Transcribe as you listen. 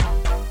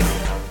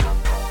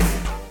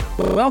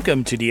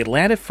Welcome to the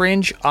Atlanta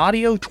Fringe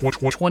Audio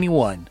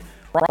 2021,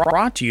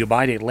 brought to you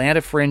by the Atlanta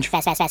Fringe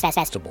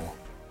Festival.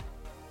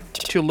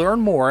 To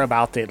learn more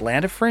about the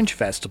Atlanta Fringe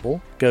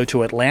Festival, go to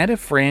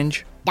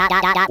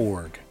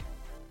atlantafringe.org.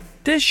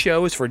 This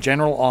show is for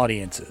general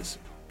audiences.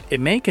 It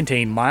may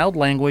contain mild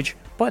language,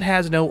 but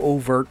has no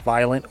overt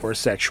violent or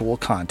sexual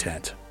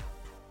content.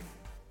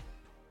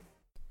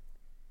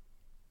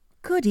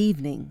 Good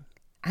evening,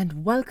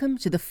 and welcome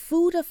to The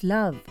Food of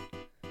Love,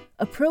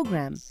 a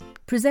program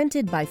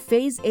presented by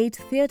Phase 8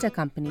 Theatre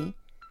Company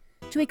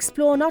to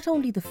explore not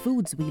only the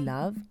foods we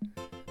love,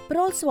 but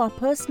also our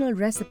personal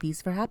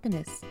recipes for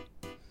happiness.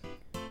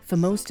 For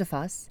most of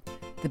us,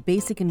 the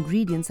basic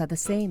ingredients are the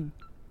same: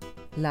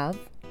 love,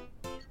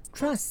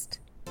 trust,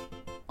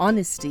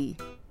 honesty,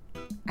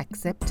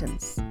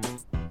 acceptance.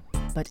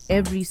 But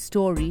every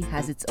story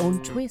has its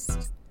own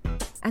twist,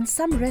 and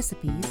some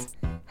recipes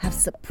have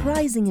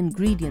surprising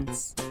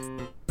ingredients.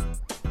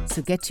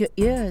 So get your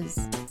ears,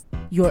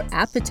 your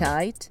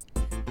appetite,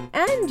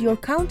 and your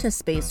counter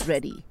space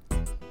ready,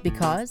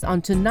 because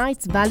on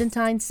tonight's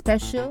Valentine's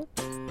special,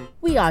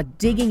 we are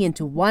digging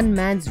into one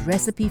man's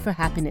recipe for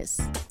happiness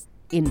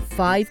in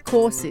 5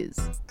 courses.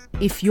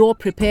 If you're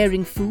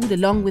preparing food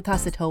along with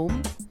us at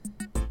home,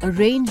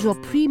 arrange your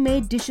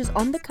pre-made dishes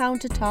on the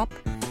countertop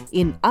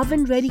in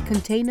oven-ready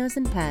containers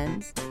and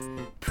pans.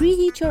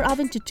 Preheat your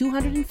oven to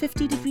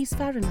 250 degrees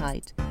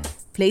Fahrenheit.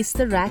 Place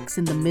the racks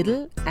in the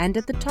middle and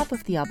at the top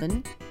of the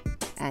oven,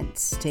 and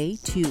stay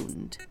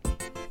tuned.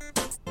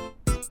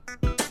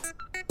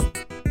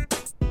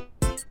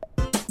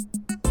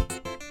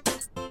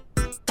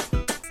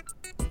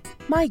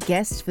 My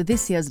guest for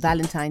this year's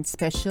Valentine's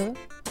special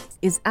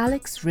is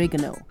Alex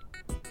Regano.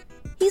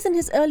 He's in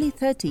his early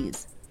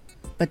 30s,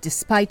 but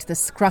despite the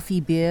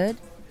scruffy beard,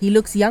 he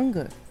looks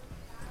younger.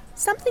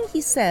 Something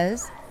he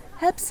says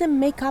helps him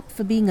make up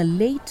for being a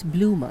late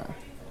bloomer.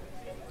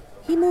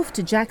 He moved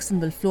to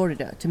Jacksonville,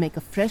 Florida to make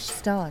a fresh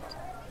start.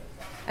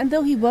 And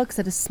though he works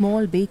at a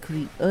small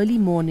bakery early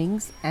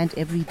mornings and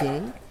every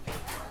day,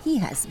 he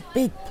has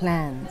big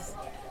plans.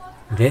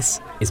 This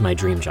is my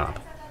dream job.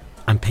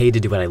 I'm paid to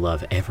do what I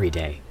love every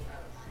day.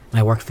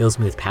 My work fills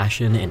me with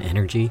passion and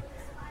energy,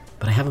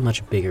 but I have a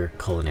much bigger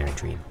culinary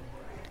dream.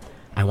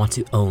 I want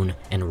to own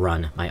and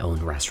run my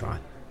own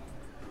restaurant.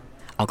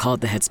 I'll call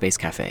it the Headspace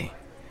Cafe,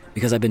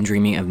 because I've been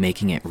dreaming of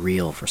making it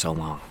real for so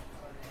long.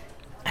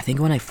 I think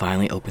when I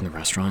finally open the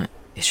restaurant,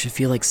 it should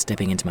feel like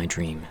stepping into my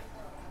dream,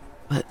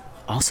 but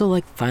also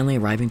like finally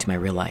arriving to my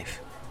real life.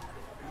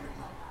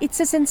 It's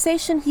a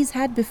sensation he's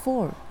had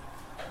before.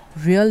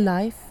 Real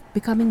life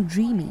becoming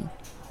dreamy,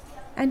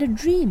 and a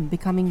dream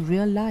becoming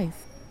real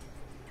life.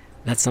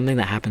 That's something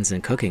that happens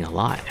in cooking a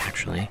lot,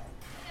 actually.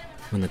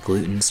 When the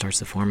gluten starts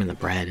to form in the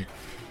bread,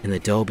 and the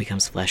dough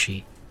becomes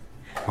fleshy,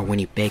 or when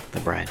you bake the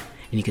bread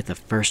and you get the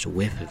first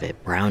whiff of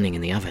it browning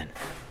in the oven,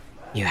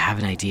 you have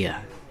an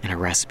idea and a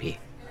recipe,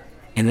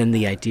 and then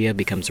the idea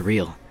becomes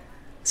real.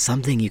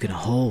 Something you can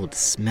hold,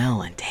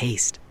 smell, and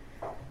taste.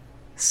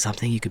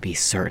 Something you could be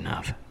certain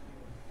of.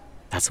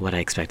 That's what I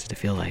expect it to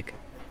feel like.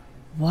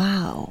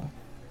 Wow.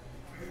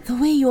 The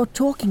way you're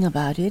talking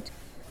about it,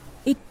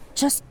 it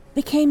just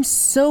became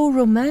so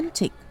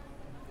romantic.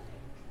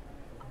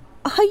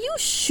 Are you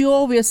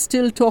sure we're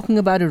still talking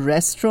about a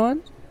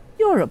restaurant?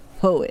 You're a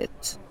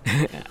poet.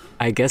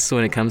 I guess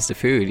when it comes to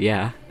food,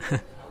 yeah.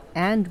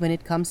 And when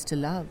it comes to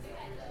love.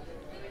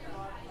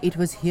 It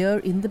was here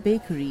in the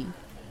bakery,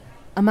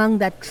 among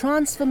that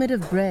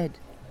transformative bread,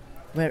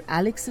 where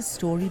Alex's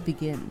story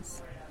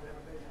begins.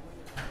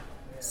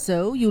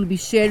 So, you'll be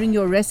sharing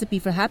your recipe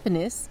for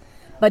happiness,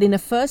 but in a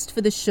first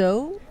for the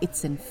show,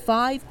 it's in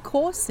 5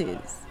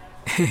 courses.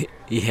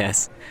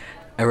 Yes,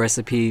 a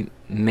recipe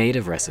made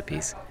of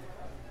recipes.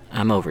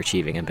 I'm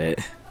overachieving a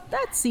bit.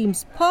 That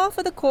seems par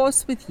for the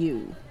course with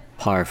you.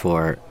 Par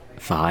for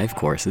 5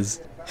 courses.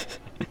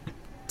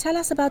 Tell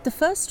us about the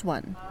first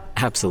one.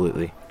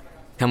 Absolutely.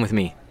 Come with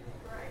me.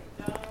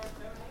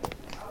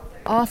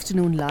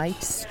 Afternoon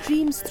light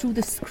streams through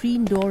the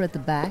screen door at the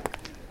back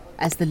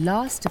as the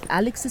last of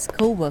Alex's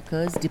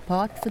co-workers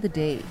depart for the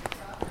day.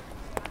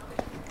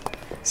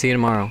 See you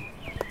tomorrow.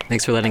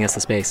 Thanks for letting us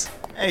the space.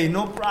 Hey,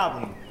 no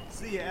problem.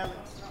 See you, Alex.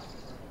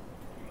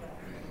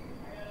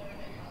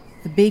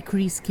 The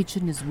bakery's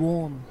kitchen is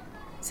warm,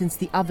 since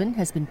the oven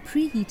has been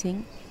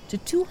preheating to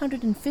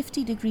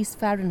 250 degrees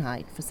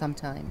Fahrenheit for some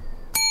time.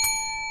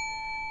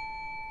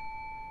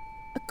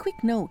 A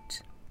quick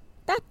note.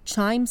 That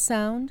chime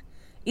sound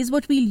is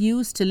what we'll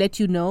use to let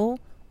you know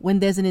when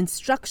there's an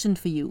instruction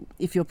for you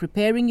if you're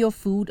preparing your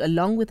food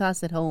along with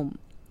us at home.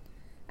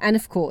 And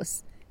of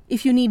course,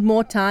 if you need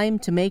more time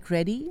to make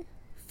ready,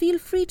 feel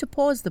free to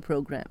pause the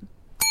program.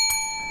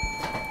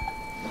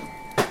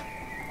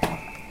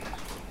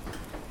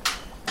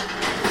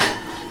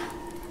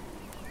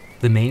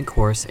 The main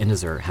course and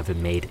dessert have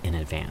been made in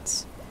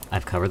advance.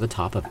 I've covered the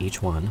top of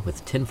each one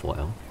with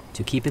tinfoil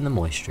to keep in the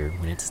moisture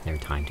when it's their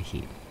time to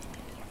heat.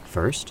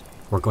 First,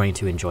 we're going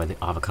to enjoy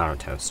the avocado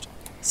toast,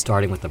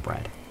 starting with the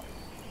bread.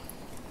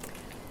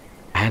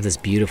 I have this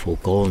beautiful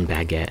golden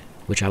baguette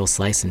which I will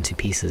slice into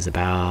pieces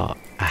about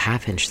a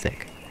half-inch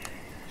thick.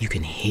 You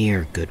can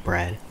hear good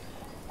bread.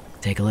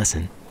 Take a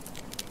listen.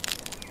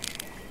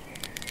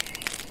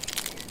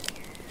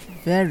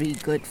 Very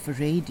good for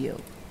radio.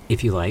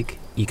 If you like,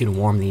 you can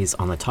warm these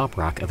on the top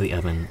rack of the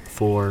oven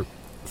for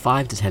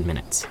 5 to 10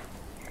 minutes.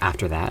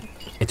 After that,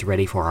 it's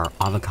ready for our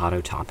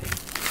avocado topping.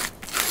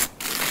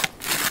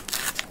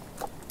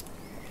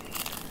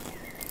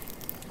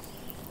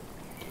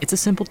 It's a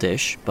simple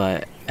dish,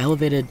 but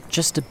elevated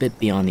just a bit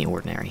beyond the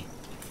ordinary.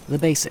 The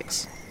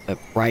basics, but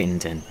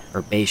brightened and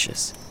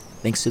herbaceous,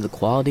 thanks to the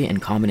quality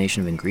and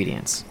combination of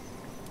ingredients.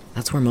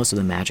 That's where most of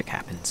the magic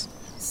happens.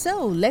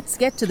 So, let's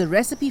get to the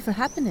recipe for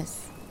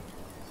happiness.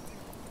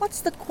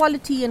 What's the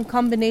quality and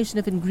combination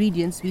of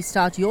ingredients we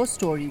start your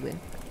story with?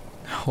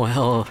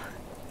 Well,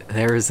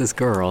 there is this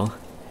girl.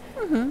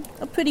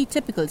 A pretty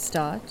typical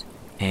start.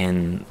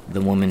 And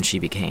the woman she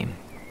became.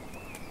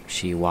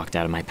 She walked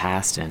out of my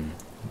past and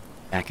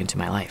back into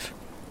my life.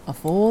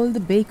 Of all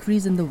the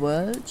bakeries in the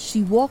world,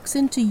 she walks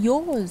into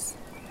yours.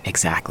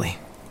 Exactly.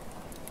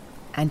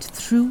 And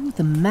through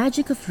the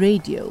magic of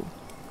radio,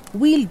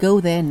 we'll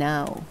go there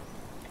now.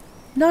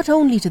 Not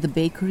only to the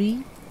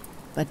bakery,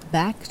 but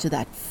back to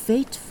that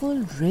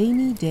fateful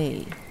rainy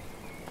day.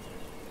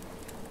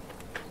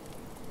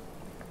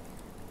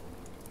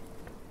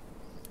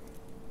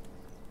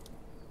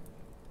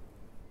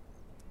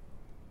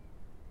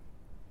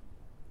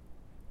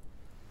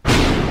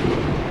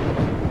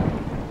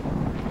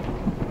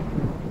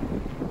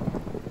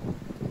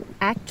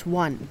 Act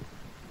 1.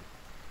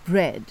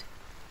 Bread.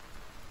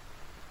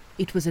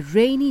 It was a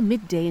rainy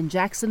midday in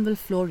Jacksonville,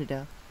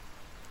 Florida,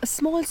 a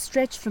small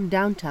stretch from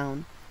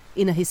downtown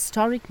in a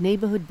historic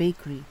neighborhood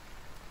bakery.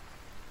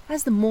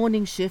 As the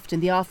morning shift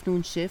and the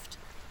afternoon shift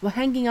were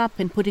hanging up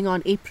and putting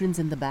on aprons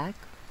in the back,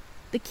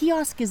 the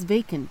kiosk is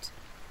vacant,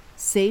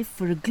 save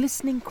for a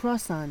glistening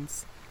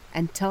croissants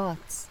and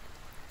tarts,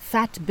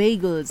 fat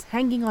bagels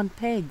hanging on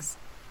pegs,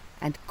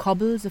 and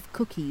cobbles of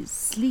cookies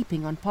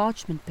sleeping on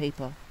parchment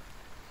paper.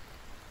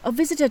 A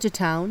visitor to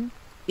town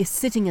is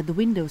sitting at the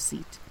window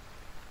seat,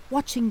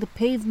 watching the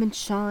pavement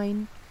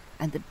shine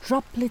and the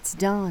droplets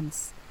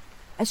dance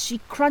as she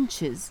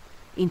crunches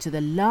into the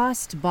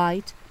last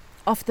bite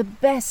of the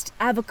best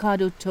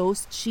avocado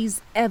toast she's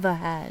ever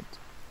had.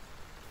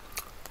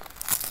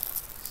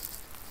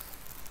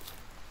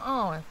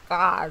 Oh my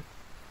god.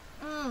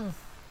 Oh,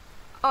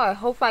 I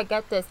hope I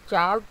get this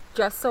job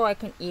just so I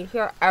can eat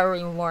here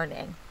every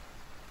morning.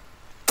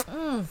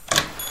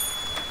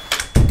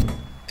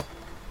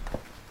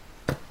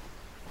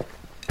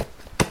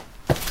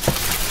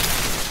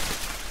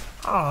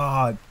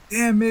 Ah,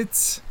 damn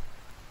it.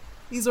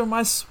 These are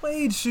my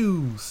suede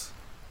shoes.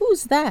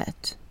 Who's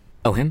that?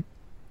 Oh, him?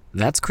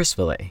 That's Chris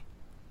Valet.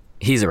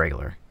 He's a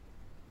regular.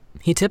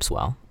 He tips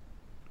well.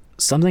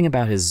 Something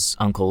about his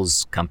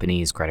uncle's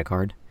company's credit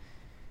card.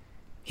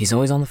 He's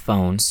always on the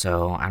phone,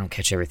 so I don't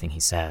catch everything he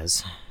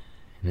says.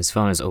 And his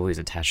phone is always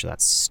attached to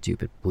that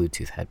stupid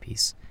Bluetooth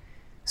headpiece.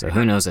 So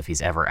who knows if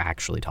he's ever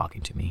actually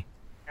talking to me.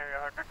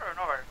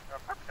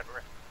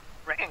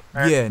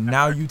 Yeah,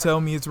 now you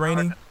tell me it's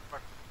raining?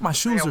 My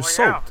shoes are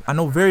soaked. I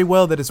know very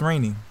well that it's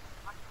raining.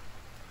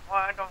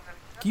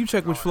 Can you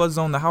check which flood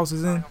zone the house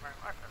is in?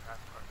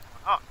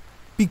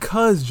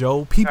 Because,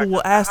 Joe, people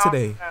will ask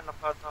today.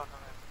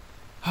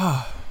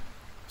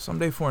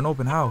 Someday for an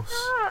open house.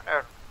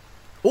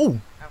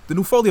 Oh, the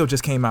new folio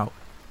just came out.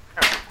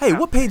 Hey,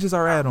 what page is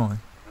our ad on?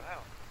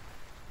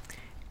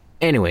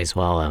 Anyways,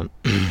 while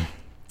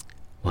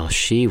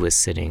she was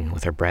sitting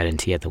with her bread and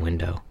tea at the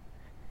window,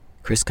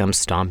 Chris comes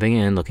stomping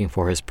in looking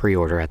for his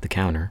pre-order at the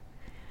counter.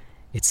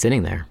 It's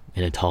sitting there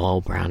in a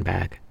tall brown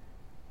bag,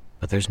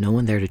 but there's no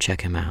one there to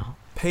check him out.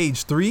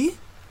 Page 3?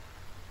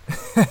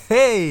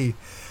 Hey,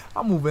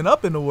 I'm moving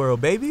up in the world,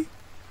 baby.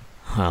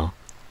 Well,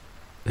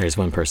 there's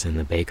one person in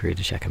the bakery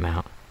to check him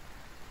out.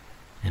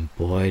 And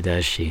boy,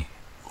 does she.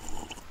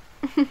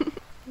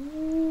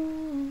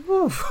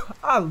 Oof,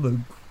 I look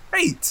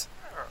great.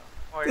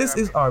 This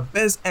is our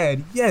best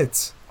ad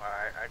yet.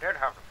 I did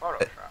have to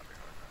Photoshop you.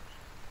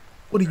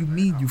 What do you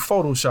mean you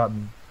Photoshopped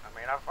me? I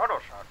mean, I Photoshopped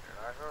it.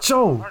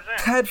 Joe,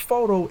 that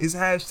photo is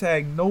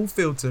hashtag no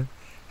filter.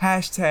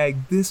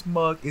 Hashtag this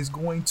mug is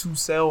going to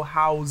sell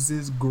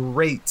houses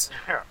great.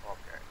 Yeah,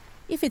 okay.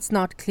 If it's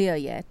not clear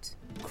yet,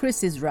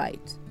 Chris is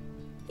right.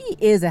 He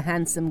is a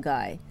handsome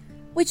guy,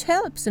 which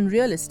helps in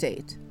real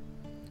estate.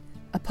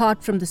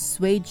 Apart from the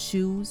suede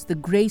shoes, the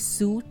grey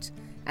suit,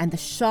 and the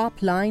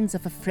sharp lines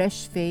of a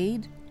fresh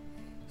fade,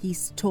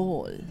 he's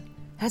tall,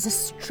 has a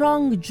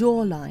strong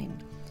jawline,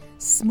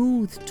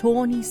 smooth,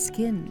 tawny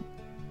skin.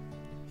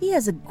 He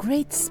has a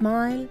great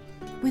smile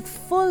with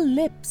full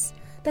lips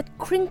that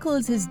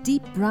crinkles his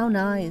deep brown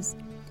eyes,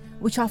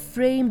 which are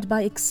framed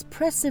by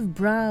expressive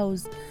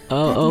brows.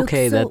 Oh,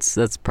 okay,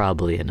 that's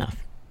probably enough.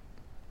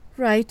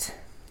 Right.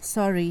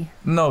 Sorry.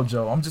 No,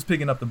 Joe, I'm just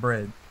picking up the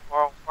bread.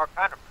 Well, what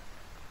kind of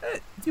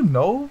bread? You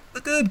know,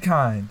 the good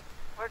kind.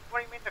 What do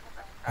you mean the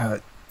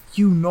bread?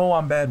 You know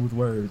I'm bad with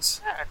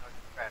words. Yeah, I know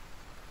it's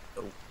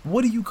bread.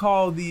 What do you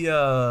call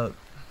the,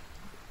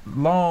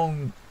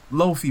 long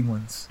loafy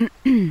ones.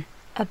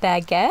 A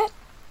baguette?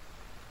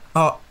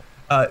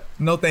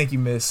 No thank you,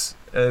 miss.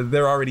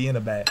 They're already in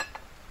a bag.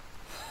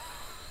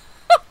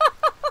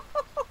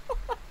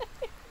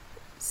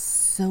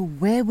 So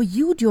where were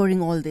you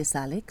during all this,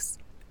 Alex?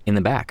 In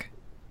the back,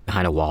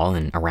 behind a wall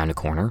and around a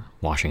corner,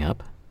 washing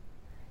up.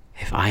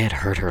 If I had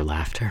heard her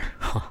laughter,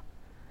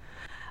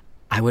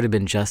 I would have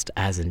been just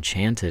as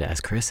enchanted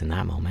as Chris in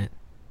that moment.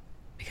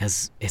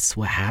 Because it's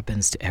what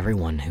happens to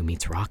everyone who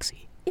meets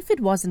Roxy. If it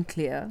wasn't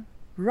clear,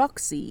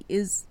 Roxy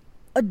is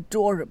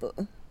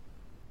adorable.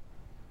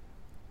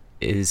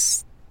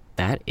 Is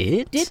that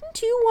it?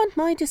 Didn't you want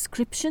my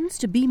descriptions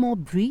to be more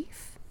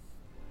brief?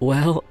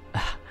 Well,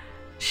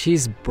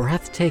 she's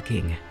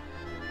breathtaking.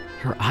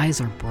 Her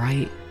eyes are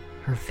bright,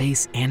 her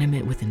face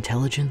animate with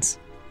intelligence.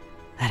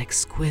 That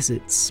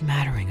exquisite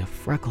smattering of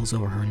freckles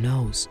over her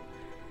nose,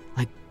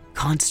 like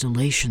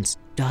constellations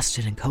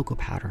dusted in cocoa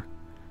powder.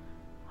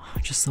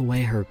 Just the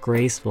way her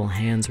graceful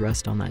hands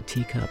rest on that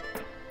teacup,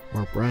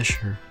 or brush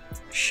her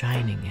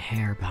shining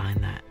hair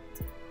behind that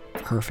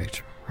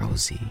perfect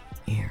rosy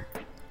ear.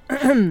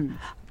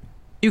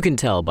 You can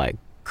tell by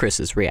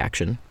Chris's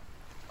reaction.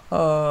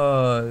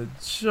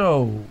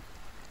 Joe,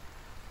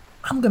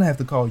 I'm gonna have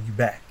to call you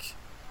back.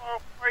 Oh,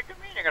 what do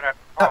you mean you're gonna...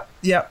 Oh,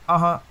 Yeah,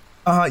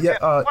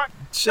 yeah, what?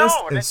 just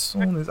No, as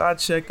soon as I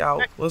check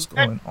out what's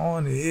going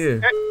on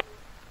here.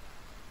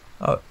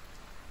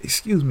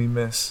 Excuse me,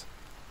 miss.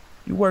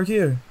 You work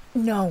here?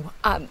 No,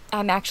 I'm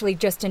actually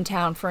just in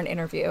town for an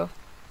interview.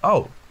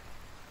 Oh.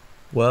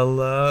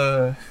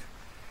 Well,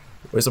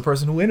 where's the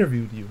person who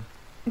interviewed you?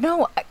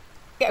 No,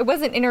 I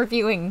wasn't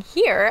interviewing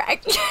here. Yeah.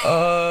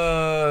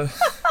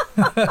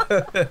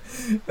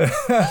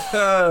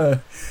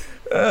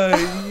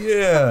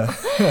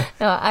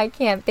 No, I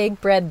can't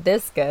bake bread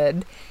this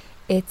good.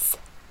 It's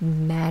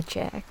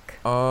magic.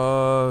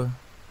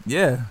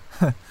 Yeah.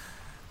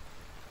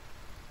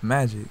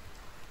 Magic.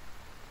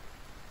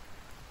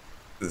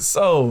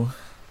 So,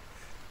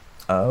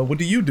 what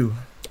do you do?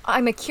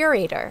 I'm a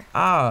curator.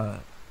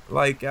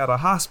 Like at a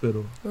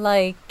hospital.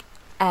 Like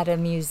at a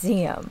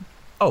museum.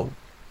 Oh.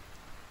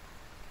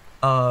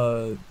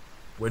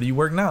 Where do you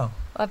work now?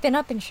 I've been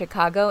up in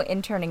Chicago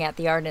interning at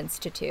the Art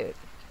Institute.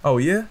 Oh,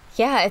 yeah?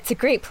 Yeah, it's a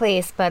great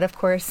place, but of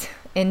course,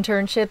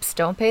 internships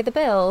don't pay the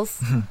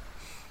bills.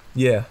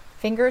 Yeah.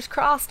 Fingers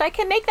crossed I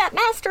can make that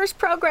master's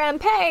program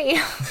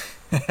pay.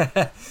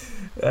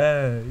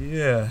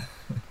 Yeah.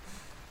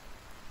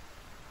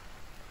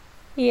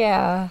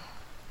 Yeah.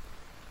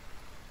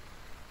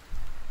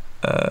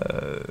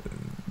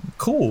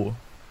 Cool.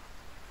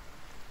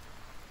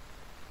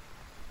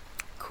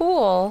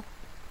 Cool.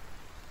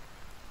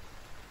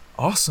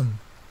 Awesome.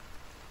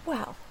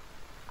 Well,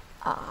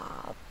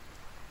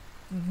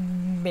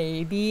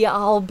 maybe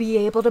I'll be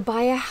able to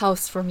buy a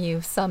house from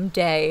you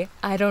someday.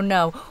 I don't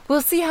know.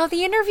 We'll see how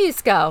the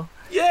interviews go.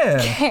 Yeah.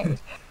 Okay.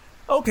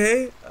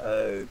 Okay.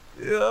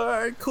 All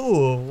right,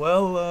 cool.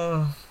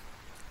 Well,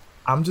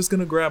 I'm just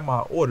gonna grab my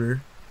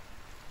order.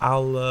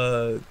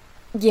 I'll,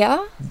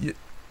 Yeah?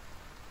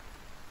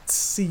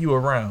 see you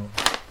around.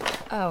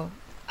 Oh,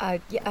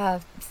 yeah,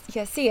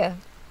 see ya.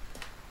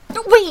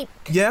 Wait!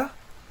 Yeah?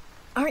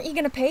 Aren't you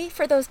gonna pay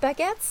for those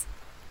baguettes?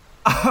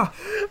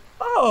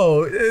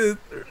 Oh,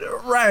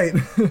 right.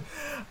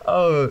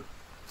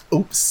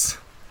 Oops.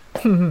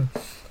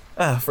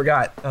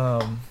 Forgot.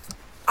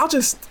 I'll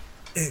just,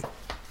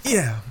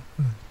 yeah.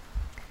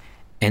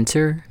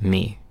 Enter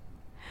me.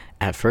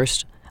 At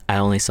first, I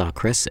only saw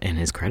Chris and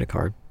his credit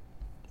card.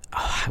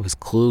 I was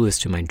clueless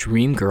to my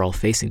dream girl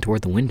facing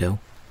toward the window.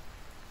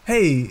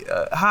 Hey,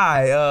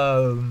 hi,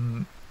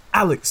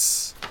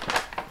 Alex.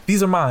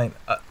 These are mine.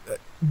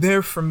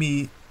 They're for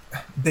me.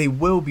 They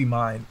will be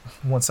mine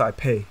once I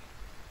pay.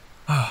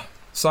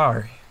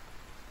 Sorry.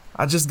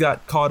 I just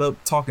got caught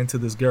up talking to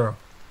this girl.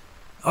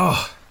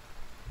 Oh,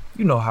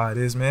 you know how it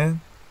is,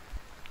 man.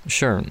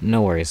 Sure,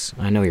 no worries.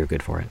 I know you're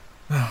good for it.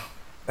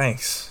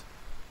 Thanks.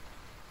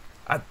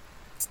 I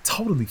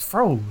totally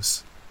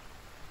froze.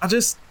 I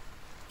just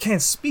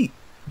can't speak,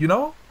 you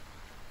know?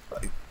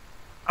 Like,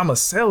 I'm a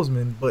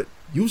salesman, but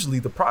usually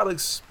the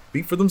products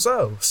speak for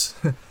themselves.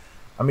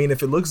 I mean,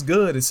 if it looks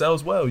good, it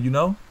sells well, you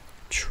know?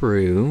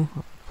 True,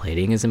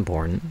 plating is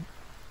important,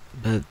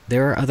 but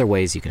there are other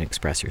ways you can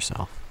express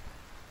yourself.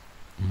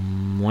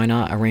 Why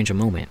not arrange a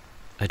moment,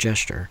 a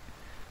gesture?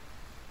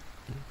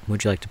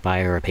 Would you like to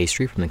buy her a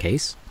pastry from the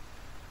case?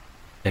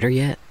 Better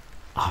yet,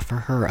 offer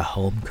her a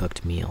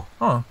home-cooked meal.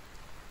 Huh.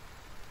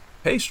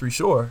 Pastry,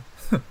 sure.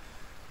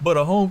 But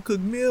a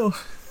home-cooked meal?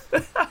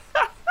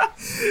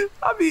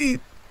 I mean,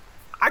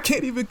 I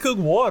can't even cook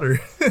water.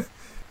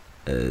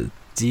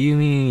 Do you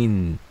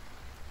mean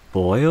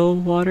boil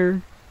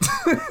water?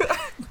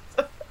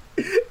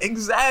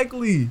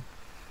 Exactly.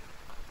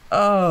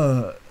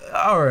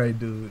 Alright,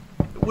 dude.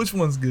 Which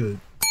one's good?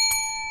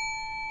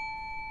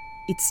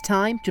 It's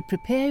time to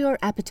prepare your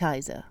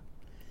appetizer.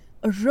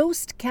 A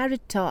roast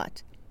carrot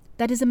tart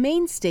that is a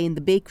mainstay in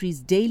the bakery's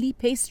daily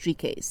pastry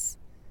case.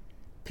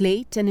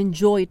 Plate and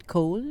enjoy it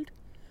cold,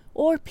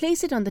 or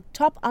place it on the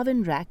top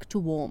oven rack to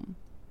warm.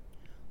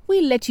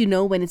 We'll let you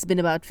know when it's been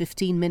about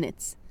 15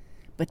 minutes.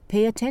 But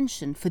pay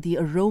attention for the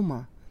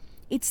aroma.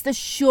 It's the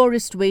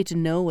surest way to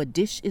know a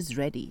dish is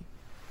ready.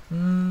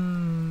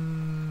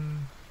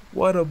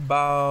 What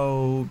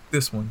about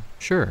this one?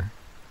 Sure.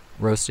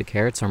 Roasted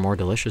carrots are more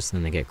delicious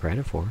than they get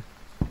credit for.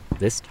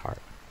 This tart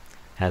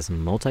has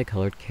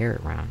multicolored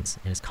carrot rounds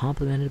and is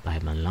complemented by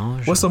a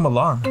melange. What's a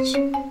melange?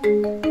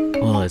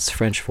 Well, it's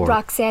French for...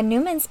 Roxanne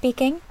Newman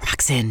speaking.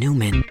 Roxanne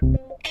Newman.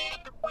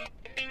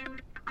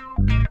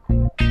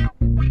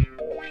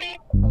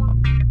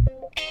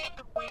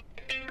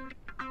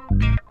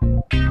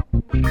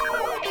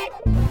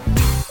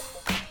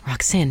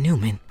 Roxanne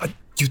Newman.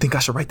 You think I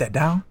should write that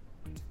down?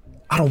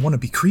 I don't want to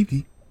be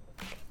creepy.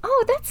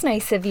 Oh, that's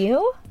nice of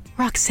you.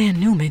 Roxanne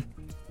Newman.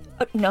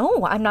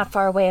 No, I'm not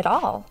far away at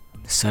all.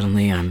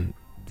 Suddenly, I'm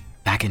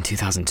back in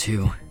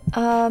 2002.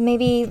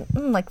 Maybe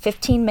like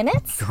 15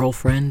 minutes?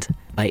 Girlfriend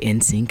by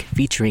NSYNC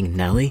featuring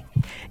Nelly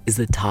is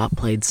the top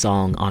played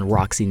song on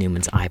Roxy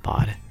Newman's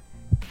iPod.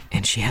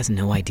 And she has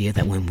no idea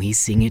that when we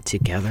sing it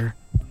together,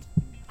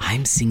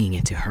 I'm singing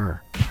it to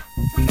her.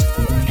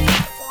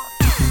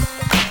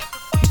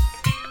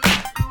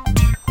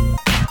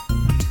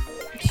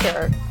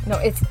 Sure. No,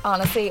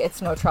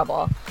 it's no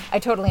trouble. I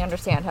totally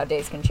understand how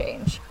days can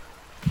change.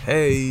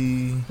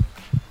 Hey,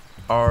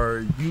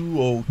 are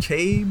you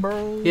okay,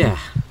 bro? Yeah.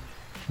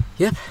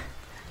 Yep.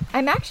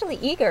 I'm actually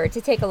eager to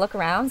take a look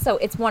around, so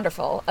it's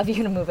wonderful of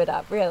you to move it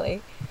up,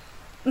 really.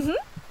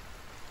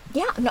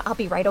 Yeah, no, I'll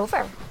be right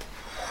over.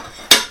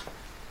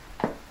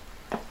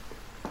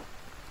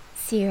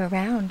 See you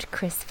around,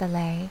 Chris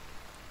Valet.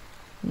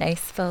 Nice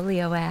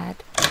folio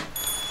ad.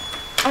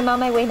 I'm on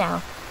my way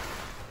now.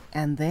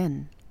 And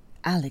then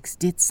Alex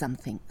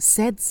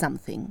said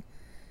something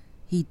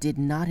he did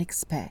not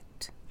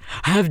expect.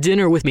 Have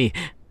dinner with me.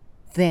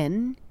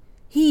 Then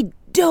he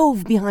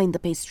dove behind the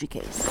pastry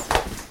case.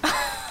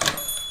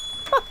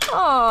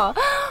 Oh,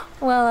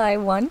 well, I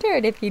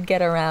wondered if you'd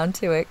get around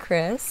to it,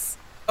 Chris.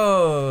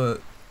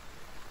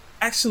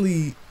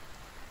 Actually,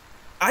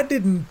 I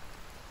didn't.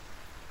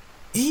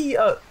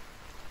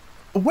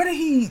 Where did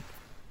he...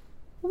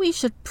 We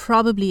should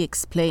probably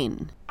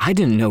explain. I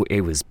didn't know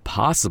it was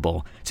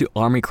possible to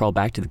army crawl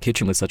back to the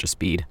kitchen with such a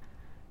speed.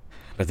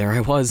 But there I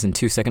was in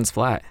 2 seconds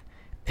flat,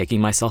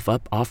 picking myself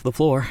up off the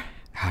floor,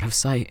 out of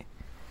sight.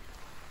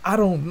 I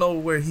don't know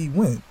where he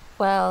went.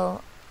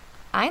 Well,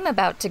 I'm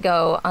about to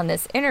go on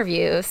this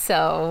interview,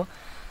 so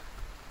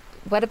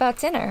what about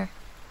dinner?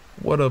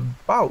 What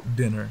about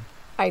dinner?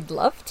 I'd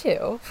love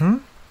to.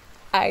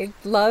 I'd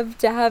love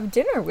to have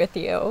dinner with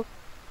you.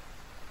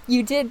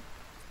 You do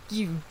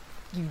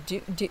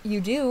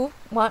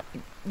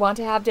want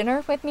to have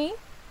dinner with me,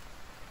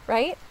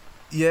 right?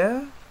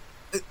 Yeah?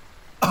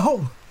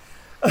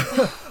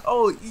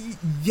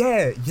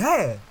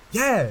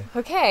 Yeah.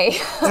 Okay.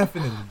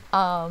 Definitely.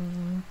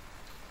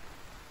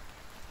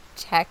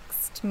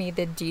 Text me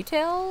the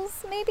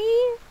details, maybe?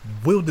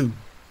 Will do.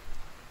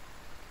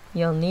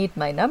 You'll need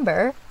my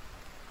number.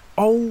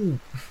 Oh,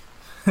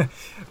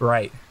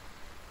 right.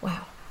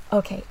 Wow.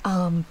 Okay,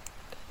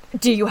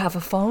 do you have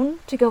a phone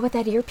to go with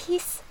that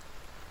earpiece?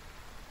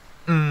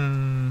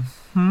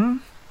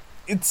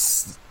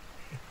 It's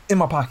in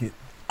my pocket.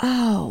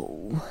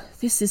 Oh,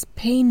 this is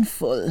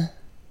painful.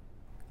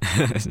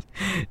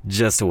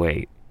 Just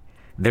wait.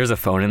 There's a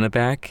phone in the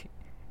back,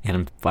 and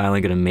I'm finally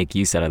gonna make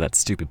use out of that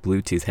stupid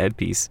Bluetooth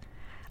headpiece.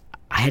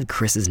 I had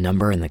Chris's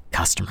number in the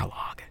customer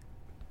log.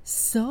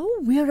 So,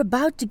 we're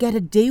about to get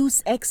a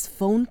Deus Ex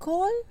phone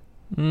call?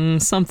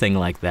 Something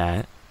like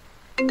that.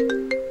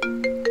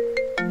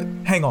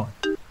 Hang on.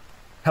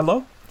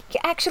 Hello?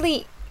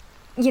 Actually,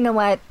 you know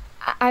what?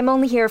 I'm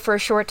only here for a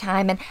short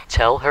time, and...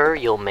 Tell her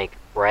you'll make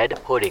bread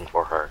pudding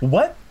for her.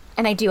 What?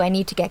 And I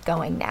need to get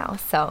going now,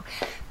 so...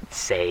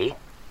 Say,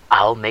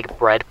 I'll make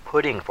bread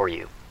pudding for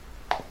you.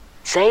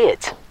 Say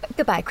it.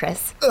 Goodbye,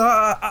 Chris.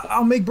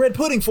 I'll make bread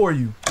pudding for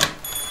you.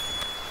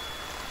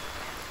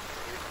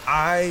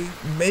 I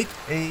make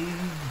a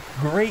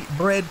great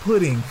bread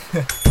pudding.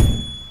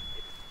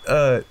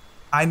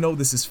 I know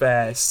this is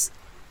fast,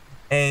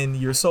 and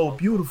you're so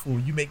beautiful,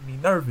 you make me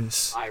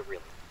nervous.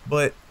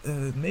 But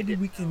maybe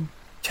we can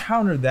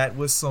counter that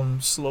with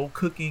some slow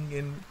cooking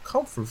and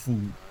comfort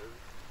food.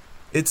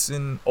 It's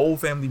an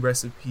old family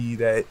recipe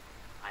that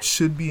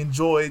should be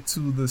enjoyed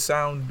to the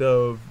sound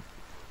of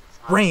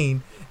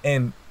rain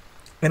and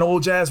an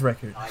old jazz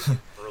record.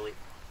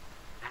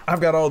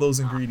 I've got all those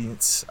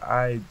ingredients.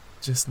 I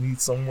just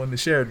need someone to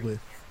share it with.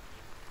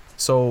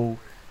 So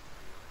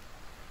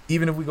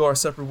even if we go our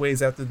separate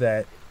ways after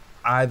that,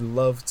 I'd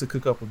love to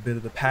cook up a bit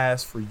of the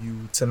past for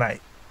you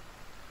tonight.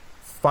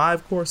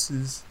 5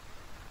 courses,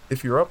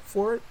 if you're up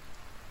for it.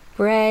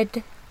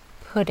 Bread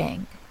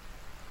pudding.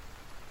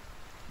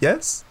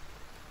 Yes?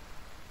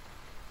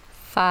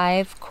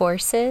 5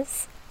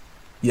 courses?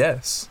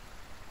 Yes.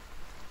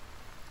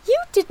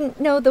 You didn't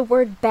know the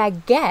word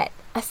baguette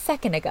a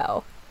second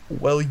ago.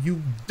 Well,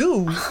 you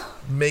do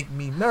make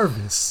me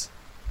nervous.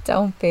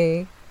 Don't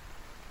be.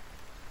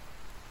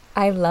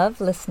 I love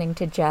listening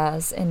to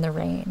jazz in the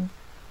rain.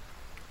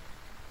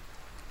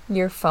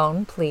 Your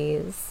phone,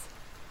 please.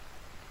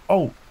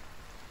 Oh,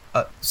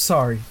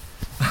 sorry.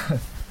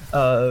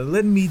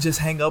 Let me just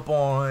hang up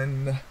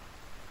on...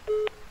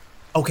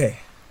 Okay.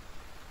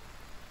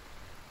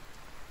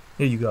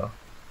 Here you go.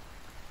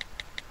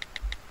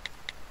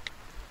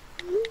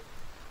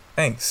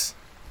 Thanks.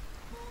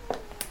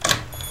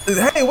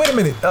 Hey, wait a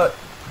minute.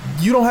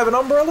 You don't have an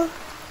umbrella?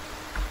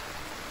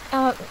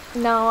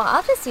 No,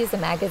 I'll just use a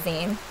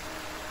magazine.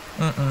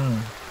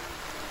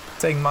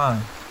 Take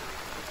mine.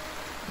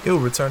 You'll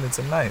return it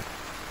tonight.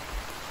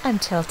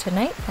 Until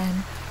tonight,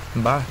 then.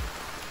 Bye,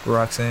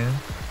 Roxanne.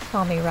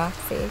 Call me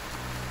Roxy.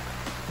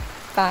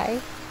 Bye.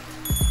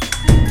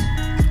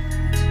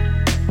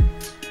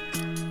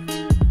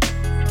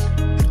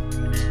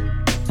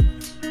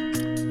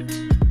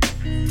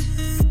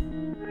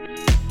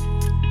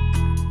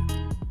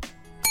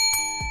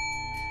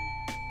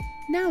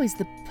 Now is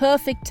the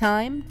perfect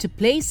time to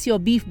place your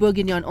beef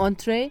bourguignon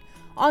entree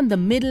on the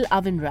middle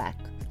oven rack.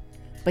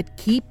 But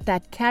keep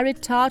that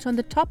carrot tart on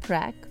the top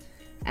rack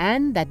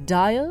and that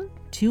dial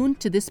tuned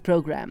to this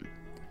program.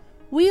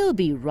 We'll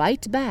be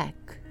right back.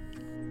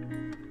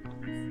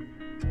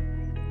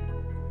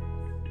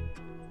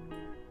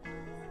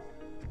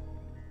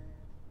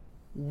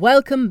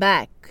 Welcome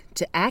back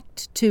to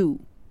Act 2,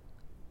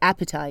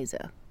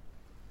 Appetizer.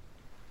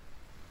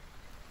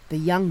 The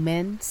young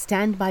men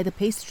stand by the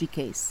pastry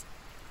case,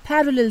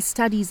 parallel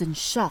studies in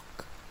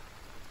shock.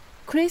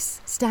 Chris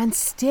stands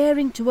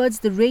staring towards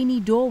the rainy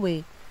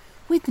doorway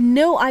with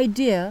no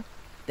idea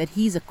that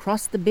he's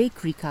across the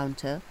bakery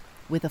counter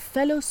with a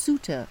fellow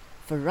suitor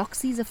for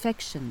Roxy's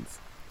affections.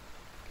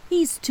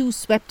 He's too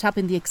swept up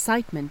in the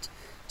excitement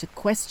to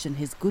question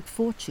his good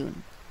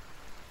fortune.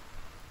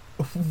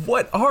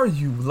 What are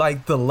you,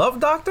 like the love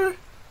doctor?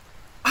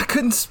 I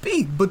couldn't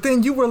speak, but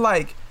then you were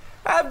like,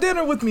 have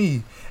dinner with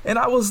me. And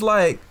I was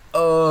like,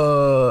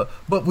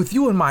 but with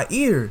you in my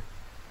ear,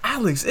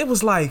 Alex, it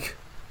was like,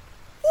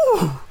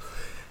 whew,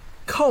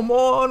 come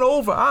on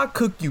over. I'll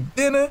cook you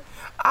dinner.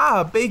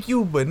 I'll bake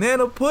you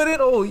banana pudding.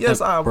 Oh,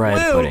 yes, I bread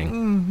will.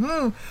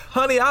 pudding.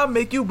 Honey, I'll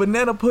make you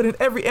banana pudding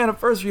every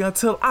anniversary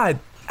until I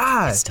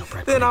die. It's still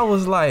bread Then pudding. I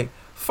was like,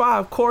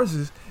 5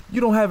 courses.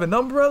 You don't have an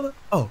umbrella?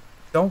 Oh,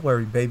 don't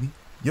worry, baby.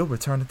 You'll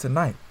return it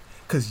tonight.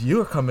 Because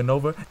you're coming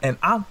over and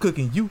I'm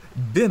cooking you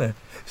dinner.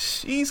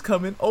 She's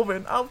coming over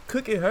and I'm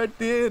cooking her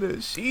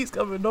dinner. She's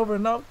coming over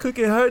and I'm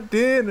cooking her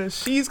dinner.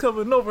 She's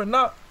coming over and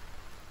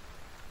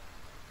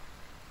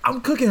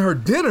I'm cooking her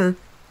dinner?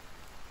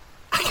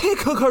 I can't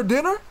cook her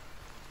dinner.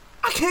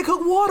 I can't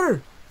cook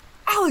water.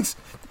 Alex,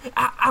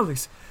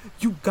 Alex,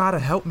 you gotta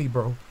help me,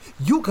 bro.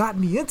 You got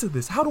me into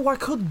this. How do I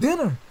cook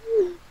dinner?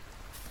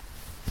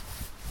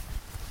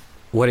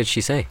 What did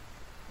she say?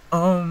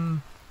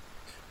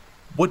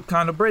 What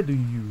kind of bread do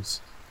you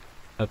use?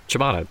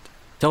 Ciabatta.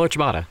 Tell her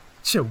ciabatta.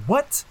 Shit,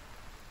 what?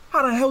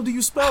 How the hell do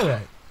you spell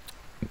that?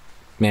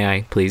 May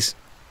I, please?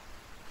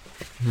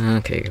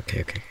 Okay.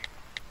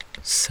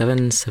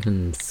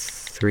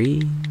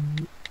 773?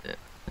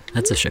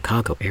 That's a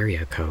Chicago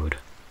area code.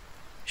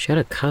 She had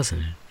a cousin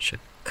in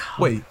Chicago.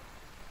 Wait,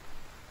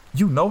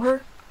 you know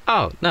her?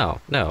 Oh,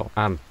 no.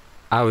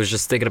 I was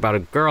just thinking about a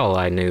girl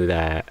I knew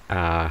that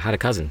had a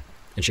cousin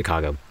in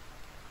Chicago.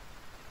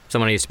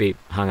 Someone I used to be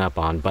hung up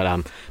on, but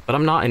I'm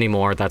not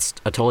anymore. That's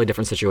a totally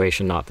different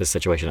situation, not this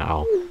situation at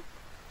all.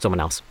 Someone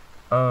else.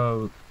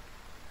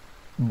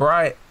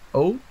 Brioche?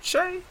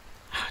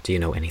 Do you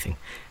know anything?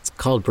 It's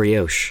called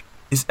brioche.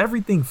 Is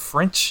everything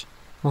French?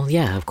 Well,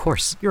 yeah, of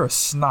course. You're a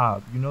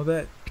snob, you know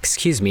that?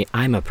 Excuse me,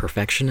 I'm a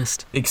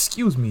perfectionist.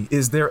 Excuse me,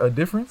 is there a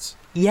difference?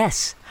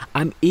 Yes,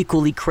 I'm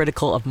equally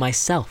critical of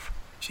myself.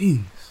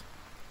 Jeez.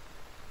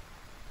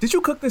 Did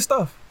you cook this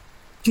stuff?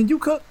 Can you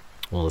cook?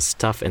 Well, the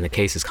stuff in the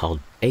case is called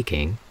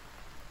baking.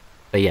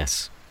 But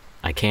yes,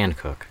 I can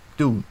cook.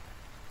 Dude,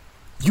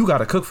 you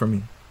gotta cook for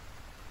me.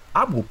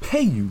 I will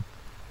pay you.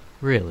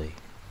 Really?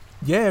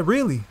 Yeah,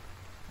 really.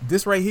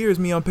 This right here is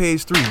me on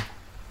page 3.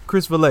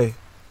 Chris Valet.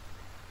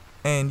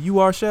 And you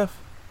are Chef?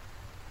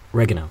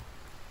 Regano.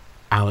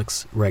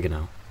 Alex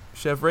Regano.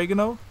 Chef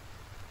Regano?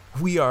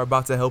 We are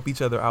about to help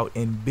each other out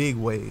in big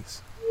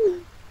ways.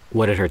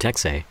 What did her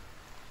text say?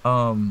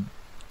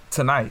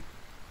 Tonight,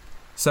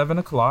 7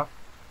 o'clock.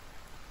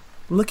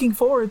 Looking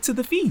forward to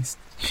the feast,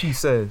 she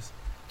says.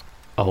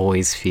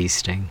 Always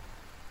feasting.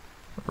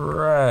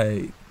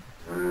 Right.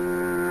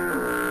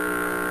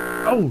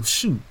 Oh,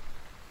 shoot.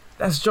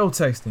 That's Joe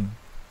texting.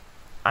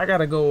 I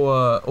gotta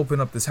go open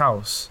up this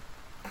house.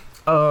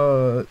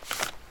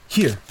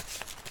 Here.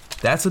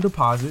 That's a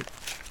deposit.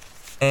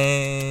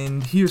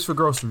 And here's for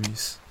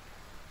groceries.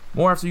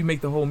 More after you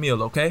make the whole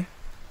meal, okay?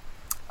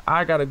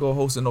 I gotta go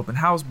host an open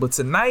house, but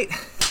tonight,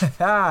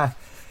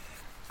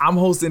 I'm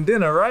hosting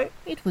dinner, right?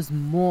 It was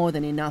more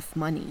than enough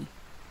money.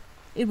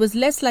 It was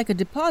less like a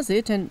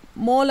deposit and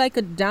more like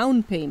a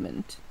down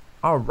payment.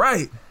 All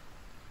right.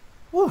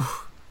 Whew.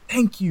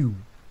 Thank you.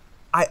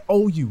 I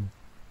owe you.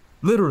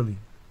 Literally.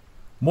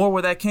 More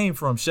where that came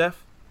from,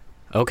 Chef.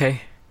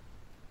 Okay.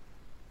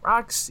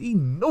 Roxy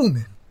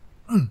Newman.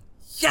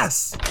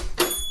 Yes!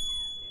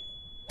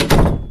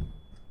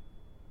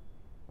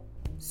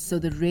 So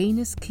the rain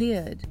is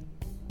cleared.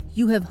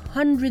 You have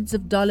hundreds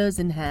of dollars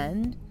in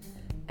hand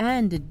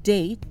and a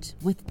date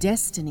with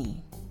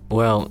destiny.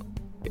 Well,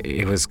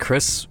 it was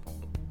Chris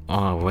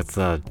with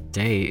the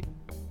date.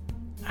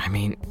 I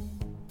mean,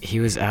 he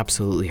was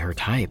absolutely her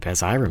type,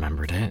 as I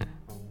remembered it.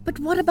 But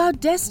what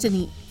about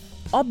destiny?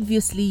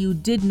 Obviously, you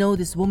did know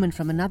this woman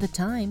from another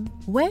time.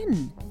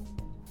 When?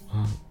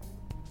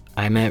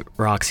 I met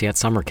Roxy at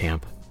summer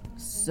camp.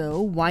 So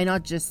why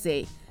not just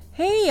say,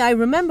 "Hey, I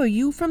remember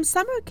you from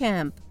summer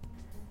camp"?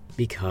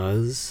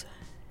 Because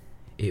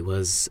it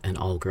was an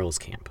all-girls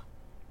camp.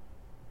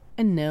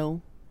 And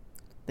no,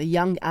 the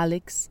young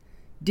Alex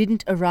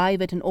didn't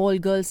arrive at an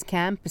all-girls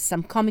camp as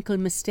some comical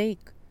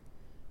mistake.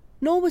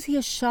 Nor was he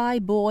a shy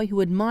boy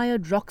who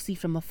admired Roxy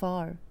from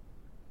afar.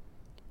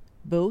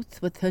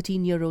 Both were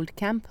 13-year-old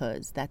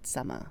campers that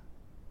summer.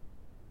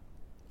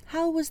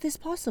 How was this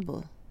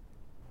possible?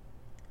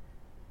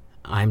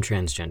 I'm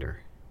transgender.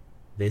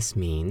 This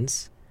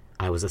means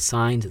I was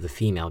assigned the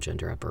female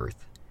gender at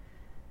birth.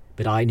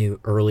 But I knew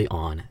early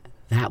on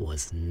that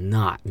was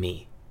not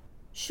me.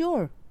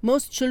 Sure,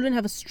 most children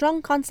have a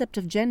strong concept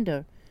of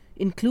gender,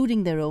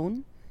 including their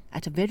own,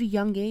 at a very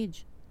young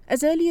age,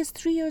 as early as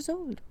 3 years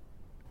old.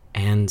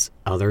 And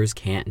others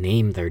can't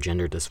name their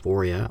gender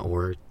dysphoria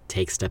or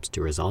take steps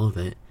to resolve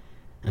it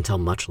until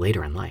much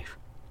later in life.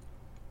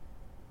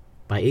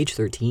 By age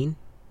 13,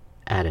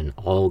 at an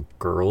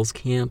all-girls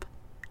camp,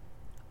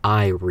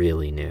 I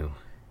really knew.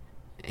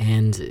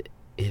 And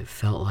it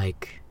felt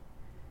like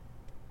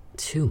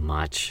too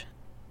much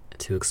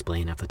to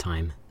explain at the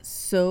time.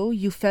 So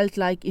you felt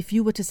like if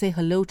you were to say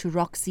hello to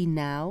Roxy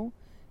now,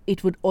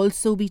 it would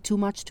also be too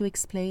much to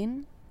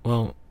explain?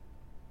 Well,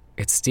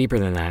 it's deeper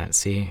than that,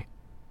 see?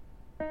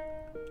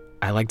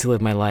 I like to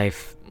live my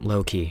life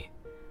low-key,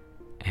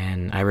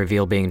 and I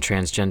reveal being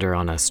transgender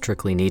on a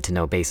strictly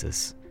need-to-know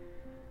basis.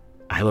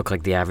 I look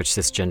like the average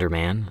cisgender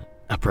man,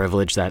 a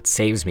privilege that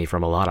saves me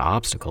from a lot of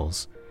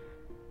obstacles.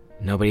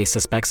 Nobody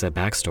suspects a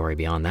backstory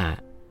beyond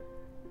that.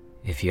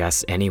 If you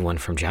ask anyone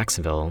from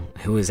Jacksonville,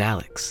 who is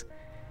Alex?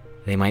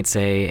 They might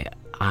say,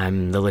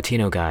 I'm the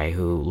Latino guy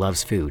who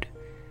loves food.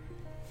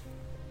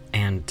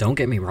 And don't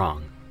get me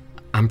wrong,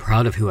 I'm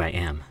proud of who I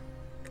am,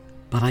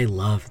 but I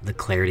love the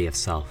clarity of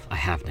self I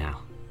have now.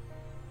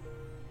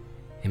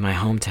 In my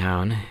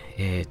hometown,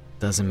 it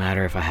doesn't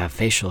matter if I have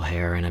facial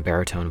hair and a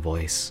baritone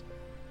voice.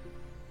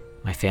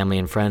 My family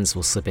and friends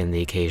will slip in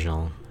the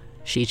occasional,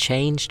 "She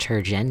changed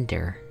her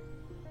gender."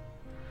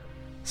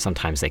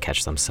 Sometimes they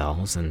catch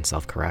themselves and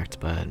self-correct,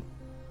 but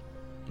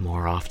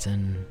more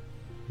often,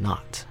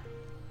 not.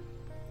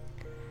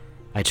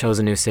 I chose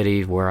a new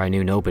city where I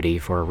knew nobody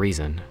for a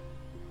reason.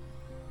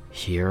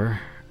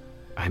 Here,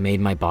 I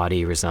made my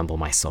body resemble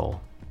my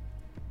soul.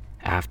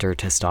 After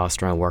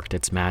testosterone worked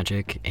its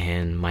magic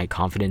and my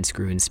confidence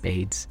grew in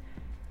spades,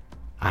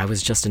 I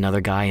was just another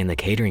guy in the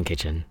catering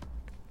kitchen.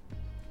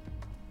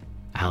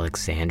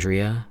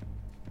 Alexandria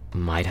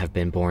might have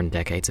been born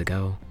decades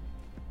ago,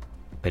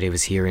 but it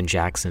was here in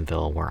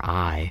Jacksonville where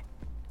I,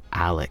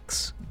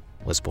 Alex,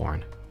 was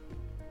born.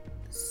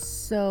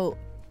 So,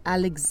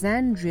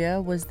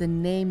 Alexandria was the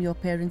name your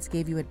parents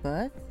gave you at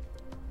birth?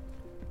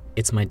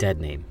 It's my dead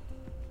name.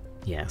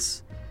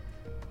 Yes.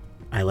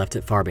 I left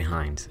it far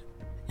behind,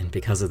 and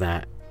because of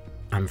that,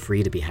 I'm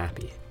free to be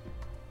happy.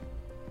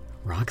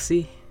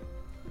 Roxy?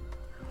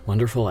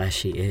 Wonderful as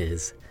she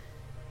is,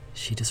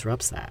 she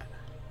disrupts that.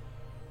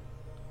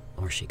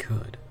 Or she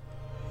could.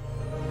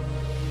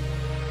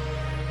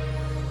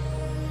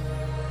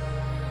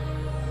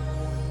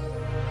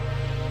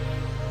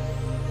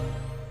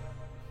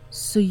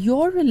 So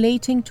you're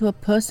relating to a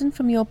person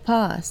from your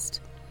past,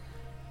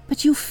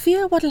 but you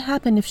fear what'll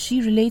happen if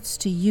she relates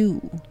to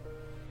you.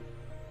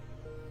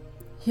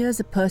 Here's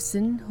a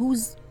person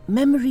whose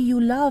memory you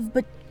love,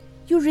 but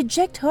you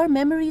reject her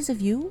memories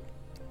of you?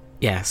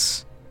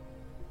 Yes.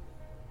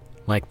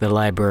 Like the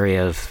Library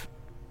of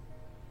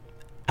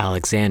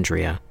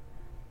Alexandria.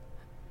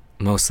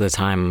 Most of the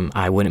time,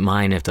 I wouldn't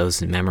mind if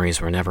those memories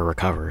were never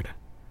recovered.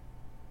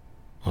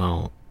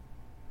 Well,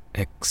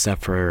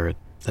 except for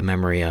the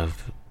memory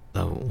of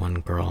the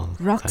one girl.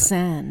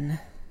 Roxanne.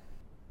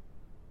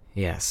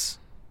 Yes.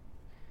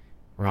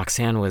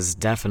 Roxanne was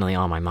definitely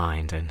on my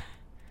mind, and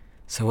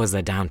so was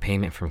the down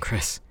payment from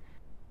Chris.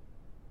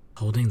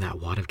 Holding that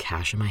wad of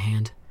cash in my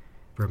hand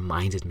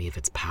reminded me of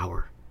its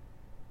power.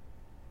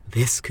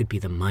 This could be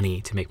the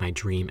money to make my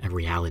dream a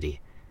reality.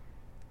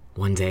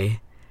 One day,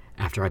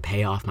 after I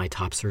pay off my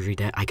top surgery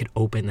debt, I could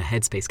open the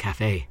Headspace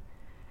Cafe.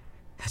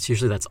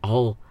 That's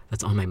all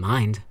that's on my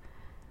mind.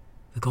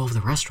 The goal of the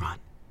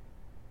restaurant.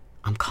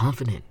 I'm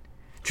confident,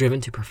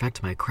 driven to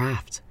perfect my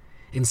craft,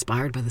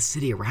 inspired by the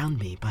city around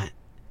me, but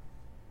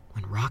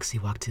when Roxy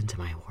walked into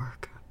my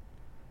work,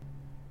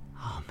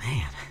 oh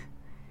man,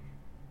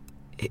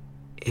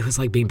 it was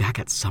like being back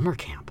at summer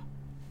camp.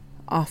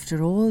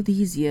 After all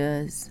these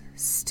years,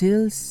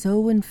 still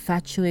so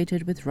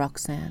infatuated with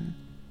Roxanne.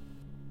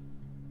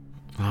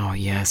 Oh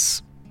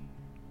yes,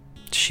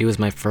 she was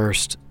my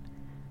first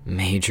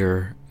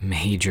major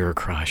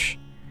crush.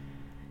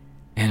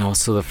 And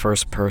also the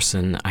first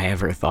person I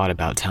ever thought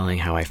about telling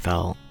how I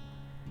felt.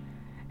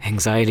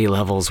 Anxiety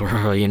levels were,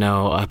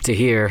 up to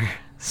here,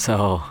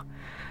 so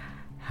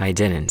I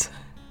didn't.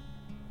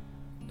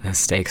 The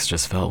stakes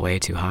just felt way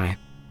too high.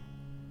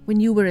 When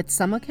you were at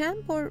summer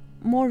camp or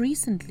more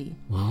recently?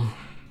 Well,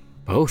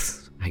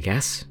 both, I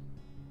guess.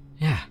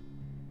 Yeah.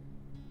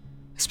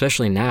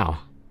 Especially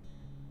now.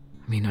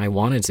 I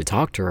wanted to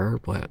talk to her,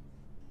 but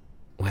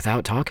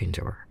without talking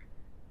to her.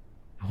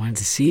 I wanted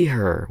to see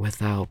her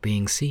without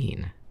being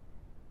seen.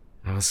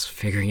 I was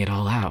figuring it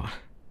all out.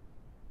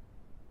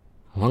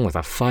 Along with a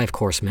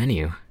 5-course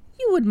menu.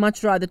 You would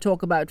much rather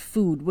talk about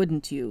food,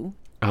 wouldn't you?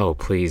 Oh,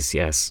 please,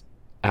 yes.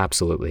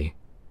 Absolutely.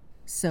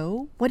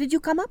 So, what did you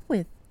come up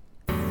with?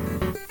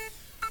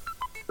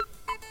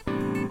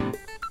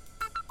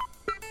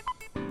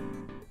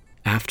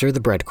 After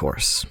the bread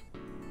course,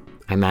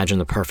 I imagine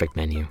the perfect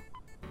menu.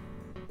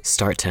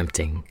 Start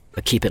tempting,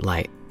 but keep it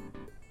light.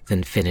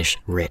 Then finish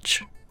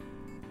rich.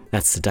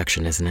 That's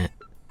seduction, isn't it?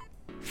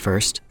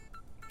 First,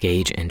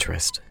 gauge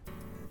interest.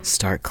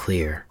 Start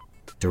clear,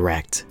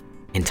 direct,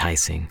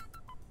 enticing.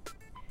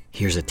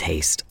 Here's a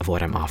taste of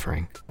what I'm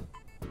offering.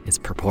 It's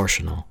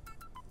proportional,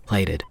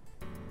 plated.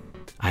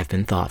 I've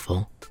been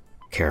thoughtful,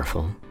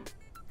 careful,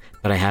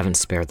 but I haven't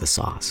spared the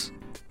sauce.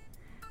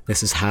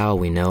 This is how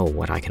we know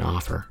what I can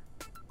offer,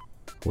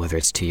 whether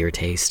it's to your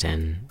taste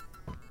and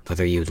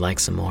whether you'd like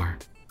some more.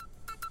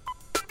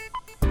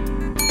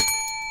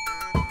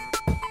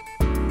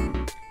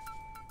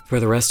 For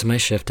the rest of my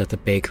shift at the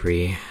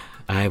bakery,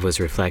 I was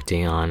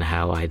reflecting on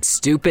how I'd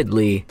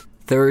stupidly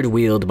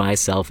third-wheeled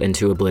myself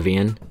into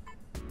oblivion.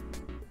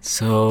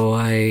 So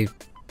I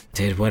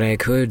did what I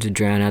could to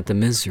drown out the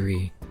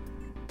misery.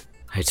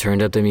 I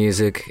turned up the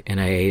music and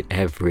I ate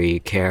every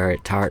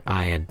carrot tart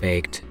I had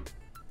baked.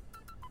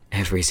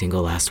 Every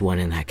single last one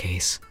in that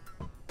case.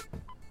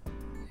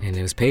 And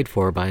it was paid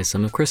for by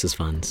some of Chris's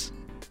funds.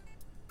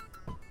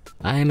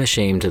 I am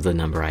ashamed of the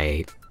number I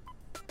ate.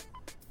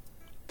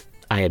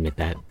 I admit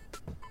that.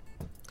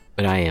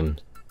 But I am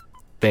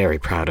very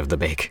proud of the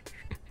bake.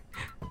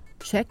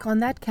 Check on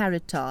that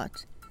carrot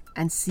tart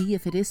and see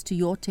if it is to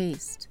your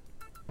taste.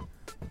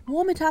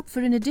 Warm it up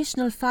for an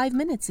additional 5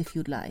 minutes if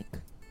you'd like.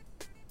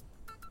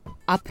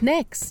 Up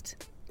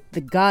next,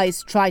 the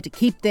guys try to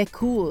keep their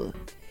cool,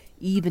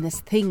 even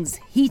as things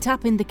heat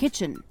up in the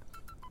kitchen.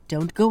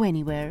 Don't go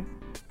anywhere.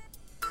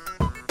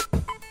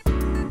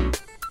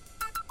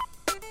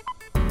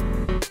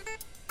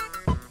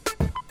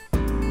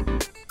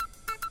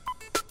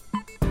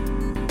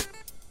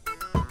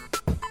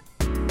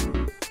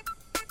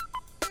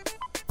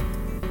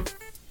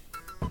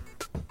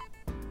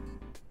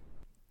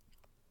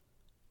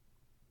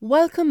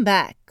 Welcome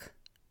back.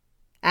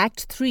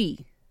 Act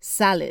 3,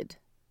 Salad.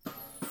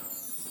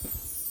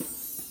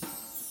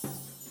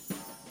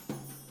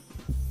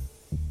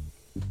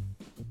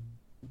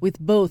 With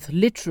both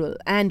literal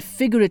and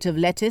figurative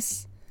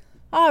lettuce,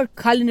 our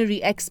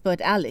culinary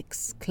expert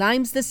Alex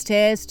climbs the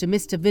stairs to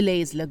Mr.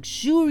 Villet's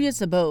luxurious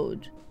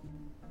abode.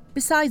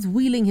 Besides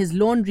wheeling his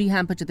laundry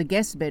hamper to the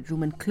guest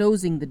bedroom and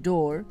closing the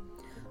door,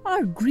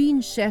 our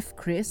green chef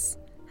Chris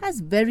has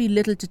very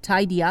little to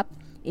tidy up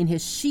in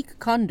his chic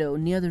condo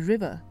near the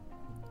river.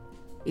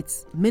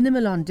 It's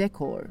minimal on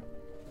decor,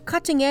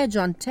 cutting edge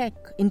on tech,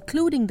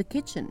 including the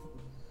kitchen.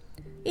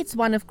 It's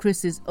one of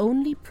Chris's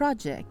only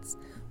projects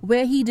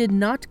where he did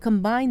not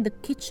combine the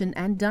kitchen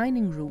and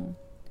dining room.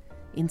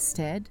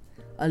 Instead,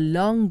 a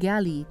long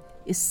galley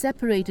is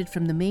separated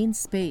from the main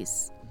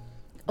space.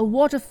 A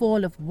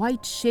waterfall of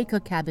white shaker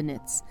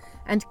cabinets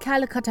and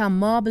Calcutta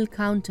marble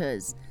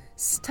counters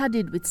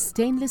studded with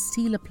stainless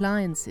steel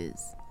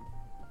appliances.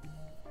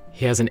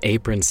 He has an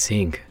apron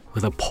sink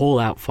with a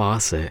pull-out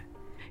faucet.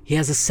 He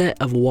has a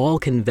set of wall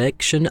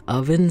convection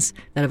ovens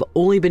that have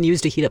only been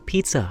used to heat up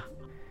pizza.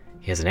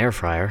 He has an air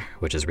fryer,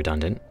 which is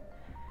redundant.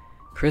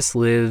 Chris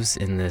lives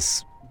in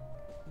this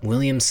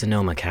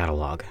Williams-Sonoma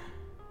catalog.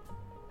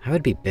 I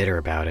would be bitter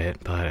about it,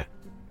 but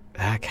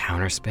that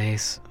counter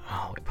space,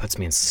 it puts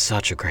me in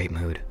such a great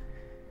mood.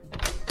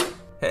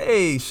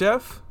 Hey,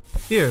 chef.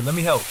 Here, let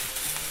me help.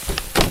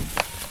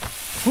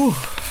 Whew.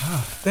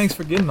 Thanks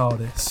for getting all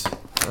this.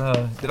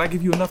 Did I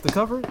give you enough to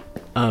cover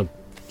it?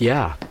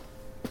 Yeah.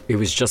 It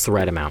was just the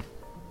right amount.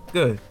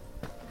 Good.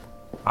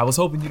 I was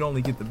hoping you'd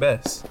only get the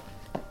best.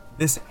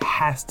 This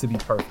has to be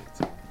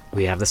perfect.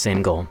 We have the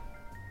same goal.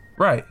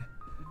 Right.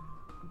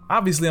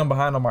 Obviously, I'm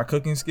behind on my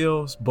cooking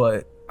skills,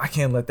 but I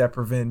can't let that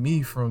prevent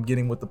me from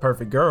getting with the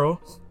perfect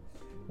girl.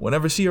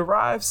 Whenever she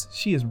arrives,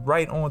 she is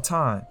right on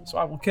time, so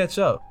I will catch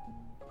up.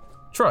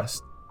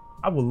 Trust,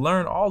 I will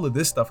learn all of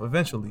this stuff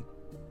eventually.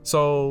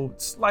 So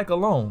it's like a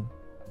loan.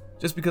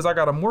 Just because I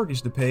got a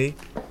mortgage to pay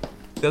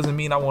doesn't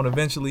mean I won't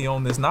eventually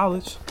own this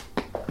knowledge.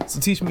 So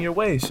teach me your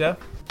ways, chef.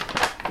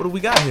 What do we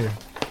got here?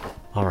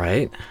 All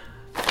right.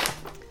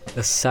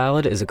 The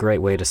salad is a great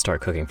way to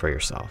start cooking for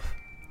yourself,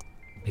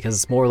 because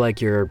it's more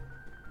like you're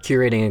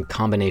curating a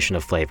combination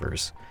of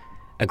flavors.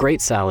 A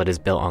great salad is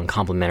built on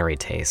complementary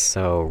tastes,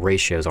 so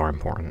ratios are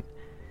important.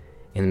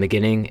 In the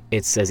beginning,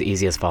 it's as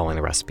easy as following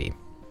the recipe.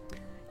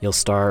 You'll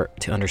start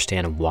to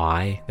understand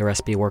why the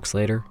recipe works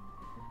later,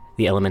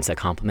 the elements that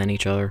complement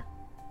each other,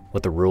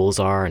 what the rules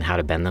are and how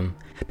to bend them.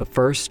 But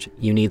first,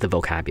 you need the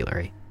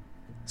vocabulary.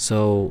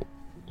 So,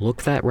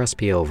 look that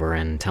recipe over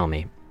and tell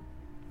me,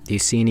 do you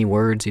see any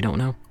words you don't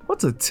know?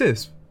 What's a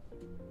tisp?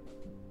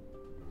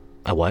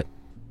 A what?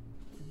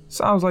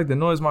 Sounds like the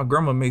noise my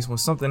grandma makes when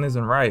something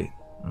isn't right.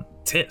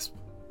 Tisp.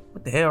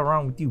 What the hell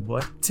wrong with you,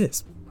 boy?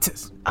 Tisp.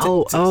 Tisp.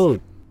 Oh,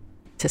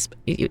 tisp.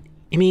 You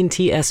mean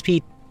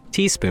TSP,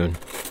 teaspoon.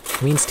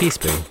 It means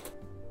teaspoon.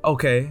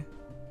 Okay.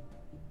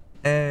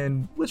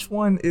 And which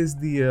one is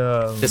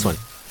the, This one.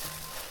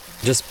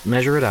 Just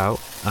measure it out,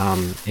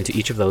 into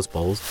each of those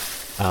bowls.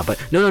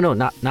 But no,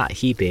 not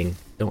heaping.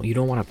 You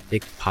don't want a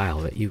big pile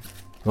of it. You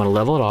want to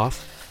level it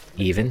off,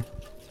 even.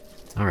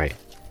 All right.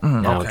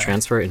 Now okay.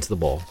 transfer it into the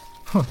bowl.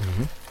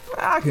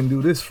 I can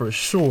do this for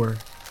sure.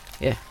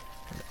 Yeah.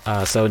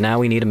 So now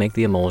we need to make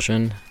the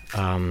emulsion.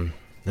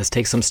 This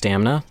takes some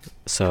stamina,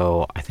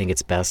 so I think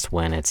it's best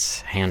when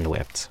it's hand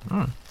whipped.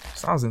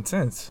 Sounds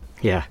intense.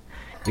 Yeah.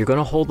 You're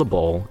gonna hold the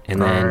bowl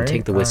and then Alright,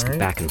 take the whisk alright.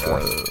 back and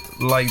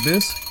forth. Like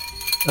this?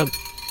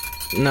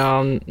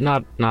 No,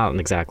 not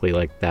exactly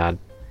like that.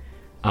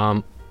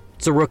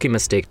 It's a rookie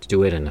mistake to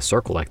do it in a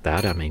circle like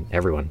that. I mean,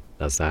 everyone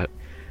does that.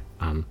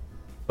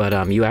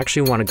 But you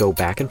actually want to go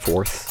back and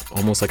forth,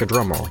 almost like a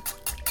drum roll,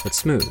 but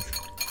smooth.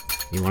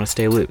 You want to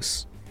stay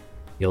loose.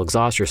 You'll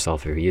exhaust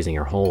yourself if you're using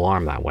your whole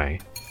arm that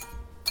way.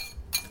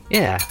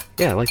 Yeah,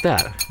 like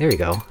that. There you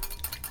go.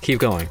 Keep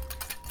going.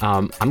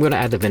 I'm gonna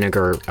add the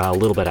vinegar a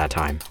little bit at a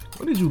time.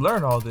 When did you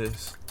learn all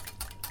this?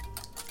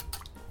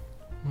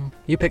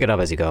 You pick it up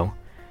as you go.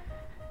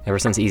 Ever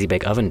since Easy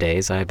Bake Oven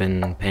days, I've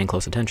been paying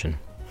close attention.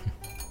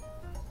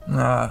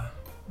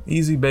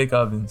 Easy bake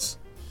ovens.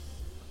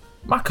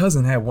 My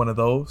cousin had one of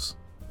those.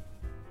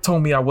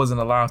 Told me I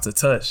wasn't allowed to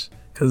touch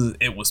because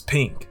it was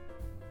pink.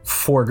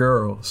 For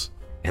girls.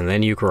 And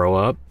then you grow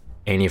up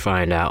and you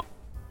find out,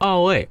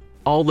 oh wait,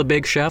 all the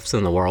big chefs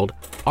in the world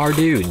are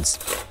dudes.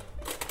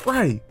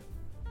 Right.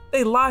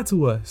 They lied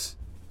to us.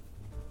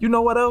 You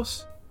know what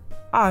else?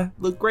 I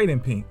look great in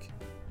pink.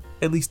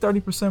 At least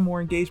 30% more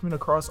engagement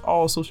across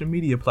all social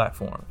media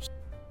platforms.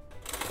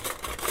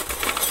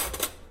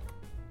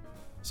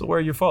 So where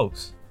are your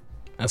folks?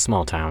 A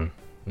small town.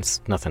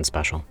 It's nothing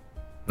special.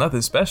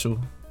 Nothing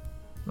special.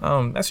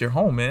 That's your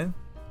home, man.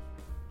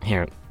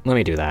 Here, let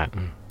me do that.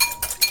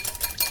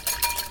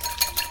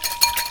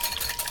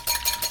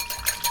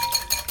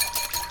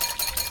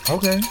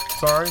 Okay,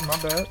 sorry, my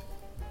bad.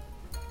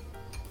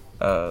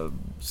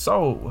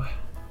 So,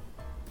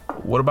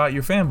 what about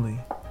your family?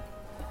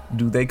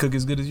 Do they cook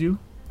as good as you?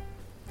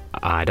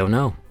 I don't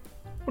know.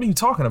 What are you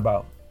talking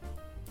about?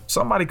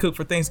 Somebody cooked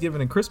for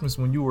Thanksgiving and Christmas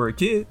when you were a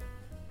kid.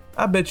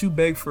 I bet you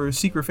beg for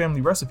secret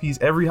family recipes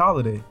every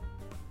holiday.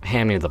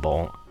 Hand me the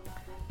bowl.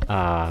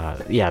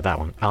 Yeah, that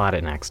one. I'll add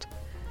it next.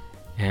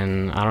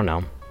 And I don't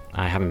know.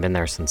 I haven't been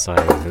there since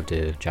I moved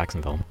to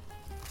Jacksonville.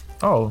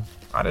 Oh,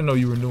 I didn't know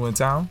you were new in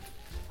town.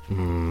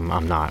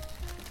 I'm not.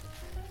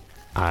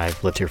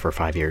 I've lived here for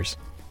 5 years.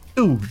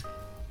 Dude,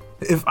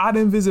 if I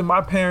didn't visit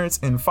my parents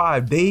in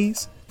 5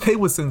 days, they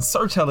would send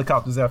search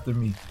helicopters after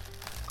me.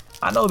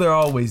 I know they're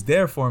always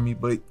there for me,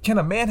 but can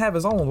a man have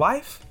his own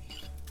life?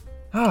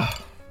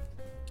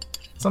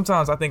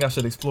 Sometimes I think I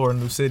should explore a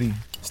new city,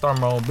 start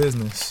my own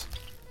business.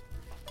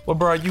 What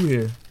brought you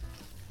here?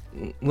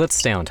 Let's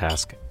stay on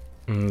task.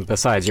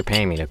 Besides, you're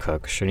paying me to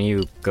cook. Shouldn't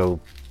you go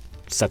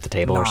set the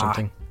table or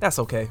something? That's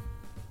okay.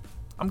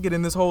 I'm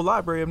getting this whole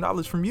library of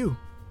knowledge from you.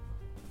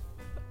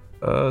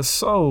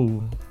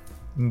 So,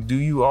 do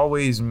you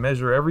always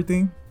measure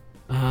everything?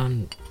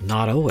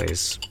 Not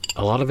always.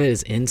 A lot of it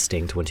is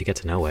instinct once you get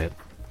to know it.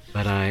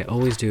 But I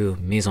always do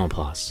mise en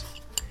place.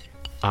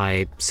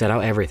 I set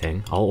out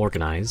everything, all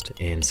organized,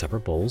 in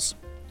separate bowls,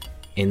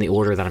 in the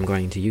order that I'm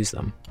going to use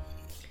them.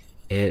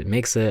 It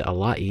makes it a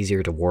lot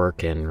easier to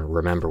work and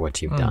remember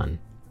what you've done.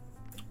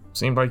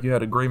 Seemed like you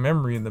had a great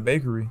memory in the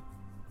bakery.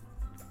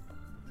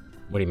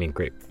 What do you mean,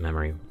 great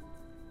memory?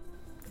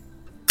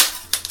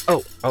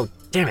 Oh,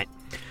 damn it.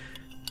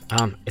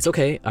 It's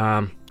okay.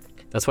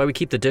 That's why we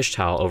keep the dish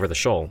towel over the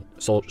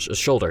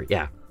shoulder,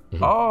 yeah.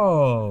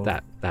 Oh.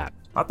 That.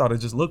 I thought it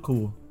just looked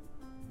cool.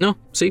 No,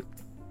 see?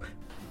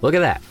 Look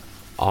at that.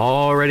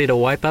 All ready to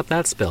wipe up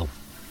that spill.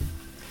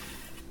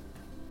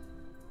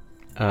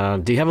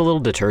 Do you have a little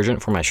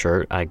detergent for my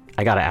shirt? I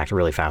gotta act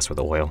really fast with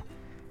the oil.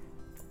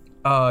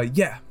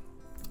 Yeah.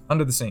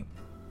 Under the sink.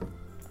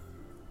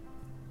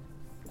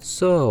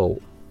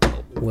 So,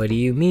 what do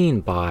you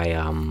mean by,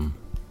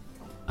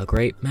 a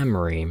great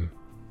memory?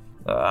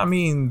 I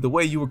mean, the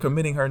way you were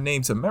committing her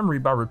name to memory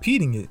by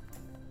repeating it.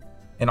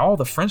 And all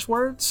the French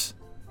words?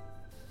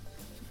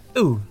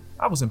 Dude,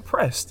 I was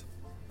impressed.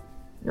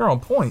 You're on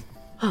point.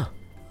 Huh.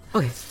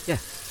 Okay,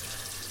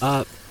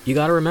 yeah. You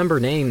gotta remember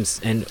names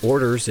and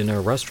orders in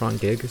a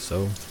restaurant gig,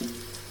 so,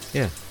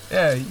 yeah.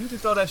 Yeah, you can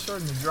throw that shirt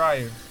in the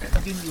dryer.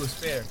 I'm giving you a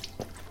spare.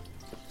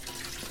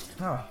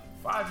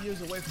 5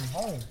 years away from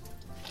home.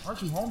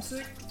 Aren't you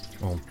homesick?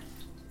 Well,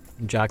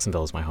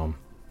 Jacksonville is my home.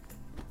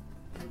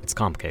 It's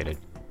complicated.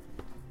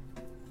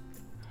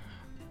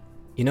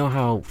 You know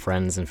how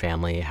friends and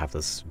family have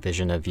this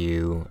vision of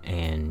you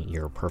and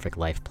your perfect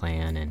life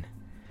plan and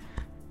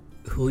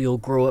who you'll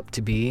grow up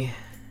to be?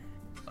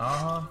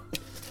 Uh-huh.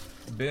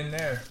 Been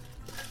there.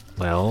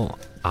 Well,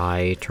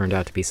 I turned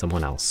out to be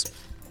someone else.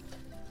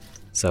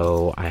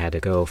 So I had to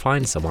go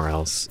find somewhere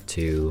else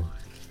to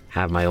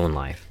have my own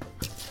life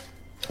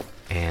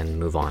and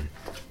move on.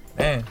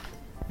 Man,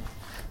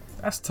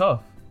 that's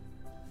tough.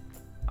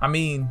 I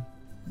mean,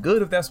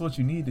 good if that's what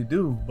you need to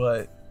do,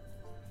 but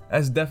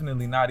that's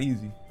definitely not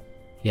easy.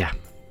 Yeah,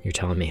 you're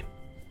telling me.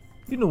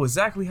 You knew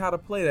exactly how to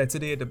play that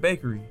today at the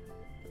bakery.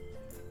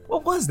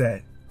 What was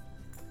that?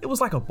 It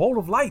was like a bolt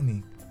of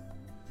lightning.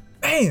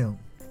 Bam!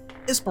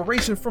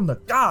 Inspiration from the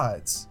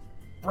gods.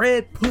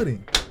 Bread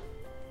pudding.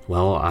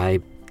 Well, I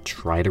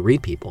try to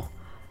read people.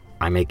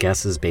 I make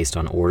guesses based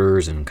on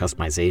orders and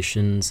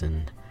customizations,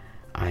 and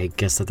I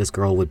guess that this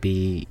girl would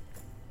be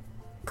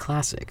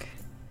classic,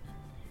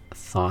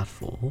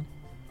 thoughtful,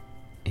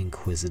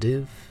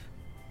 inquisitive,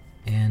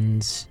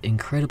 and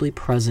incredibly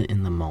present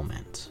in the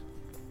moment.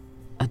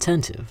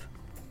 Attentive.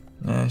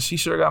 Man, she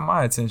sure got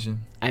my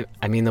attention.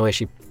 I mean the way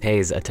she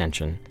pays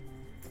attention.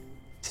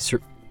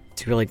 To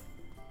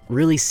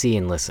really see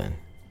and listen.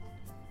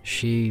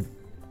 She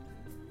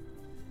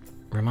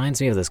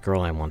reminds me of this girl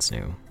I once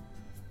knew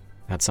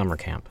at summer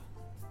camp.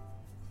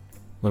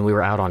 When we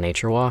were out on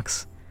nature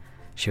walks,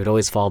 she would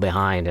always fall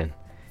behind, and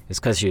it's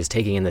because she was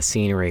taking in the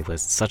scenery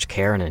with such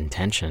care and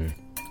intention.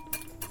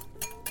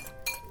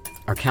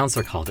 Our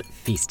counselor called it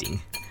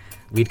feasting.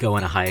 We'd go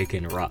on a hike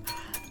and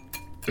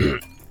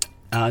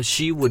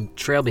she would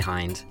trail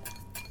behind.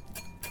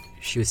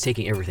 She was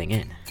taking everything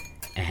in,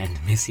 and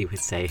Missy would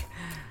say,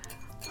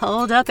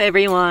 "Hold up,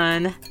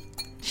 everyone.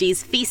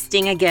 She's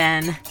feasting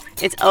again.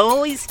 It's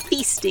always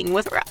feasting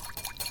with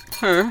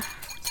her."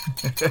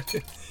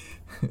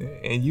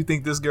 And you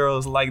think this girl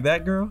is like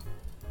that girl?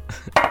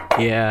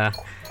 Yeah.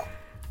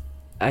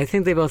 I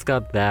think they both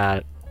got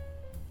that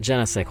je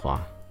ne sais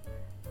quoi.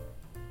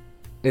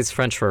 It's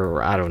French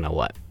for I don't know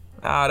what.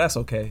 Ah, that's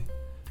okay.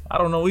 I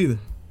don't know either.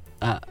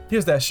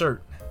 Here's that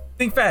shirt.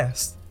 Think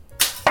fast.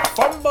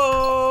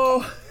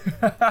 Fumble!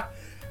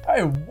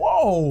 Hey,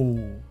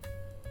 whoa!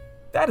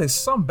 That is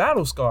some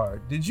battle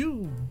scar. Did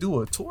you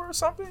do a tour or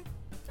something?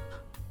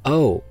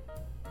 Oh,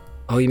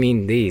 you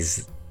mean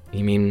these?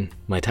 You mean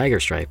my tiger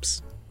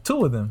stripes?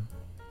 2 of them.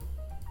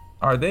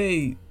 Are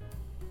they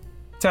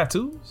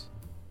tattoos?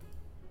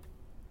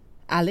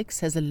 Alex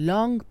has a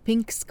long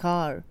pink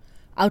scar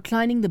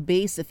outlining the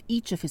base of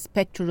each of his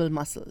pectoral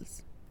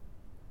muscles.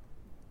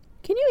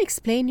 Can you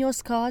explain your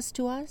scars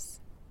to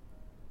us?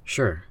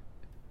 Sure.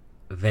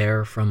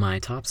 They're from my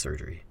top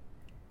surgery.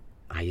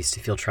 I used to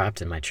feel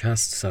trapped in my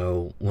chest,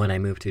 so when I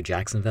moved to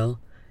Jacksonville,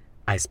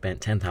 I spent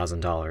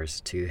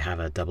 $10,000 to have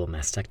a double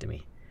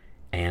mastectomy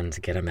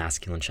and get a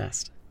masculine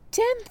chest.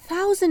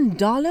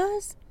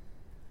 $10,000?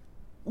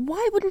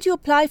 Why wouldn't you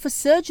apply for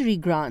surgery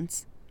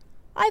grants?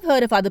 I've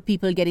heard of other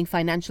people getting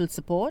financial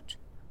support.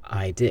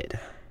 I did.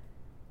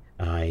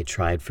 I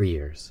tried for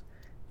years.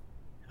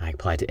 I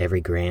applied to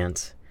every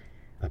grant,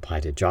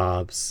 applied to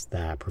jobs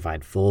that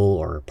provide full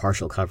or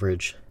partial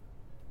coverage.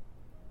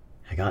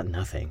 I got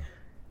nothing.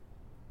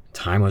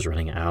 Time was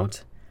running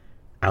out.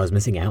 I was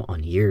missing out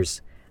on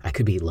years I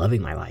could be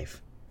loving my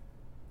life.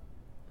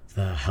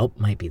 The help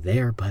might be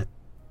there, but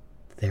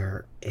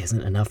there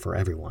isn't enough for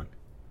everyone.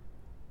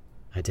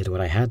 I did what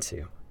I had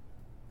to,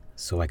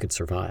 so I could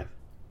survive.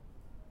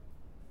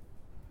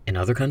 In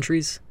other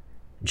countries,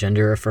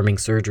 gender-affirming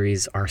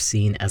surgeries are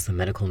seen as the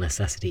medical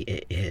necessity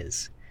it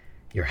is.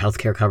 Your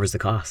healthcare covers the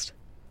cost.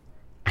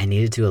 I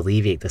needed to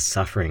alleviate the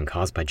suffering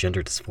caused by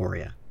gender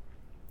dysphoria.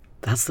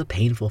 That's the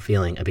painful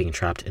feeling of being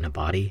trapped in a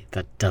body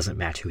that doesn't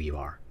match who you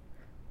are.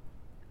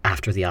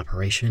 After the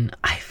operation,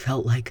 I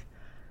felt like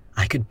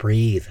I could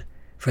breathe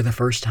for the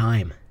first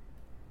time.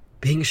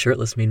 Being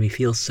shirtless made me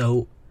feel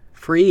so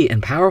free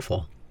and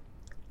powerful.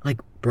 Like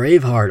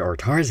Braveheart or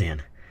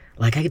Tarzan.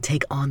 Like I could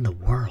take on the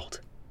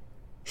world.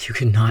 You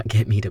could not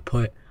get me to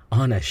put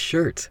on a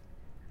shirt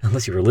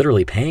unless you were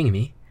literally paying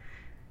me.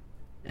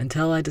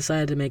 Until I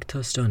decided to make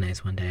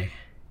tostones one day.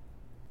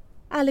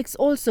 Alex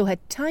also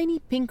had tiny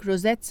pink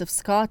rosettes of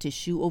scar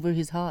tissue over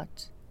his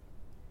heart.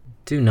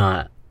 Do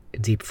not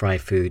deep fry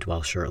food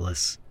while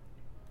shirtless.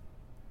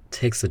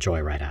 Takes the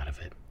joy right out of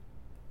it.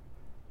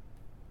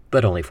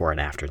 But only for an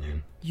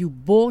afternoon. You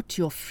bought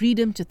your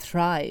freedom to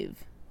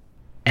thrive.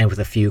 And with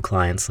a few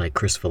clients like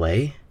Chris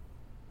Valet,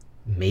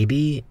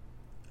 maybe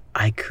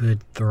I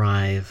could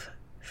thrive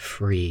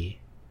free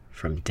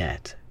from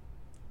debt.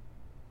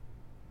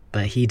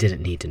 But he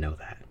didn't need to know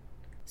that.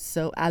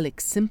 So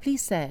Alex simply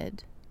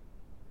said,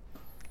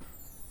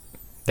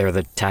 They're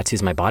the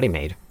tattoos my body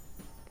made.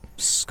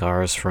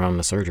 Scars from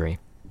a surgery.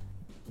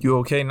 You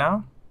okay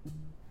now?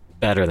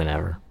 Better than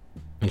ever.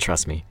 And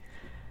trust me,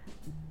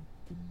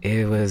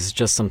 it was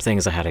just some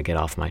things I had to get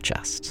off my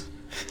chest.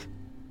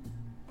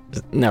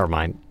 Never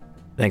mind.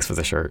 Thanks for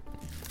the shirt.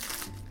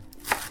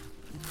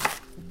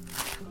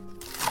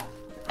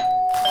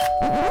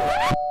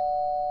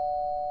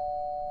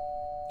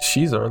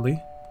 She's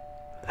early.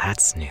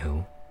 That's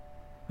new.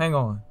 Hang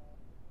on.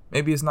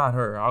 Maybe it's not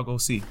her. I'll go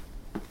see.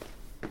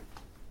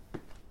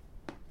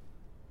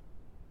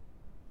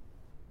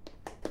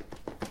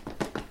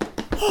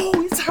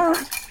 Oh, it's her.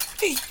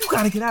 Hey, you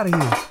gotta get out of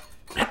here.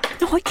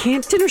 No, I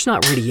can't. Dinner's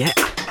not ready yet.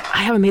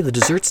 I haven't made the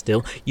dessert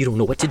still. You don't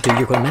know what to do.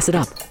 You're going to mess it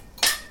up.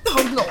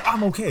 No,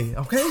 I'm okay,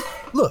 okay?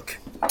 Look,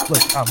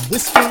 I'm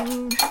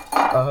whisking,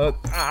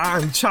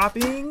 I'm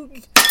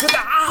chopping.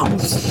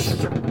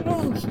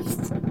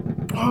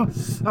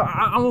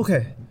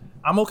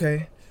 I'm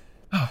okay.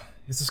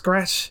 It's a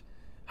scratch.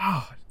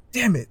 Oh,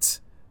 damn it.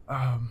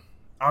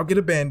 I'll get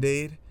a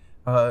Band-Aid.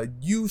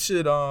 You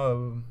should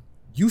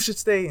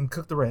stay and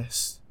cook the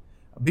rest.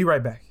 I'll be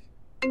right back.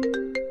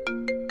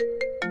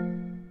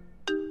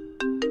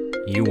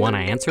 You want to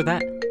answer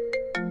that?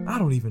 I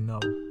don't even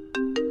know.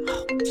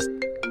 Just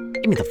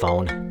give me the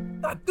phone.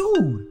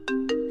 Dude.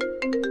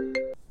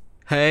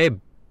 Hey,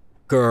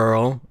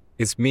 girl.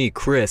 It's me,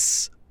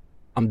 Chris.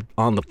 I'm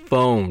on the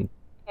phone.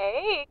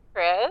 Hey,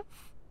 Chris.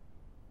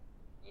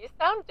 You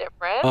sound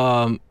different.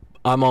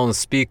 I'm on the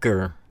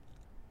speaker.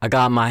 I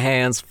got my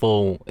hands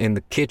full in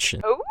the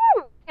kitchen. Ooh,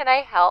 can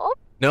I help?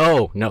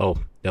 No,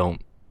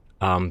 don't.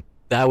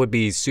 That would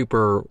be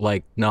super,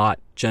 not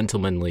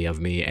gentlemanly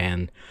of me,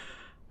 and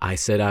I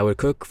said I would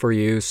cook for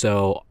you,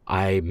 so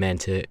I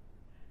meant it.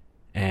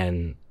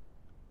 And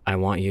I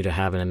want you to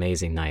have an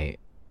amazing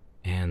night.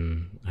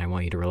 And I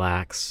want you to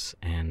relax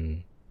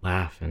and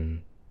laugh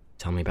and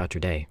tell me about your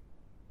day.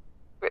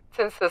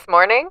 Since this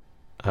morning?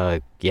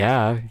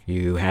 Yeah,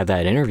 you had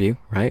that interview,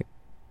 right?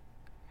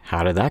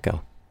 How did that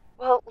go?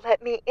 Well,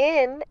 let me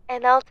in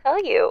and I'll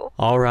tell you.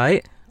 All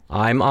right,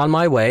 I'm on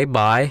my way,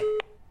 bye.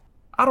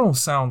 I don't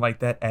sound like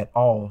that at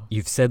all.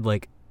 You've said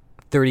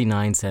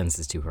 39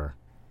 sentences to her.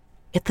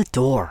 Get the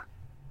door.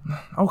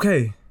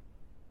 Okay.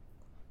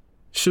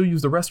 She'll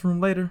use the restroom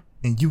later,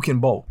 and you can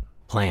bolt.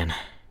 Plan.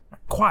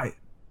 Quiet.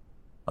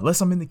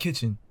 Unless I'm in the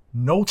kitchen,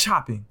 no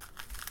chopping.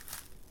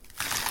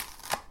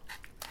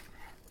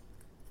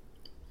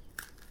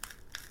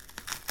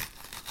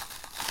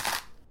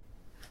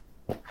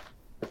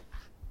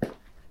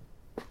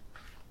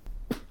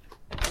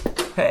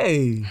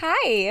 Hey.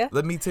 Hi.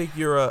 Let me take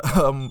your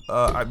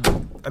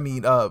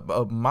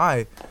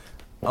my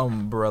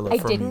umbrella I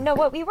from didn't you. know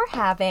what we were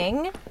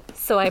having,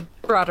 so I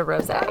brought a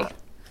rosé.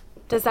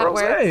 Does that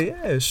work? Rosé,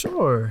 yeah,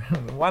 sure.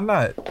 Why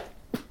not?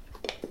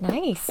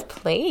 Nice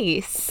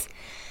place.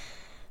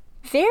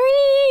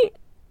 Very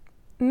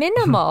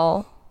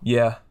minimal.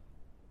 Yeah.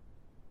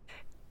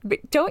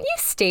 But don't you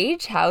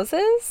stage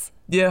houses?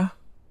 Yeah.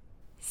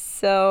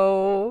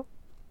 So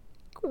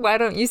why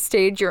don't you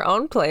stage your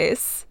own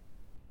place?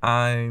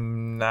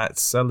 I'm not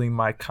selling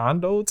my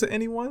condo to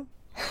anyone.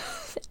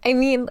 I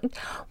mean,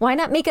 why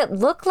not make it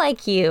look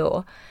like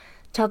you?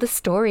 Tell the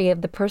story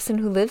of the person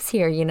who lives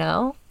here, you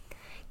know?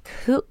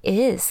 Who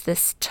is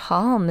this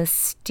tall,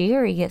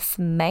 mysterious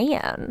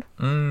man?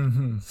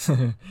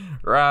 Mm-hmm.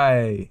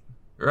 Right.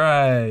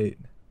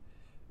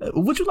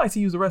 Would you like to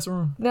use the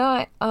restroom?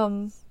 No,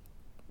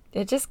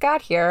 it just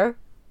got here.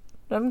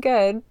 I'm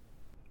good.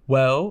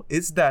 Well,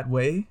 it's that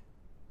way.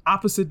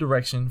 Opposite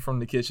direction from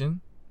the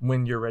kitchen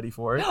when you're ready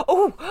for it.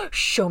 Oh,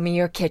 show me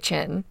your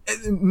kitchen.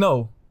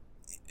 No,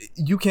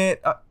 you can't.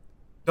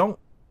 Don't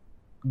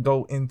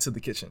go into the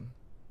kitchen.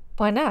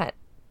 Why not?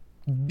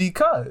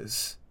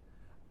 Because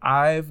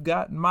I've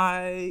got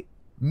my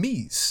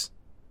me's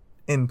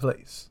in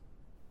place.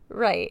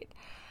 Right.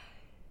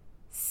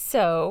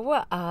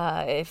 So,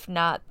 if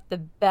not the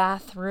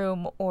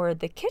bathroom or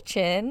the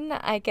kitchen,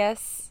 I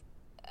guess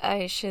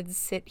I should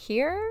sit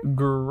here?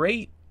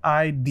 Great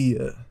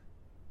idea.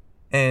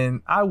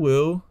 And I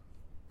will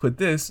put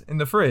this in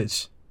the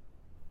fridge.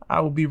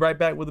 I will be right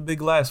back with a big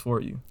glass for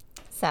you.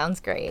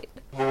 Sounds great.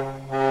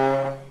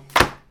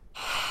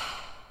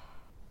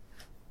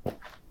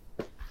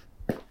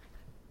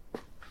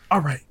 All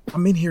right,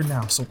 I'm in here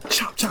now, so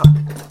chop.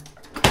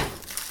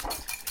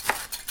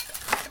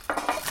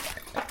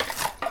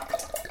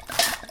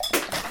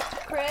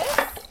 Chris?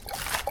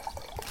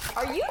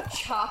 Are you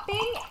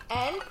chopping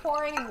and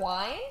pouring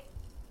wine?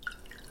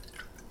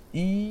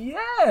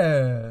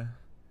 Yeah.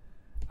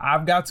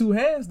 I've got two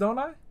hands, don't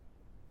I?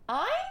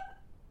 I'm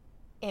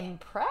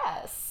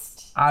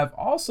impressed. I've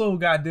also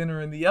got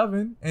dinner in the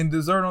oven and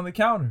dessert on the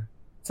counter.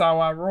 That's how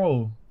I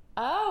roll.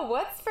 Oh,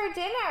 what's for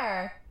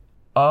dinner?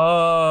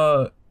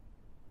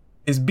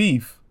 It's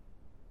beef.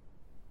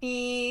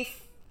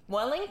 Beef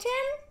Wellington?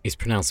 It's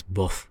pronounced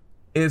buff.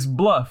 It's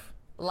bluff.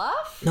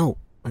 Bluff? No,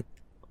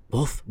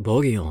 buff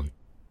bourguignon.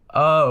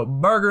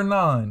 Burger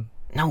naan.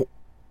 No,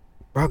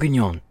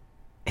 bourguignon.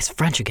 It's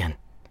French again.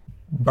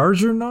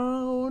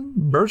 Bergeron?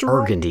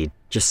 Burgundy.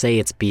 Just say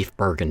it's beef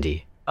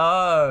burgundy.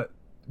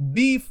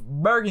 Beef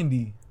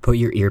burgundy. Put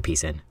your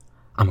earpiece in.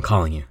 I'm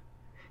calling you.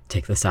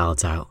 Take the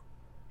salads out.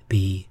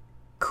 Be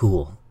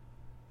cool.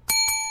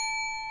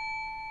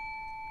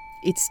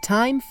 It's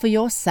time for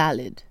your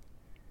salad.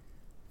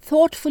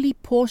 Thoughtfully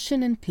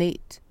portion and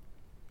plate.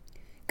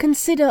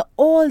 Consider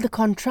all the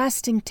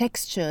contrasting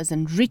textures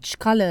and rich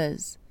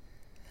colors.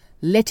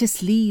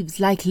 Lettuce leaves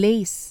like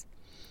lace,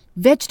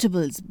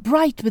 vegetables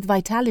bright with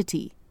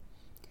vitality.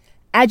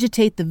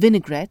 Agitate the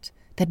vinaigrette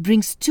that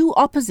brings two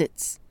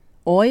opposites,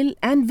 oil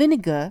and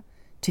vinegar,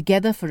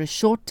 together for a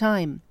short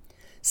time,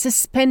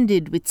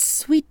 suspended with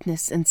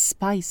sweetness and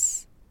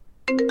spice.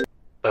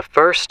 But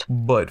first,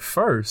 the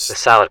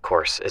salad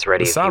course is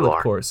ready the if you salad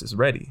are. course is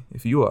ready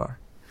if you are.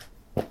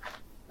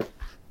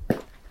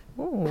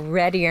 Ooh,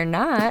 ready or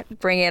not,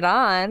 bring it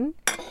on.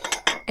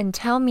 And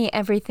tell me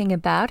everything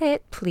about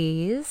it,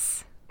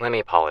 please. Let me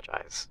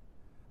apologize.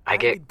 I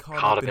get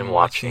caught up in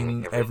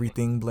watching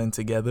everything blend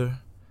together.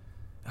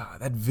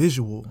 That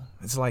visual,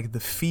 it's like the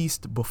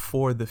feast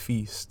before the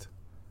feast.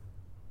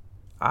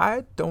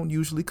 I don't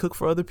usually cook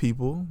for other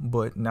people,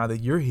 but now that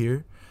you're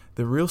here,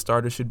 the real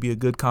starter should be a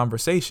good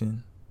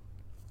conversation.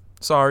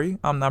 Sorry,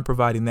 I'm not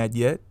providing that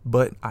yet,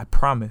 but I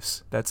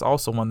promise that's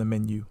also on the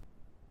menu.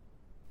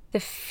 The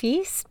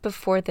feast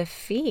before the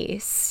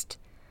feast?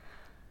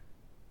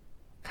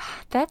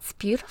 God, that's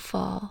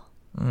beautiful.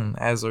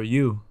 As are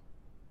you.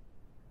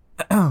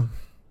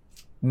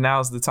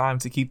 Now's the time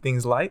to keep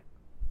things light.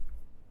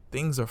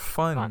 Things are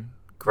fun,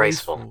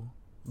 graceful,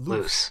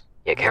 loose,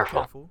 yet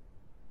careful.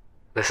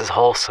 This is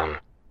wholesome.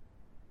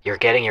 You're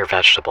getting your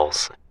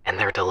vegetables, and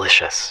they're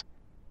delicious.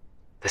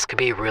 This could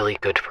be really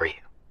good for you.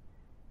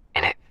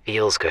 And it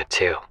feels good,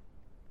 too.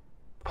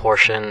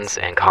 Portions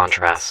and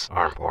contrasts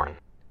are important.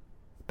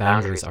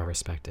 Boundaries are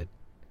respected.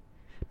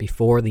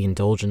 Before the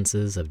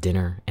indulgences of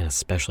dinner and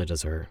especially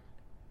dessert,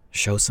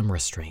 show some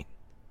restraint.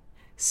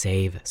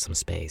 Save some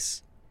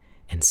space.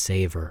 And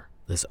savor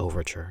this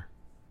overture.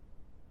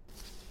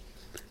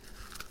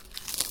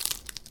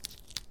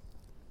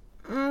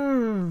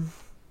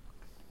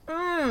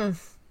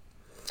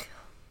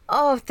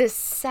 Oh, this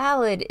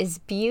salad is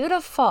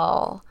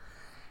beautiful.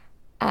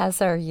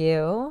 As are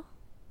you.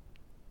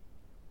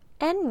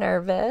 And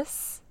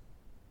nervous.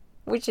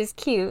 Which is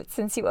cute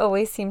since you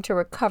always seem to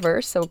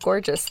recover so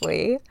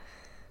gorgeously.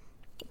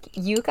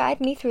 You guide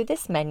me through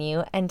this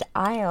menu and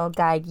I'll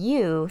guide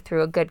you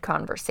through a good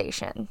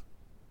conversation.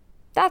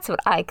 That's what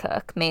I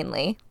cook,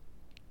 mainly.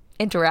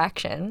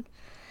 Interaction.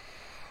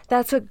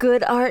 That's what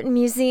good art and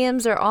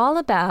museums are all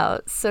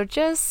about. So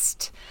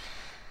just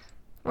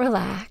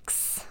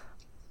relax.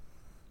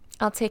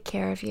 I'll take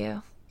care of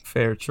you.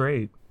 Fair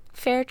trade.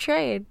 Fair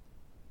trade.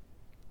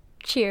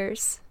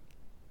 Cheers.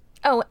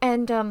 Oh,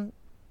 and,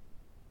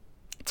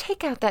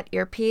 take out that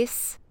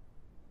earpiece.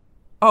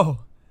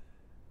 Oh.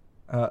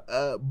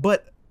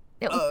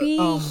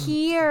 Be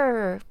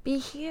here. Be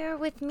here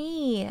with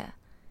me.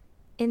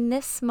 In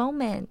this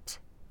moment.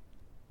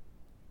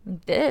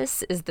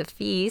 This is the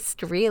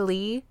feast,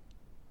 really.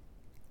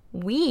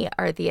 We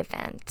are the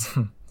event.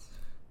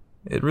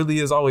 It really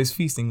is always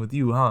feasting with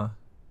you, huh?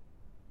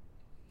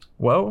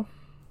 Well,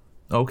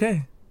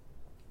 okay.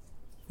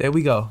 There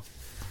we go.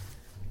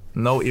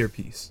 No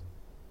earpiece.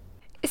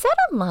 Is that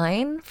a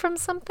line from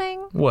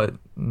something? What?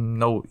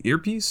 No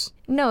earpiece?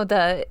 No,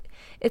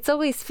 it's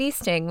always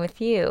feasting with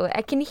you.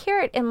 I can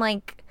hear it in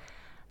like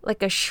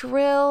a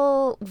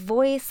shrill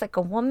voice, like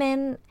a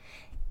woman.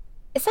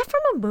 Is that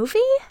from a movie?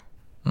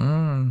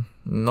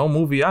 No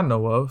movie I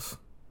know of.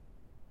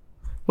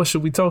 What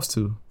should we toast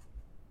to?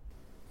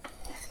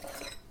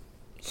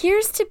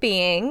 Here's to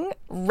being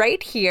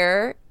right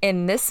here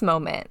in this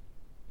moment.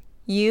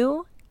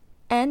 You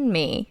and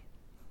me.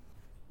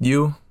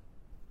 You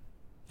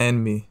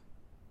and me.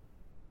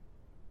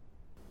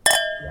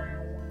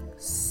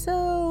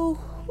 So,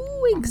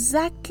 who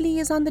exactly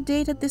is on the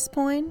date at this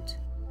point?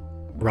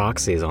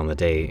 Roxy is on the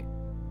date,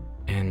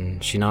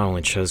 and she not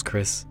only chose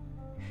Chris,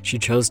 she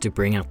chose to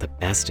bring out the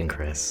best in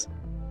Chris.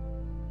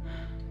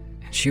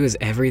 She was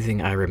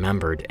everything I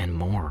remembered and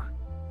more.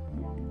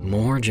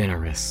 More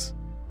generous,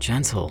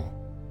 gentle,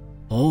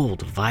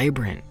 bold,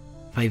 vibrant,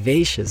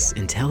 vivacious,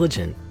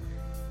 intelligent.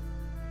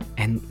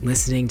 And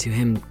listening to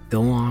him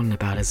go on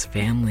about his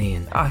family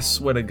and... I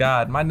swear to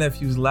God, my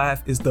nephew's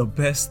laugh is the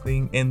best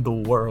thing in the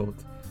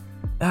world.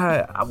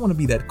 I want to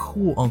be that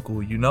cool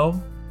uncle, you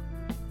know?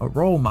 A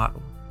role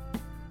model.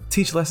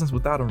 Teach lessons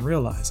without him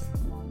realizing.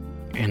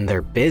 And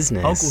their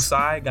business... Uncle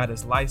Si got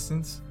his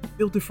license,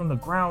 built it from the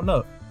ground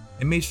up,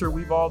 and made sure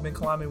we've all been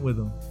climbing with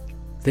him.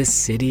 This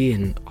city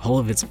and all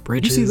of its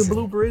bridges... You see the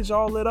blue bridge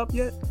all lit up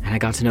yet? And I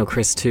got to know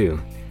Chris too.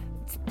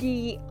 It's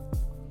the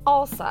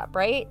Alsop,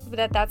 right?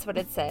 That's what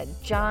it said.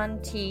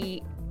 John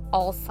T.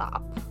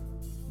 Alsop.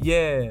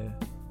 Yeah,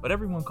 but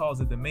everyone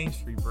calls it the Main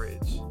Street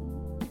Bridge.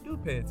 Do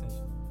pay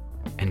attention.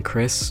 And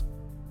Chris,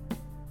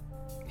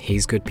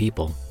 he's good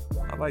people.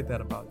 I like that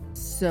about you.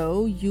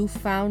 So, you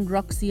found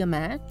Roxy a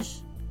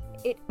match?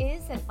 It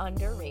is an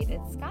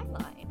underrated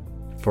skyline.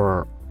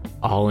 For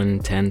all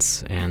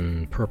intents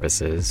and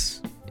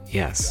purposes,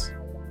 yes.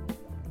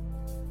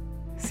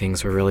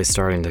 Things were really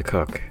starting to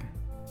cook.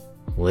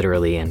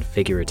 Literally and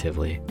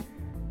figuratively.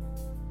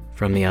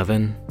 From the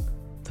oven,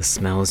 the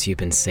smells you've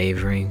been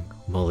savoring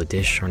while the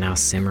dish are now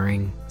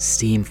simmering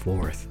steam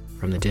forth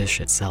from the dish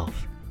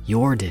itself.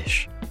 Your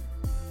dish.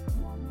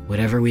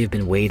 Whatever we've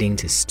been waiting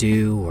to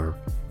stew or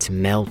to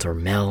melt or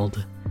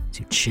meld,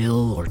 to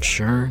chill or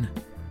churn,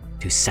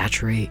 to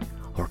saturate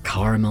or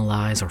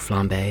caramelize or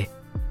flambe.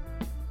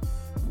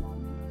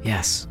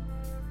 Yes,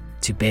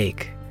 to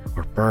bake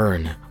or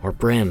burn or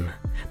brim,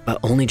 but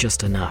only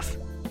just enough.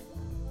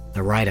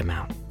 The right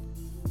amount.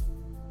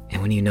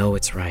 And when you know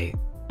it's right,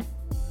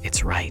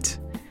 it's right.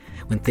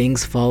 When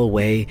things fall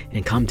away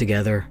and come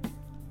together,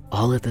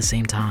 all at the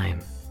same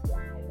time,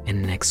 in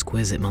an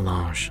exquisite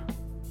melange.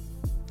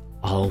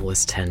 All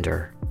was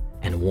tender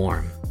and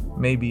warm.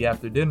 Maybe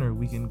after dinner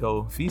we can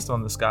go feast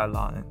on the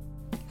skyline.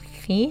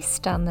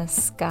 Feast on the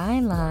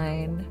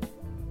skyline.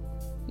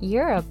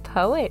 You're a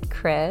poet,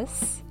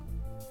 Chris.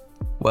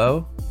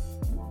 Well,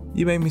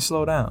 you made me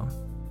slow down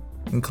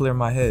and clear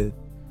my head.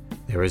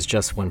 There was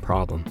just one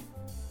problem.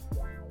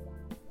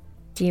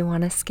 Do you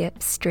want to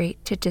skip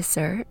straight to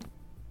dessert?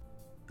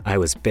 I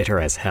was bitter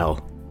as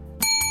hell.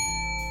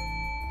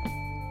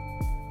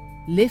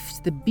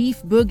 Lift the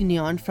beef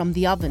bourguignon from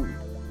the oven.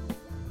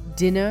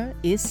 Dinner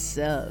is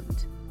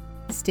served.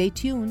 Stay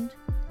tuned.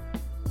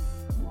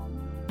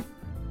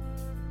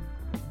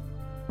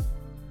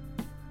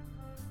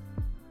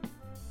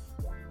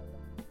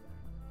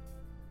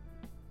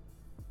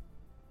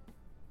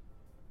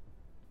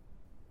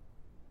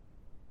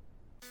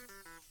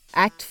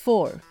 Act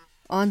 4,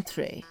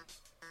 Entree.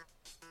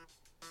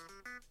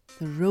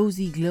 The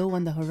rosy glow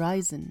on the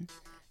horizon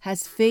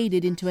has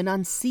faded into an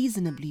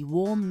unseasonably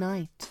warm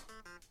night.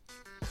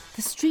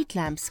 The street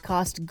lamps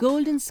cast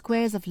golden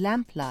squares of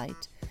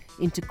lamplight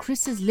into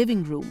Chris's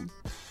living room,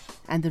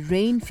 and the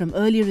rain from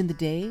earlier in the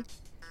day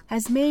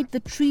has made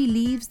the tree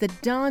leaves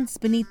that dance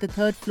beneath the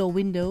third-floor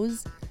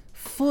windows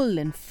full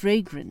and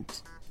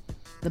fragrant.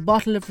 The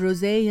bottle of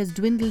rosé has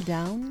dwindled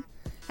down,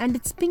 and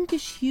its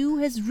pinkish hue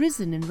has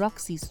risen in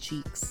Roxy's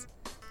cheeks.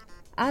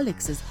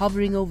 Alex is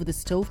hovering over the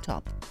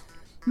stovetop,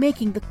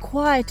 making the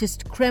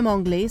quietest creme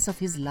anglaise of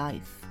his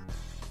life.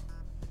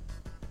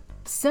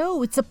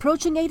 So, it's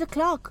approaching 8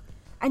 o'clock,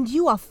 and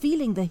you are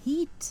feeling the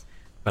heat.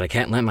 But I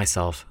can't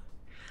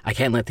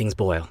let things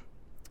boil.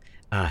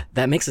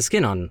 That makes the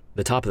skin on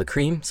the top of the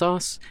cream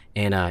sauce,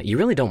 and you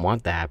really don't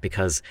want that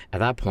because at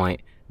that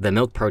point, the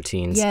milk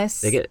proteins... Yes,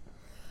 they get...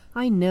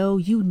 I know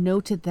you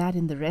noted that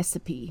in the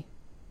recipe.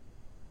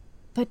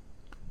 But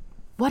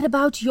what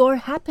about your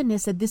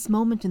happiness at this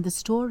moment in the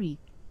story?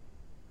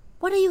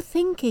 What are you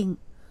thinking?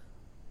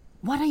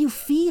 What are you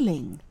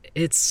feeling?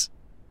 It's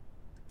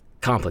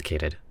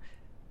complicated.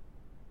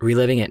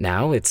 Reliving it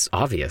now, it's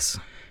obvious.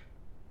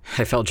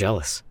 I felt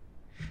jealous.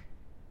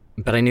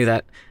 But I knew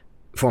that,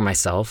 for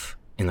myself,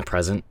 in the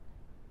present,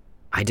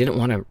 I didn't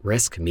want to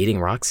risk meeting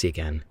Roxy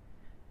again.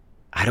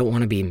 I don't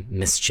want to be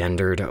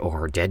misgendered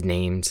or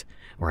dead-named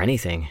or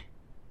anything.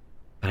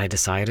 But I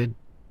decided,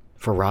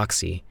 for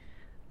Roxy,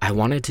 I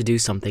wanted to do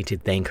something to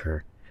thank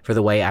her for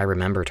the way I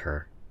remembered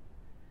her.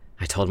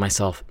 I told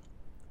myself,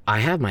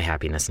 I have my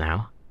happiness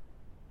now.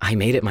 I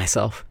made it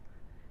myself.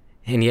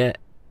 And yet,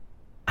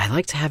 I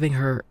liked having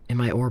her in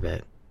my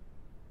orbit.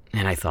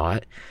 And I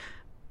thought,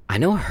 I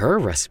know her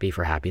recipe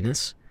for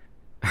happiness,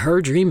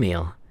 her dream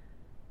meal,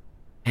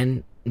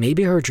 and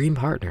maybe her dream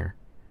partner.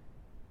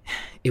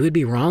 It would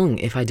be wrong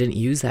if I didn't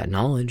use that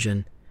knowledge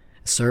and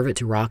serve it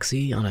to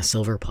Roxy on a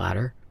silver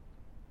platter.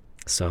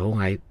 So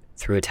I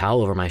threw a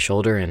towel over my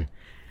shoulder and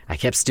I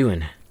kept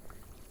stewing,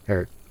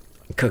 or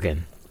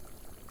cooking.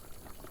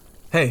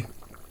 Hey,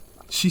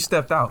 she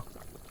stepped out.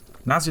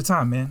 Now's your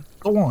time, man.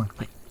 Go on.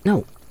 Wait,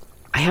 no,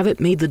 I haven't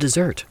made the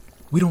dessert.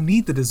 We don't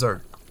need the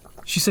dessert.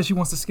 She said she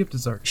wants to skip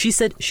dessert. She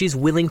said she's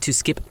willing to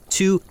skip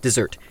to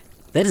dessert.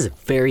 That is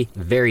very,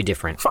 very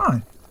different.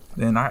 Fine.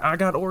 Then I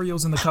got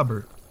Oreos in the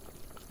cupboard.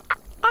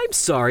 I'm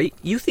sorry,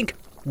 you think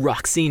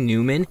Roxy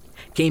Newman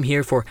came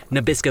here for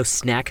Nabisco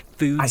snack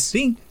foods? I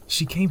think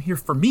she came here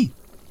for me.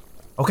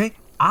 Okay?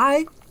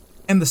 I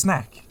am the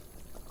snack.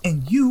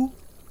 And you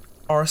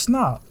are a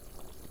snob.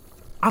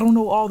 I don't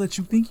know all that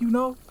you think you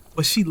know,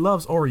 but she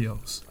loves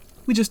Oreos.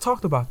 We just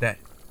talked about that.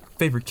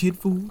 Favorite kid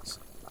foods,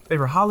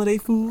 favorite holiday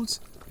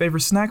foods,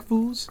 favorite snack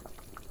foods.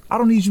 I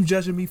don't need you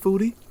judging me,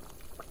 foodie.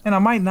 And I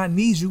might not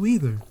need you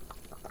either.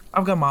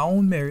 I've got my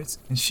own merits,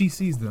 and she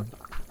sees them.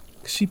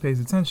 'Cause she pays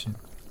attention.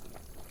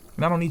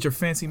 And I don't need your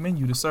fancy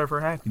menu to serve her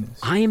happiness.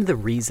 I am the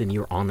reason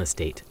you're on this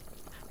date.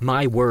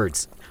 My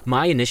words,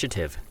 my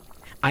initiative.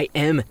 I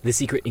am the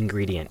secret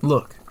ingredient.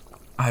 Look,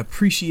 I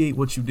appreciate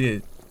what you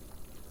did.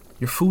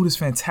 Your food is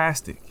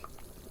fantastic.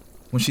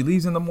 When she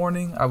leaves in the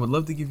morning, I would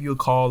love to give you a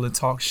call and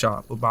talk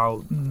shop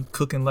about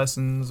cooking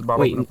lessons, about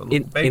Wait, opening up a little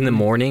in bakery. the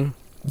morning?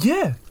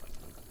 Yeah.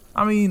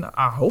 I mean,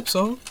 I hope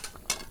so.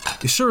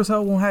 It sure as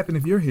hell won't happen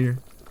if you're here.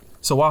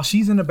 So while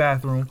she's in the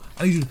bathroom,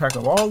 I need you to pack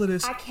up all of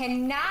this. I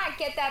cannot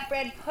get that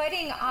bread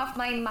pudding off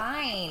my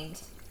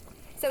mind.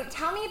 So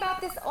tell me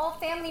about this old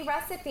family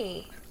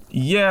recipe.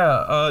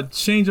 Yeah,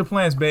 change of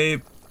plans,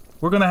 babe.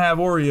 We're gonna have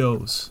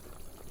Oreos.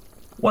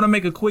 Wanna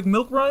make a quick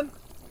milk run?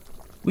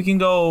 We can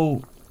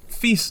go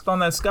feast on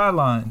that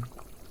skyline.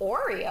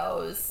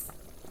 Oreos?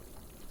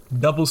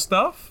 Double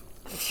stuff?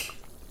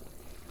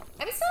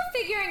 I'm still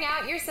figuring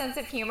out your sense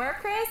of humor,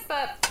 Chris,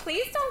 but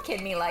please don't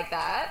kid me like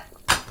that.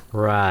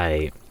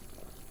 Right.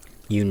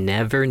 You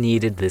never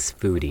needed this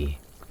foodie.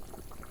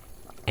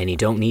 And you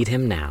don't need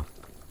him now.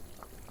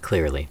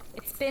 Clearly.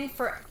 It's been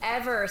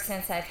forever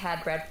since I've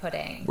had bread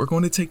pudding. We're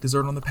going to take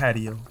dessert on the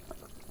patio,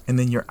 and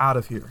then you're out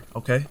of here,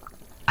 okay?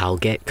 I'll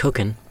get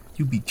cooking.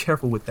 You be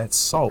careful with that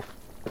salt.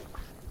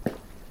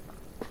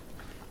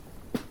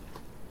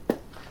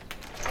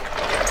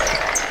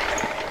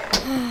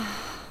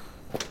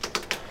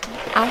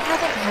 I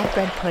haven't had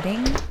bread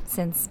pudding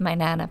since my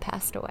Nana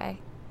passed away.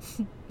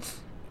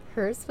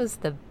 Hers was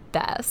the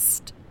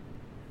best.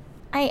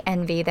 I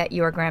envy that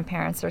your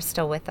grandparents are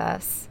still with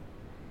us.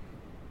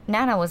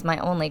 Nana was my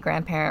only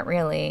grandparent,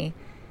 really.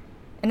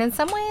 And in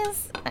some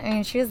ways,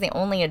 she was the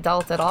only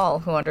adult at all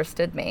who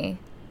understood me.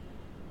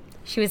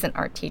 She was an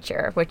art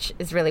teacher, which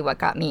is really what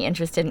got me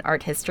interested in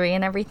art history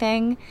and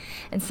everything.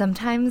 And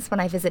sometimes when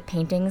I visit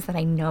paintings that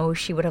I know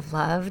she would have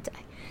loved,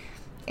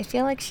 I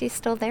feel like she's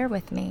still there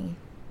with me.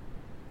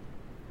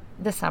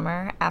 The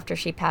summer after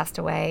she passed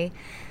away,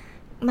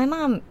 my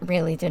mom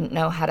really didn't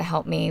know how to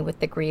help me with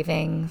the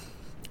grieving.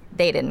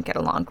 They didn't get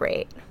along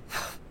great.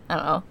 I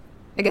don't know.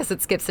 I guess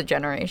it skips a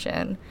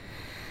generation.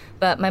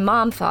 But my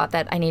mom thought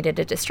that I needed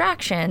a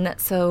distraction,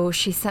 so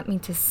she sent me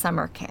to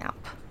summer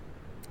camp.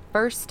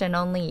 First and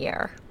only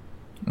year.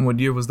 What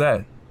year was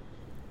that?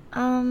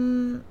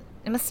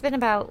 It must have been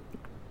about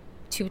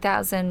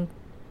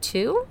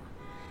 2002.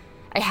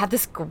 I had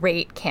this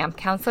great camp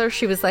counselor.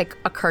 She was like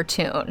a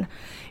cartoon.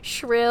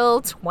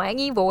 Shrill,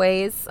 twangy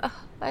voice. Ugh,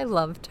 I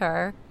loved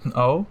her.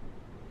 Oh?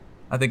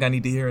 I think I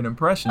need to hear an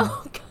impression.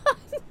 Oh, God.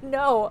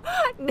 No,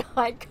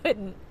 I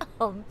couldn't.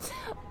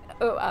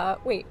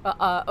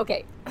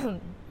 Okay.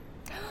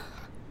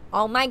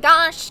 Oh my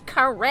gosh,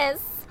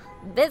 Chris.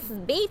 This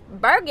beef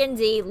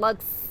burgundy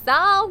looks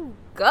so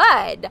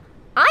good.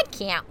 I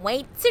can't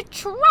wait to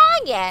try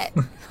it.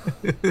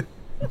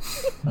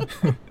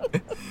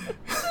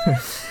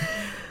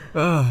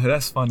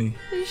 That's funny.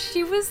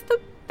 She was the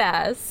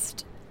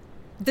best.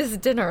 This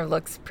dinner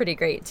looks pretty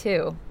great,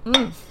 too.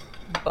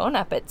 Bon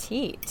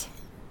appetit.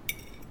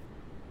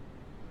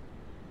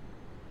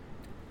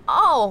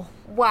 Oh,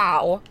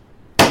 wow.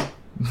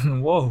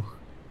 Whoa.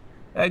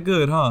 That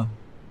good, huh?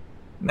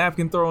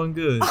 Napkin throwing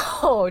good.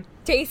 Oh,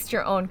 taste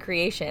your own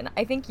creation.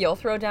 I think you'll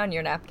throw down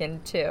your napkin,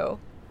 too.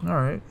 All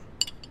right.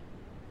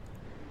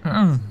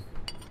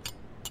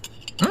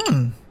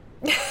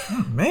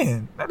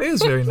 Man, that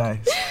is very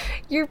nice.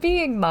 You're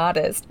being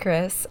modest,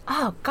 Chris.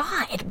 Oh,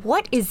 God,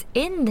 what is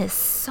in this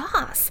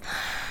sauce?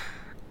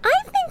 I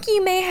think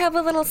you may have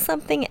a little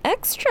something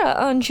extra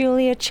on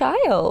Julia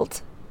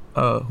Child.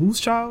 Whose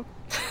child?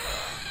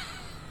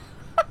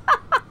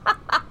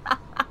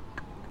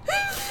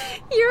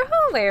 You're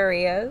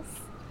hilarious.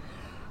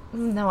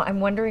 No, I'm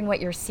wondering what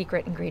your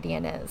secret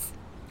ingredient is.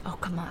 Oh,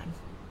 come on.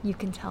 You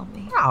can tell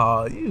me.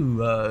 Oh,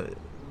 you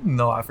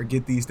know I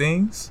forget these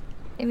things.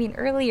 I mean,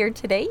 earlier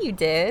today you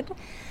did.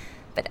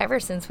 But ever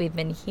since we've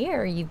been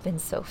here, you've been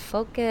so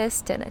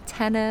focused and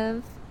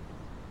attentive.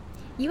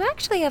 You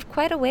actually have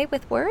quite a way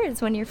with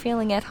words when you're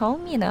feeling at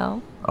home, you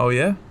know. Oh,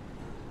 yeah?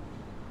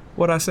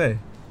 What'd I say?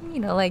 You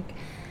know, like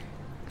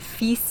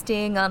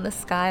feasting on the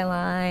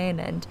skyline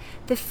and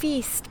the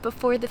feast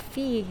before the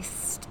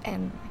feast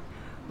and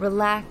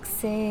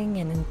relaxing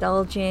and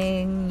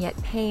indulging,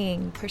 yet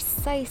paying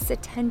precise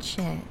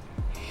attention.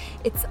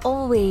 It's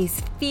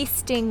always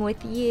feasting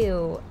with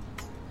you.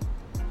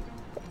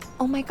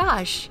 Oh my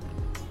gosh.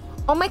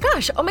 Oh my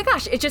gosh,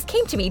 it just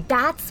came to me.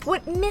 That's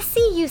what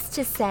Missy used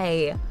to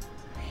say.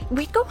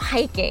 We'd go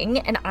hiking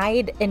and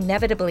I'd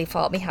inevitably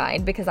fall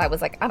behind because I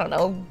was like, I don't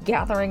know,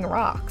 gathering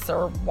rocks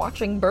or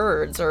watching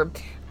birds or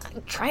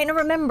trying to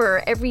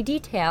remember every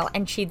detail.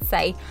 And she'd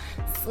say,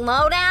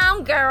 slow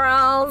down,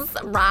 girls.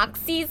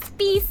 Roxy's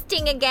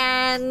feasting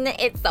again.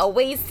 It's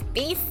always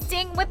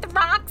feasting with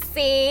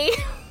Roxy.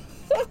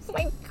 Oh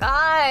my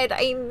God,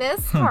 I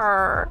miss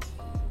her.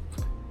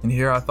 And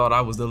here I thought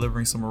I was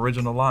delivering some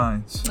original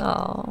lines.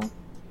 Oh,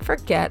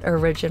 forget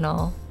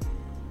original.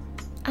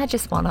 I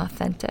just want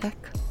authentic.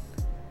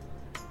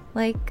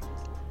 Like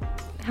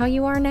how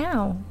you are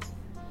now.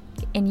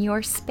 In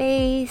your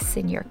space,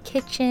 in your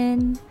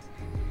kitchen.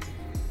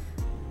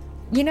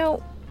 You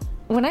know,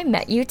 when I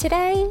met you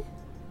today,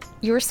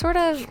 you were sort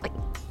of like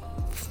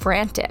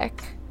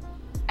frantic.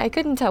 I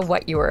couldn't tell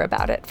what you were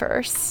about at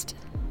first.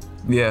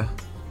 Yeah,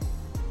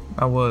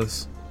 I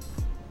was.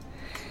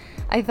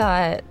 I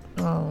thought,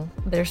 well,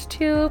 there's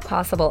two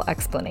possible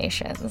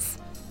explanations.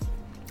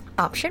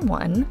 Option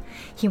one,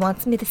 he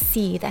wants me to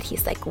see that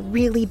he's like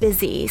really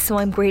busy, so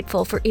I'm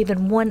grateful for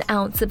even 1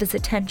 ounce of his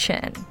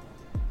attention.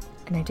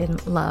 And I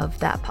didn't love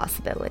that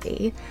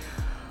possibility.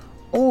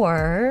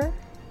 Or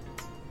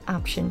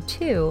option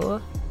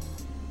two,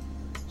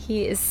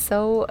 he is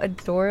so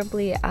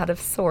adorably out of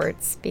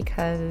sorts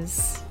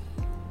because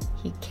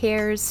he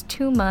cares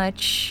too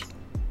much,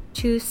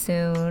 too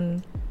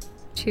soon,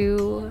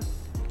 too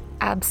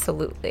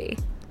absolutely.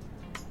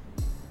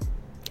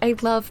 I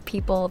love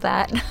people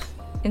that,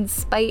 in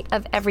spite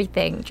of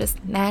everything,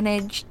 just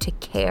manage to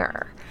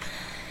care.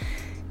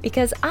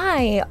 Because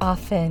I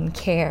often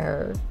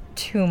care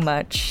too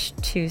much,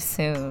 too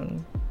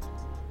soon,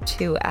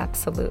 too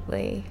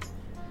absolutely.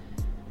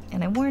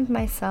 And I warned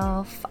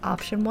myself,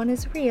 option 1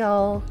 is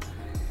real.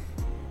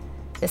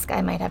 This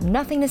guy might have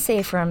nothing to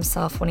say for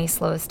himself when he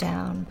slows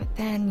down. But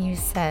then you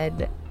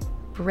said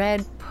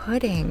bread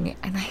pudding.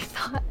 And I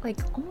thought, like,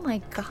 oh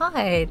my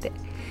God,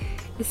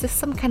 is this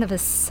some kind of a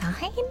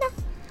sign?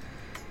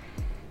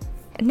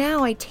 And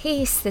now I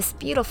taste this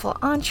beautiful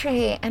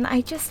entree and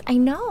I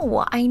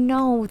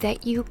know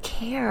that you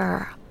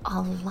care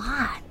a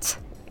lot.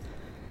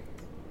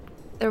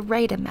 The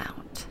right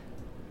amount.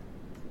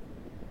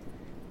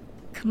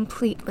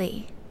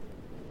 Completely.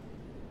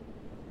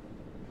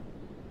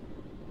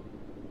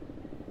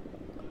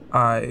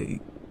 I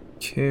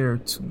care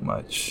too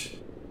much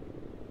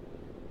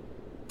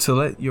to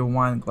let your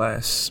wine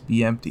glass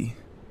be empty.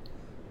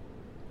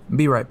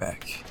 Be right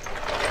back.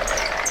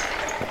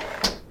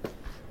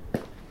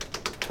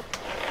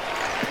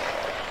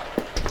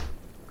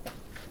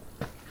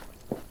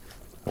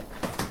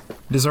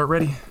 Dessert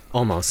ready?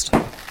 Almost.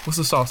 What's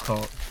the sauce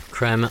called?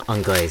 Creme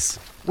anglaise.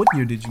 What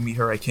year did you meet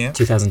her at camp?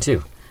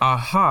 2002.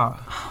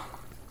 Aha.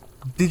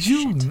 Did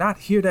you not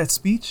hear that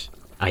speech?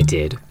 I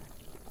did.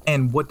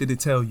 And what did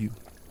it tell you?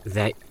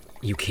 That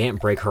you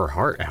can't break her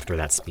heart after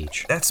that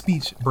speech. That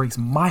speech breaks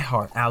my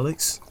heart,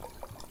 Alex.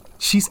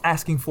 She's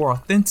asking for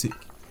authentic.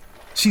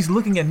 She's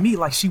looking at me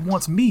like she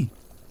wants me.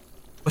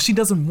 But she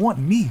doesn't want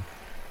me.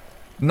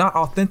 Not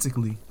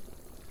authentically.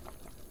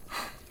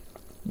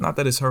 Not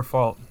that it's her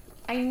fault.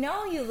 I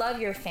know you love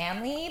your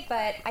family,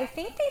 but I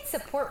think they'd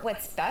support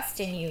what's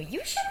best in you.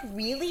 You should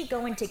really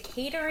go into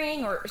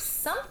catering or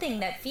something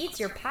that feeds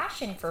your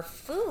passion for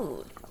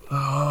food.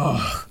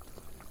 Ugh.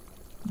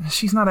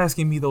 She's not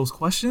asking me those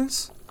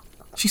questions.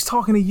 She's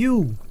talking to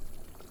you.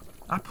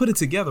 I put it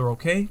together,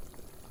 okay?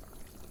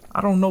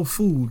 I don't know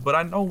food, but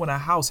I know when a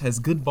house has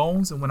good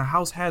bones and when a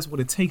house has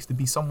what it takes to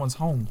be someone's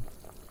home.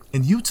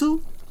 And you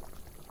two?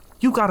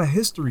 You got a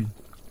history.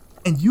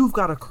 And you've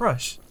got a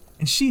crush.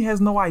 And she has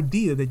no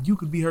idea that you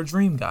could be her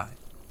dream guy.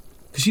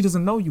 Because she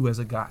doesn't know you as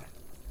a guy.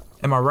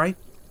 Am I right?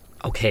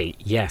 Okay,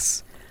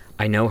 yes.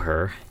 I know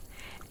her.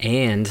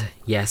 And,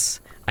 yes,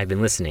 I've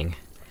been listening.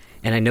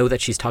 And I know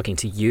that she's talking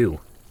to you.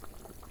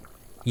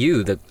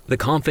 You, the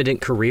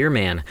confident career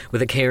man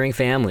with a caring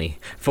family,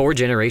 4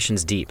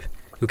 generations deep,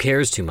 who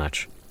cares too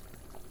much.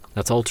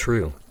 That's all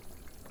true.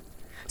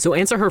 So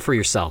answer her for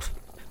yourself.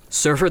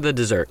 Serve her the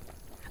dessert,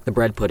 the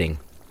bread pudding.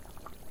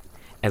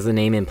 As the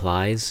name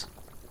implies,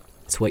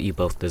 it's what you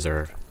both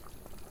deserve.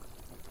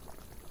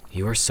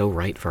 You are so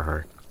right for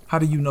her. How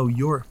do you know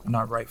you're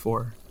not right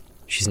for her?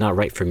 She's not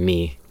right for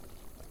me.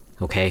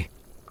 Okay?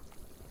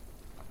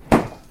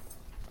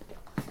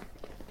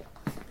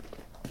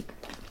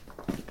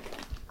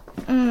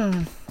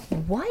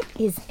 What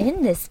is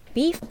in this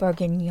beef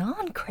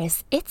bourguignon,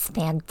 Chris? It's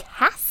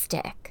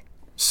fantastic.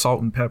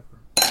 Salt and pepper.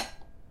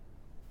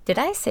 Did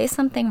I say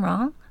something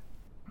wrong?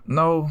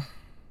 No,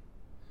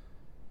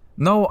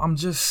 I'm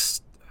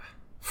just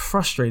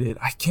frustrated.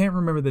 I can't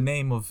remember the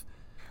name of...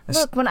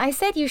 Look, when I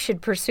said you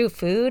should pursue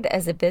food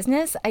as a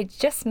business, I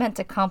just meant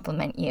to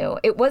compliment you.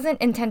 It wasn't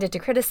intended to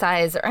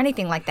criticize or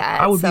anything like that.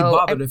 I would be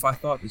bothered if I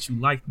thought that you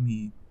liked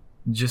me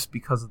just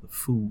because of the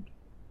food.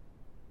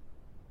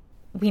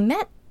 We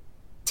met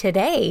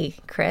today,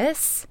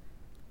 Chris.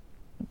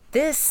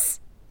 This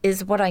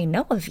is what I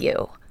know of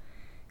you.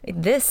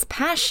 This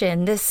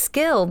passion, this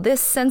skill, this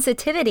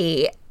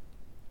sensitivity.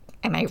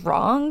 Am I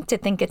wrong to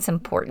think it's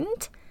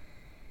important?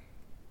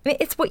 I mean,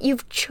 it's what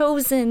you've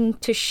chosen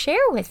to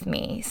share with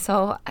me.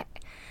 So, I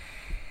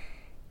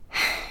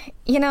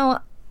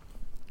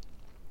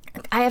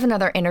have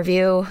another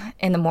interview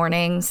in the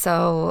morning,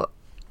 so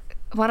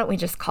why don't we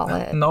just call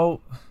it?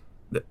 No,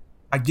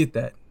 I get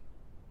that.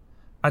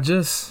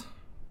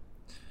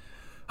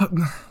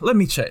 Let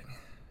me check.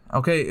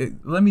 Okay,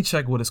 let me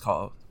check what it's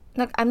called.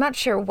 Look, I'm not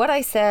sure what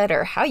I said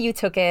or how you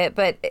took it,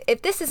 but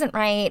if this isn't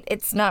right,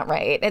 it's not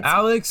right.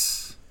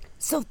 Alex?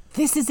 So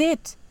this is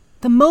it.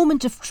 The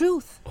moment of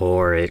truth.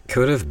 Or it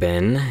could have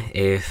been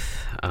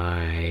if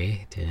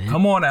I didn't.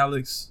 Come on,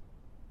 Alex.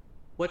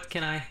 What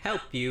can I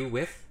help you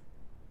with?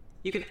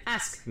 You can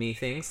ask me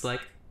things like,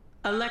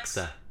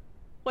 Alexa,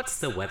 what's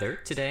the weather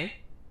today?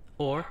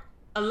 Or,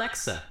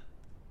 Alexa,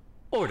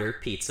 order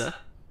pizza.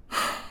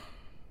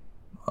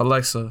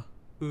 Alexa.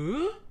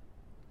 Ooh?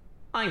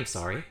 I'm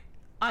sorry.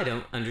 I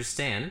don't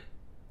understand.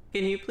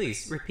 Can you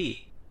please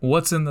repeat?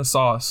 What's in the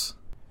sauce?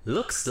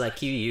 Looks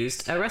like you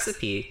used a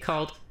recipe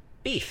called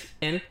beef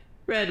in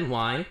red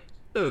wine,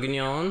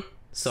 bourguignon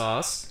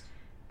sauce.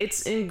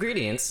 Its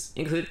ingredients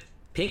include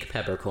pink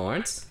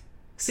peppercorns,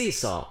 sea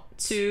salt,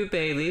 2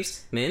 bay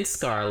leaves,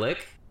 minced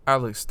garlic,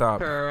 Alex, stop.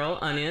 pearl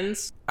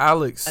onions,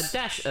 Alex. a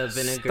dash of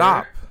vinegar.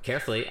 Stop.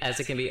 Carefully, as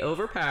it can be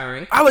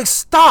overpowering. Alex,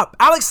 stop!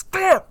 Alex,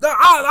 stop!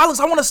 Alex,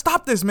 I want to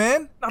stop this,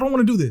 man. I don't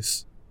want to do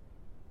this.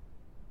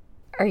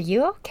 Are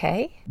you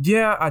okay?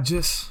 Yeah,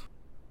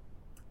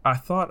 I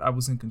thought I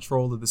was in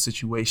control of the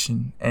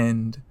situation,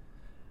 and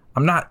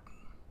I'm not.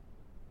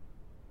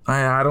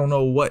 I don't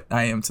know what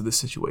I am to this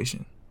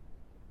situation.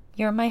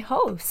 You're my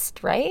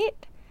host,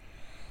 right?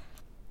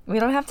 We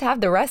don't have to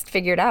have the rest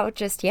figured out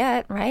just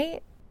yet,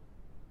 right?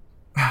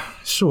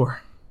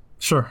 Sure.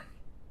 Sure.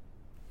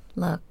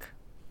 Look,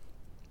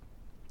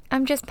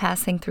 I'm just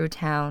passing through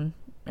town,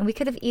 and we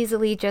could have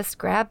easily just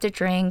grabbed a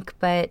drink,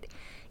 but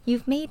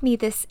you've made me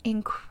this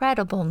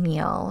incredible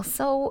meal,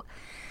 so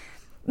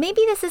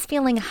maybe this is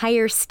feeling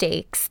higher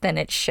stakes than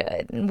it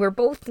should. And we're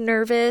both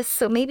nervous,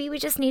 so maybe we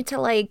just need to,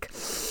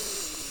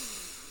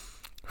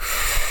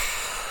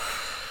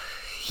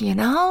 you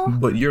know?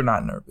 But you're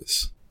not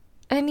nervous.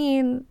 I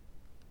mean,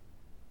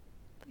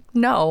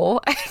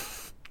 no.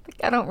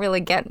 I don't really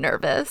get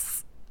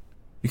nervous.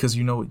 Because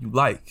you know what you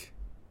like,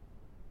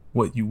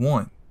 what you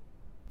want.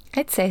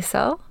 I'd say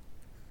so.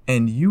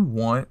 And you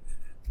want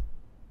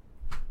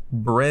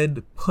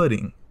bread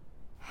pudding.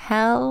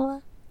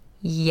 Hell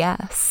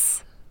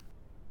yes.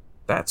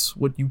 That's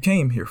what you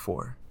came here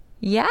for.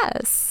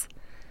 Yes.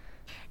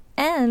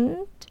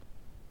 And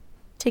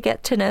to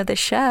get to know the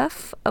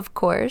chef, of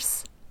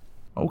course.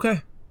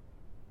 Okay.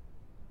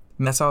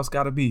 And that's how it's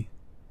gotta be.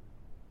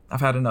 I've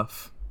had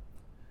enough.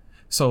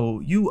 So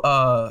you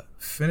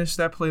finish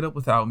that plate up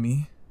without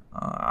me.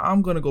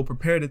 I'm gonna go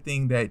prepare the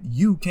thing that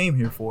you came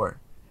here for.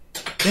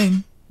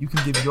 Then you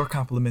can give your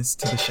compliments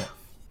to the chef.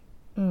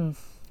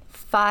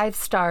 5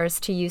 stars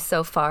to you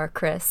so far,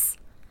 Chris.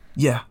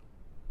 Yeah,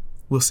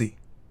 we'll see.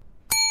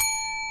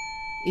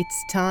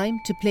 It's time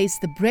to place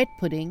the bread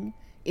pudding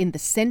in the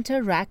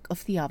center rack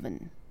of the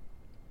oven.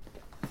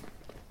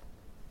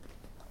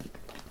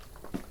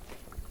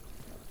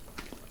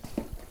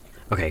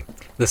 Okay,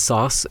 the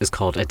sauce is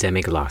called a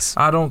demi-glace.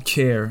 I don't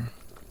care.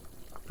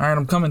 All right,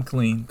 I'm coming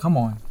clean. Come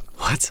on.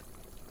 What?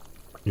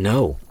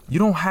 No. You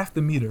don't have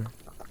to meet her.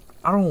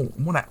 I don't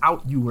want to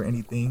out you or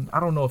anything. I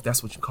don't know if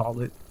that's what you call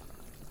it.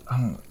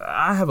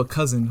 I have a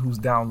cousin who's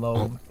down low.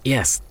 Oh,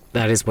 yes,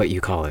 that is what you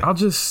call it.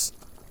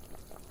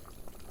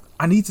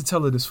 I need to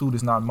tell her this food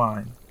is not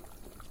mine.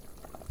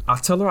 I'll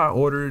tell her I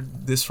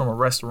ordered this from a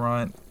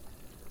restaurant.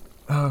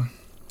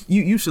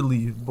 You should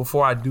leave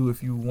before I do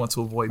if you want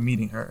to avoid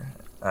meeting her.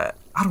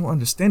 I don't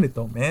understand it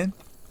though, man.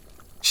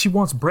 She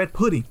wants bread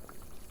pudding.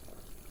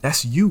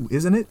 That's you,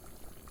 isn't it?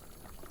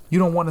 You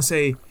don't want to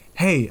say,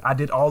 hey, I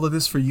did all of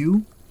this for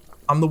you.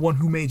 I'm the one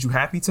who made you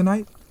happy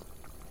tonight.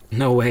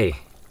 No way.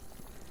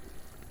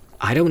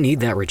 I don't need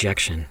that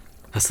rejection.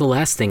 That's the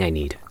last thing I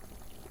need.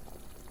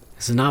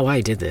 This is not why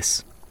I did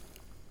this.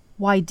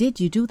 Why did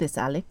you do this,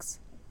 Alex?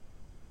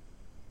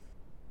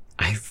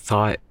 I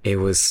thought it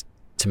was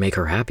to make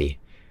her happy.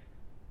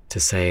 To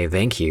say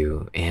thank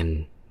you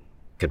and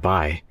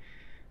goodbye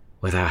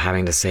without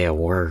having to say a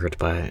word,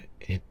 but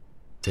it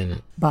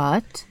didn't.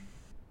 But?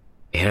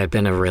 It had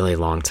been a really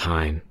long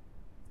time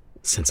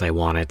since I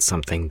wanted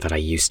something that I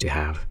used to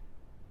have.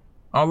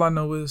 All I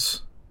know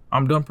is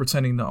I'm done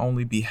pretending to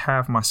only be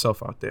half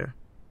myself out there.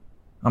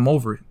 I'm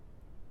over it.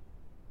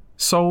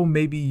 So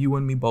maybe you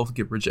and me both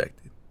get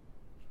rejected.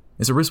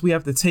 It's a risk we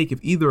have to take if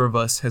either of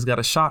us has got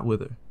a shot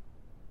with her.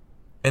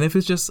 And if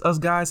it's just us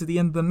guys at the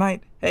end of the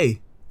night, hey,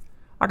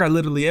 I got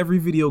literally every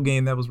video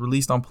game that was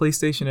released on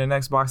PlayStation and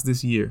Xbox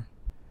this year.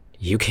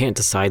 You can't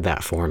decide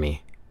that for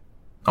me.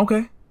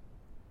 Okay.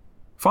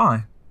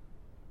 Fine.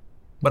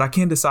 But I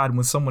can decide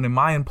when someone in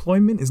my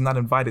employment is not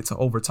invited to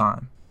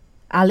overtime.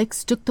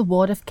 Alex took the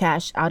wad of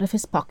cash out of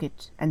his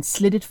pocket and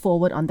slid it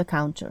forward on the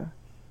counter.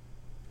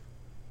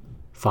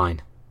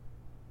 Fine.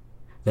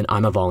 Then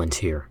I'm a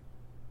volunteer.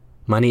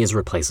 Money is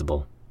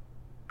replaceable.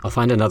 I'll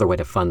find another way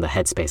to fund the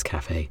Headspace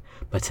Cafe,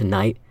 but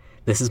tonight,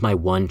 this is my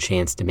one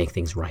chance to make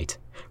things right.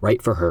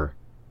 Right for her.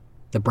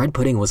 The bread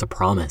pudding was a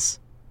promise.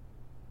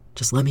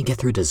 Just let me get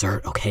through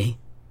dessert, okay?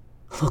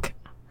 Look,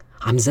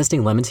 I'm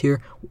zesting lemons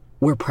here.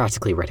 We're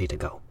practically ready to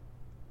go.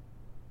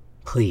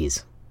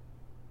 Please.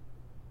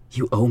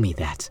 You owe me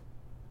that.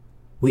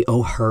 We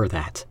owe her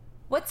that.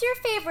 What's your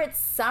favorite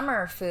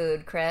summer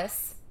food,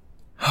 Chris?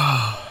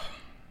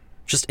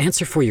 Just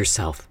answer for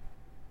yourself.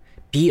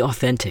 Be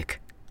authentic.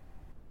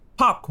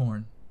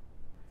 Popcorn.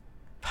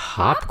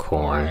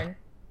 Popcorn?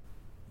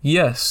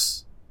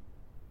 Yes.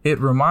 It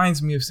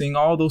reminds me of seeing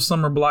all those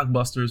summer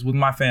blockbusters with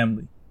my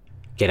family.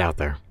 Get out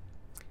there.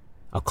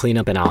 I'll clean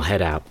up and I'll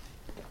head out.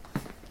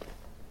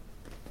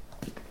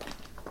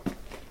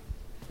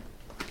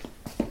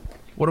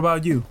 What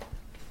about you?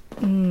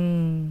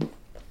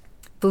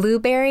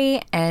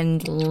 Blueberry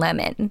and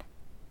lemon.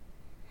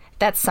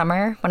 That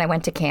summer when I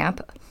went to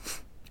camp,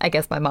 I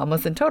guess my mom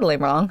wasn't totally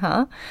wrong,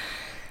 huh?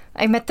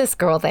 I met this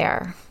girl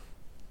there,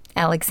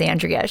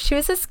 Alexandria. She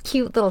was this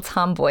cute little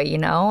tomboy, you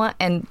know?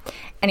 And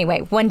anyway,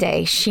 one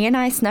day she and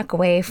I snuck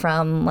away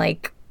from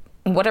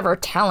whatever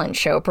talent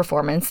show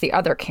performance the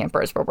other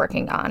campers were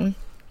working on.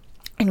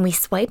 And we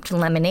swiped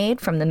lemonade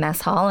from the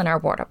mess hall in our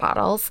water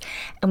bottles,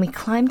 and we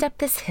climbed up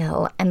this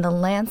hill, and the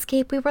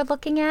landscape we were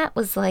looking at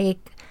was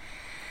like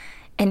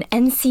an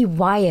N.C.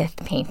 Wyeth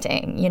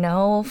painting, you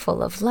know,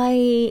 full of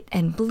light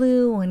and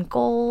blue and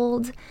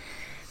gold.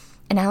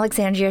 And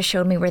Alexandria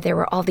showed me where there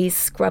were all these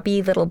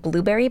scrubby little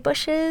blueberry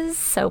bushes,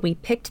 so we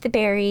picked the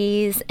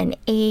berries and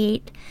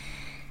ate.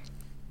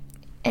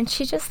 And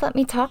she just let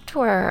me talk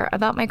to her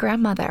about my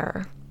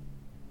grandmother.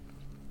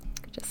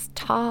 Just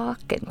talk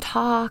and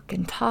talk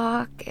and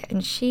talk,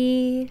 and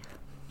she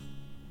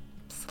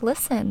just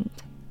listened.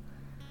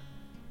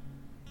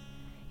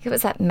 It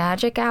was that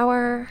magic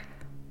hour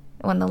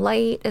when the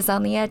light is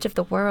on the edge of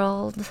the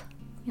world,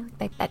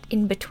 like that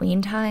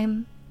in-between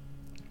time.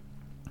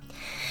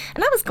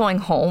 And I was going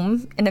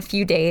home in a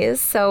few days,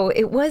 so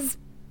it was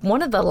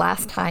one of the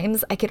last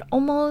times I could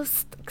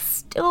almost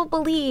still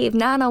believe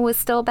Nana was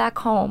still back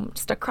home,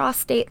 just across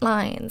state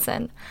lines.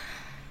 And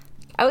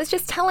I was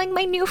just telling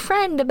my new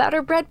friend about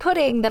her bread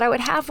pudding that I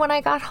would have when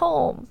I got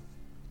home.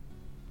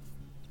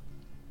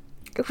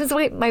 It was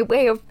my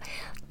way of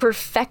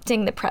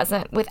perfecting the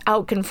present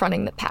without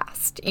confronting the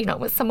past,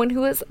 with someone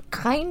who was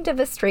kind of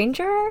a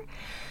stranger,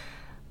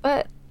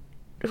 but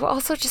who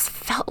also just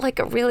felt like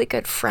a really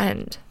good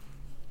friend.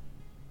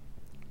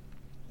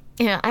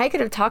 I could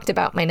have talked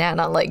about my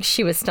Nana like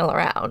she was still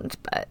around,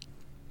 but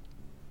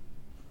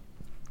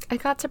I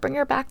got to bring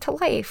her back to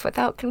life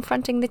without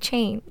confronting the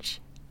change.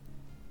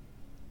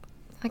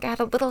 I got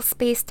a little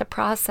space to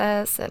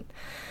process and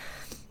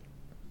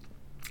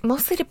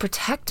mostly to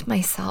protect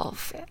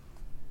myself.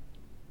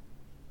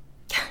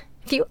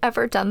 Have you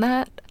ever done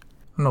that?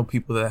 I know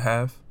people that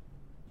have.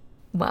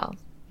 Well,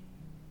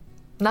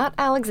 not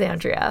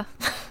Alexandria.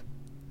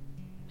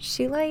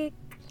 She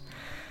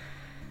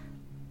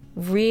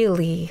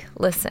really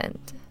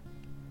listened.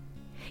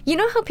 You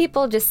know how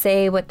people just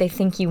say what they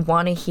think you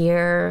want to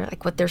hear,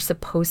 like what they're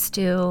supposed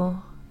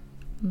to?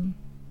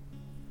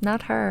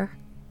 Not her.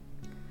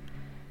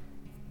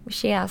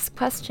 She asked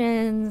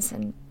questions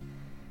and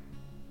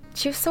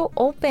she was so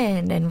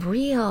open and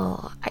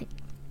real. I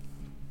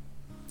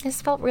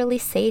just felt really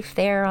safe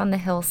there on the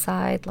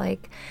hillside,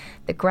 like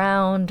the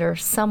ground or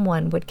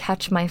someone would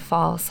catch my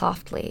fall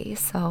softly.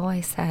 So I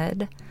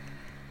said,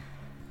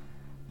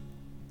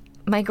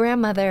 my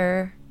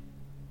grandmother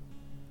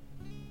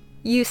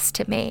used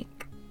to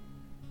make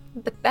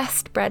the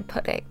best bread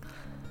pudding.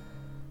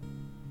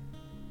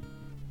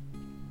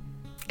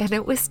 And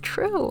it was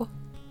true.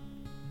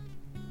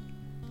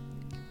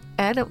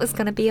 And it was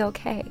going to be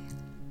okay.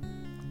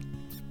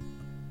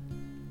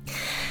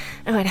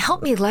 And it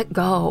helped me let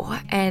go.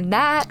 And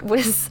that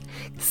was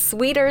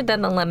sweeter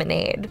than the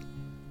lemonade.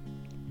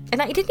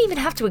 And I didn't even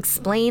have to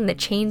explain the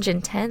change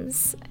in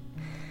tense.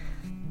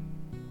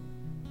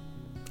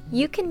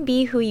 You can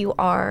be who you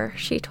are,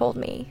 she told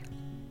me.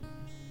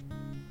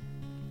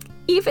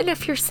 Even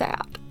if you're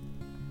sad.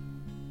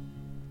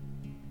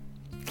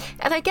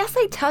 And I guess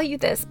I tell you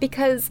this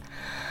because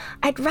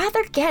I'd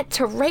rather get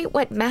to write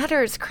what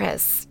matters,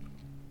 Chris.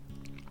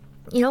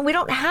 We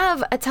don't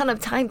have a ton of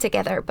time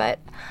together, but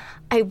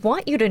I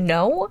want you to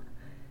know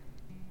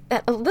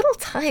that a little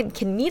time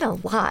can mean a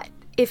lot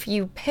if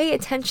you pay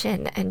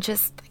attention and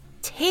just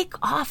take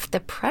off the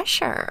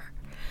pressure.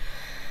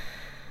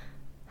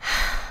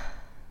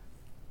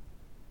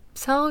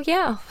 So,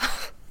 yeah.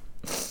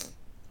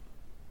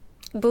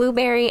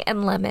 Blueberry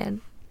and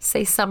lemon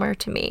say summer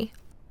to me.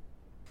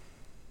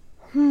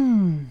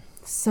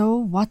 So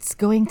what's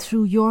going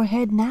through your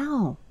head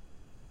now?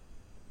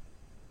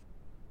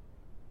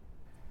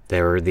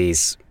 There were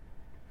these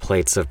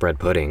plates of bread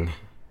pudding,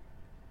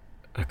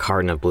 a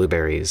carton of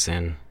blueberries,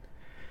 and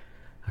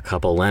a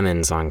couple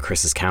lemons on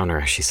Chris's counter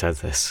as she said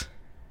this.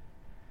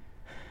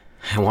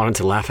 I wanted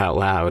to laugh out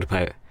loud,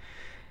 but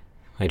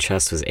my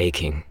chest was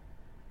aching.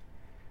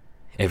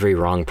 Every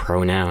wrong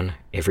pronoun,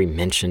 every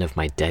mention of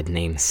my dead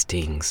name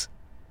stings.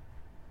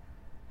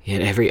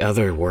 Yet every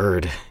other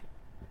word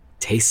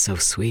tastes so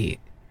sweet.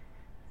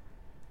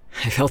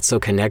 I felt so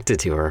connected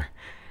to her,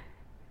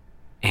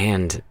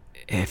 and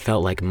it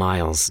felt like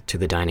miles to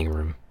the dining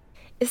room.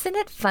 Isn't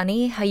it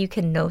funny how you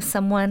can know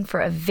someone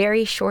for a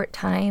very short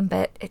time,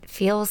 but it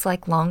feels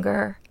like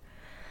longer?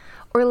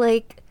 Or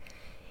like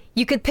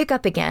you could pick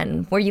up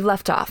again where you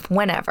left off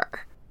whenever.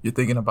 You're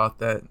thinking about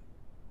that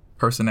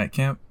person at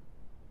camp?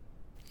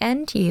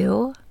 And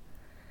you.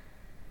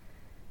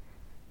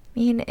 I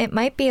mean, it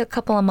might be a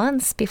couple of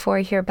months before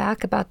I hear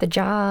back about the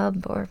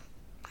job, or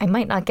I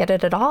might not get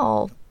it at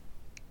all.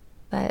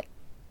 But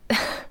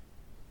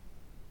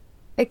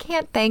I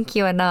can't thank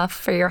you enough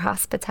for your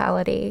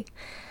hospitality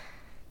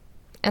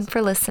and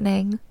for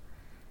listening.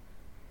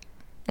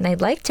 And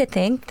I'd like to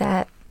think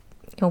that,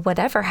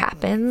 whatever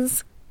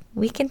happens,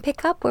 we can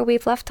pick up where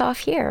we've left off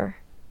here.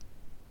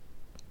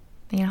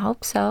 I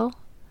hope so.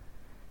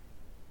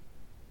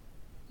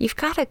 You've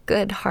got a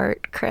good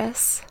heart,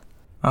 Chris.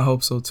 I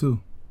hope so, too.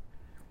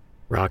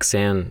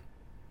 Roxanne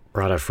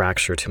brought a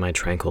fracture to my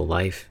tranquil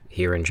life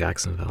here in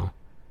Jacksonville.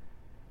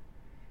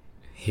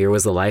 Here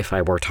was the life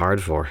I worked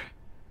hard for,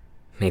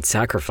 made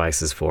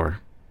sacrifices for.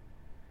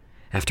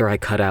 After I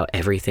cut out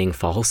everything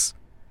false,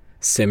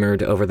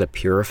 simmered over the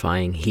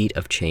purifying heat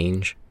of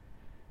change,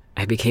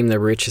 I became the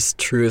richest,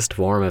 truest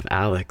form of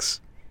Alex.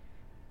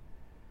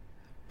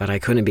 But I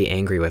couldn't be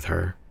angry with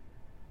her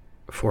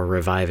for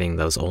reviving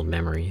those old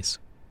memories.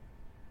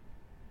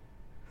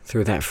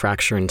 Through that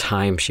fracture in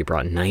time, she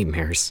brought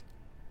nightmares.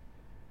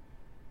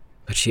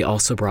 But she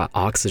also brought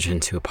oxygen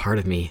to a part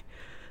of me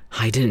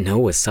I didn't know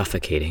was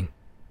suffocating.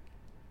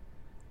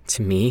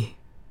 To me,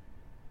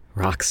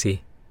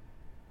 Roxy,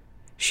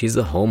 she's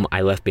the home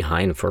I left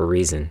behind for a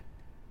reason.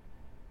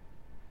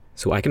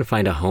 so I can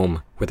find a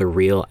home where the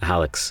real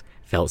Alex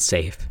felt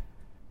safe.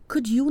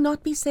 Could you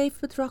not be safe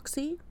with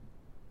Roxy?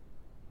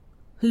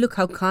 Look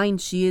how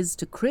kind she is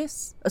to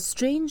Chris, a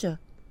stranger.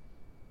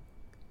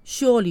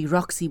 Surely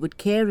Roxy would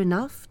care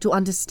enough to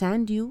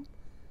understand you,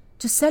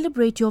 to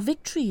celebrate your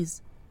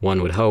victories.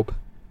 One would hope.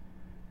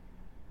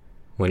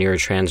 When you're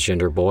a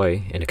transgender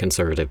boy in a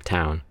conservative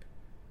town,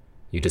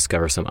 you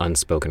discover some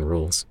unspoken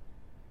rules.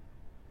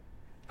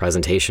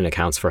 Presentation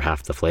accounts for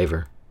half the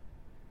flavor.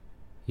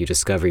 You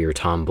discover your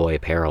tomboy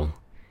apparel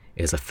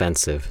is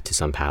offensive to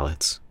some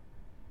palates.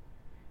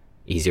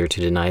 Easier to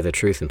deny the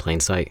truth in plain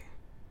sight.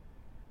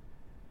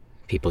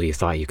 People you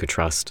thought you could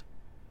trust,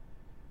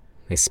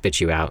 they spit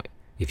you out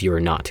if you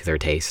are not to their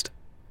taste.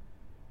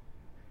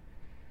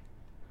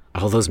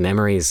 All those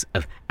memories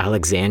of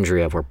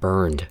Alexandria were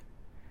burned,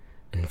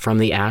 and from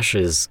the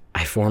ashes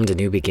I formed a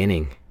new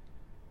beginning.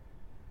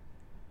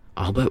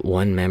 All but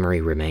one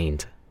memory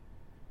remained.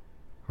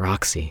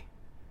 Roxy.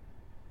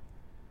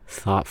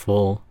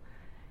 Thoughtful,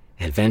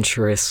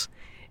 adventurous,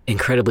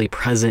 incredibly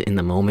present in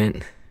the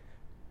moment.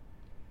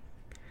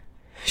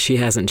 She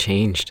hasn't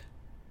changed.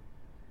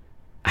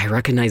 I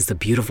recognize the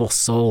beautiful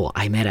soul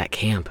I met at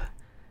camp.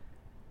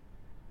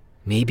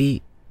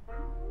 Maybe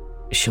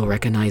she'll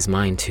recognize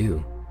mine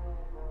too.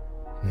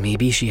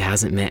 Maybe she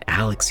hasn't met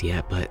Alex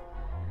yet, but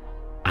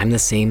I'm the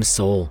same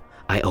soul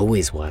I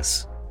always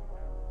was.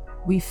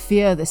 We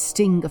fear the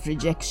sting of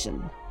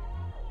rejection.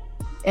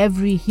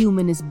 Every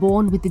human is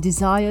born with the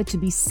desire to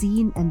be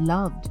seen and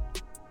loved.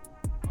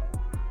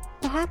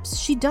 Perhaps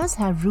she does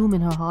have room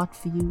in her heart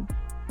for you.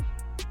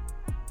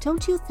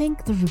 Don't you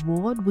think the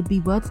reward would be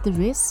worth the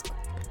risk?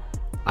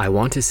 I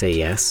want to say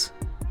yes.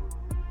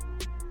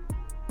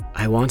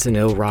 I want to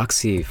know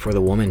Roxy for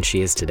the woman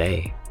she is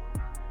today.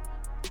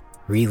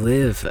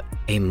 Relive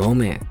a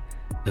moment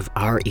of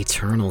our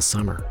eternal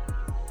summer.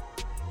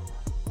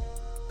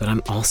 But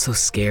I'm also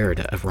scared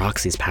of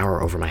Roxy's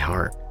power over my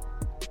heart.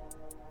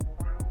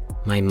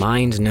 My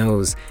mind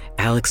knows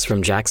Alex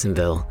from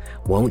Jacksonville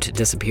won't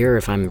disappear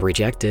if I'm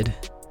rejected.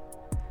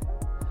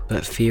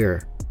 But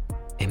fear,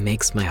 it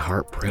makes my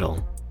heart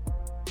brittle.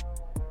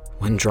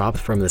 When dropped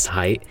from this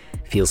height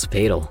feels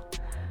fatal.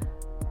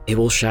 It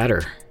will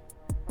shatter.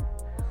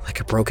 Like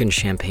a broken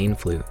champagne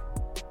flute.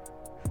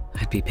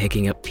 I'd be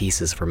picking up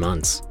pieces for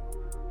months.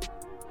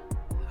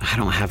 I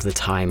don't have the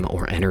time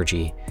or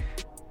energy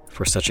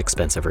for such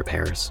expensive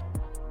repairs.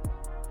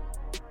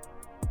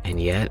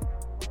 And yet,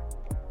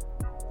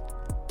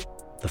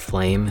 the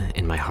flame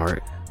in my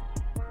heart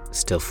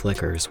still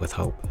flickers with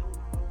hope.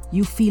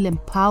 You feel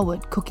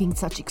empowered cooking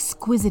such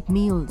exquisite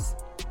meals.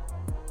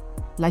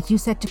 Like you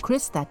said to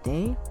Chris that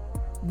day,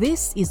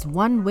 this is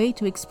one way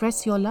to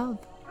express your love.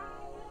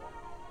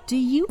 Do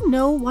you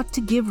know what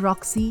to give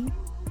Roxy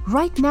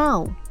right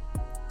now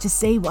to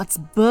say what's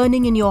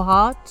burning in your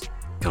heart?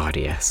 God,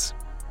 yes.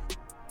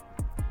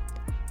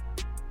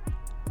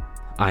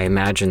 I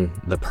imagine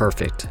the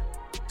perfect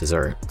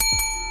dessert.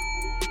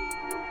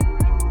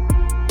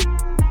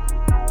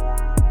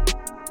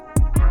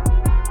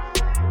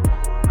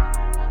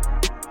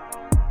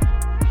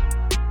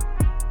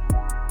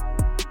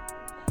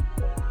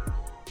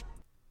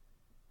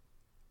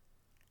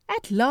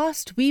 At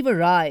last we've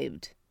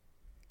arrived.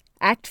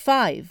 Act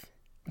 5,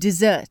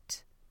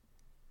 Dessert.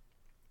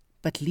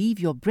 But leave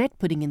your bread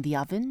pudding in the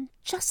oven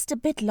just a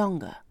bit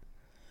longer.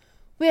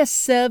 We're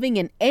serving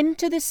an end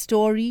to the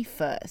story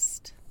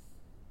first.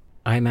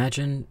 I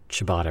imagine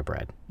ciabatta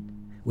bread,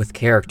 with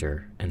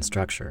character and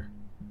structure,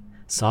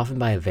 softened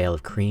by a veil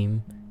of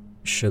cream,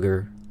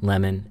 sugar,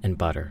 lemon, and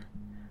butter,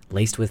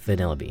 laced with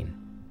vanilla bean.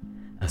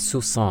 A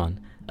soupçon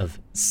of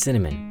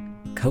cinnamon,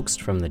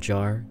 coaxed from the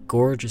jar,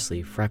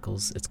 gorgeously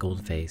freckles its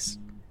gold face.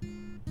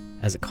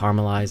 As it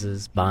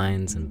caramelizes,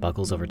 binds, and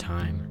buckles over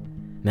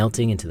time,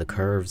 melting into the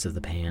curves of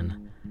the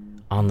pan,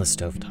 on the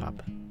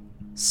stovetop.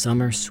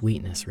 Summer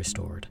sweetness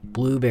restored,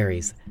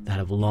 blueberries that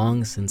have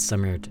long since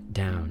simmered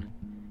down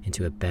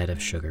into a bed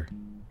of sugar,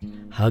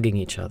 hugging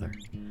each other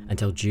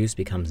until juice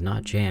becomes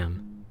not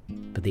jam,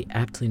 but the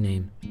aptly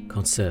named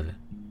conserve.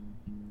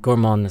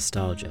 Gourmand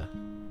nostalgia,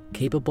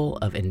 capable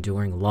of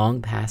enduring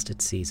long past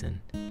its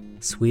season,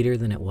 sweeter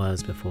than it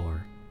was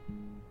before,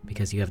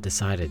 because you have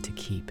decided to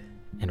keep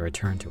and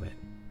return to it.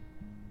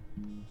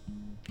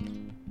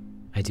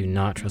 I do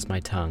not trust my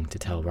tongue to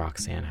tell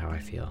Roxanne how I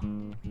feel,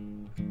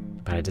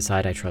 but I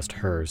decide I trust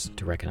hers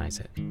to recognize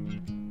it.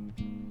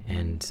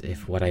 And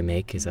if what I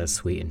make is as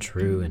sweet and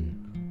true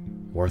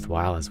and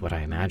worthwhile as what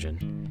I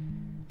imagine,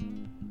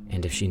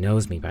 and if she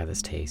knows me by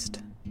this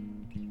taste,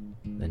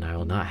 then I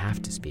will not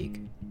have to speak.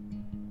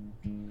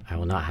 I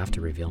will not have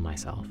to reveal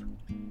myself.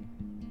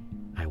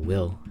 I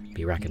will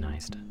be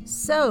recognized.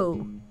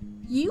 So,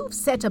 you've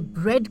set a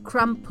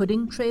breadcrumb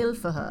pudding trail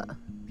for her.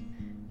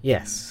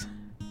 Yes.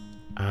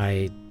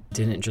 I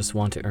didn't just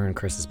want to earn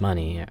Chris's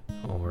money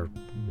or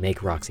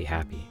make Roxy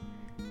happy.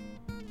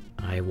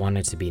 I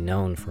wanted to be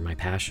known for my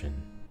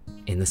passion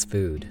in this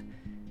food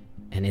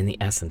and in the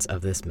essence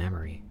of this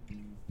memory.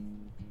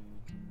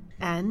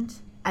 And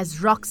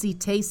as Roxy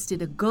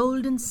tasted a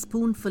golden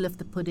spoonful of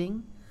the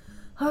pudding,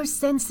 Her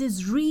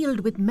senses reeled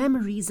with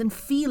memories and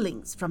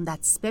feelings from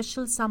that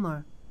special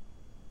summer.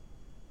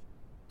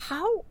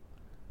 How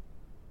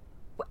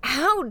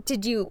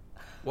did you...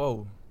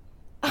 Whoa.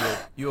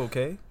 You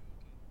okay?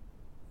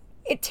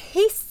 It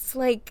tastes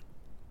like...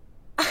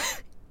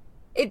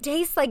 It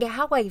tastes like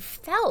how I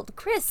felt.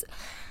 Chris,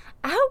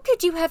 how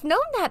could you have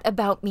known that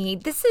about me?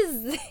 This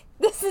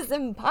is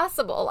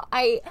impossible.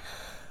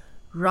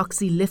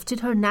 Roxy lifted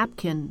her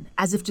napkin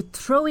as if to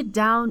throw it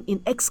down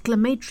in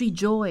exclamatory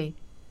joy.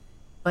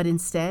 But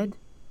instead,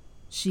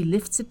 she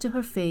lifts it to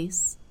her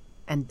face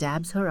and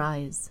dabs her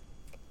eyes.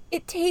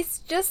 It tastes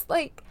just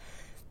like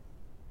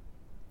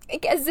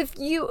as if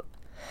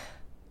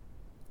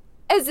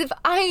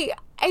I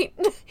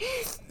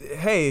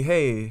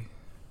Hey,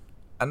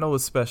 I know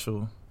it's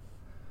special.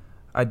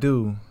 I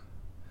do.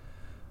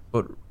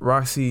 But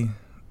Roxy,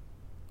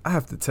 I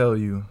have to tell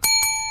you.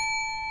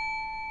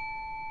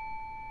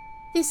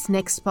 This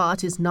next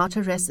part is not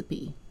a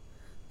recipe.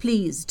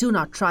 Please do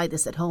not try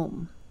this at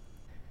home.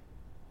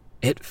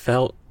 It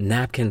felt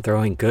napkin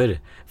throwing good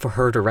for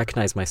her to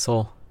recognize my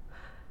soul.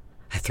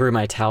 I threw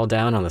my towel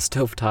down on the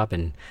stovetop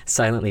and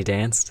silently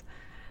danced.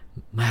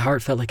 My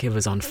heart felt like it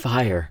was on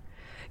fire,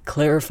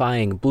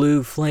 clarifying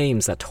blue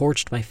flames that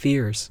torched my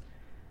fears.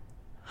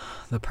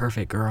 The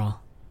perfect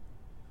girl.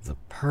 The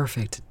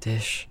perfect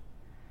dish.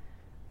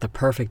 The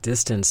perfect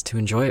distance to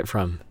enjoy it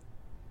from.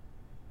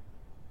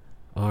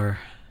 Or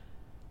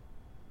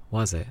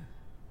was it?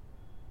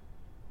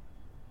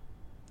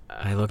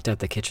 I looked at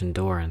the kitchen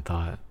door and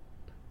thought,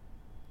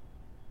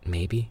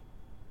 maybe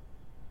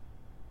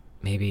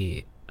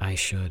I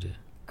should.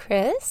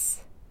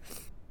 Chris?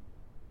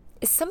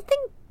 Is something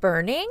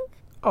burning?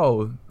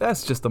 Oh,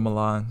 that's just a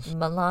melange.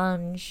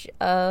 Melange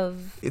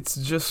of... It's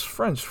just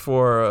French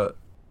for...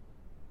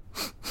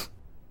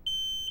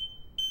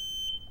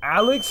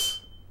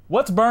 Alex?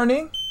 What's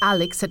burning?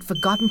 Alex had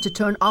forgotten to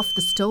turn off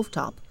the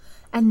stovetop,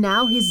 and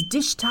now his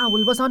dish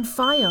towel was on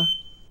fire.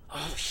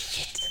 Oh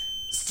shit.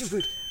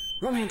 Stupid.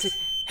 Romantic.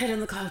 Head in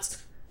the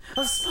clouds.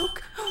 Of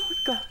smoke. Oh my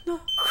god, no.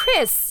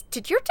 Chris,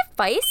 did your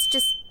device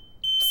just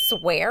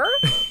swear?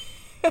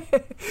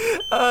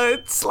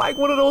 It's like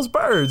one of those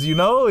birds, you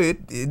know?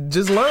 It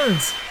just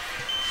learns.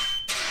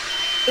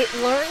 It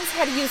learns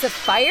how to use a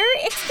fire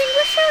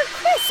extinguisher?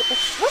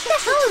 Chris, what the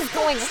hell is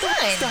going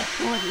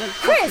on?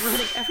 Chris,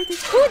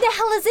 who the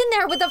hell is in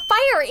there with a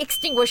fire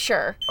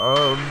extinguisher?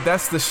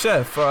 That's the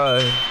chef.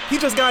 He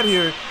just got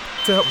here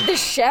to help. The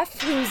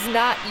chef who's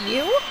not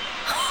you?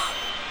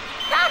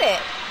 Got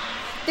it.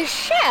 The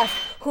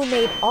chef who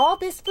made all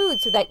this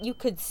food so that you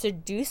could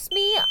seduce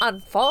me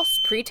on false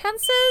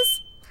pretenses?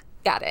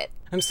 Got it.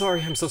 I'm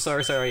sorry. I'm so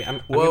sorry.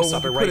 I'm Well, gonna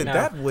stop it when you right put it now.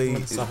 that way, I'm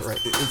gonna stop it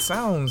right. it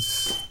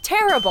sounds...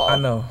 Terrible. I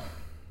know.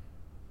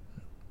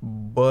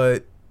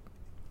 But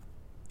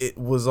it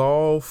was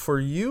all for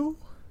you?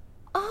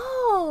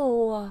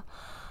 Oh,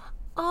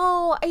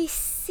 I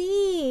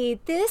see.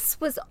 This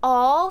was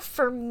all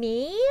for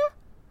me?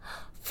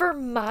 For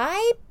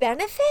my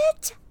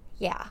benefit?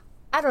 Yeah,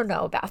 I don't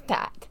know about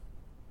that.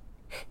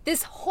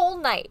 This whole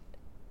night,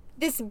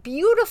 this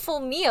beautiful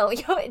meal,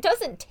 it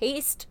doesn't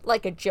taste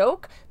like a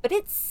joke, but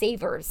it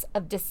savors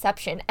of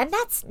deception, and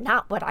that's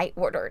not what I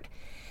ordered.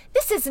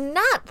 This is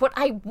not what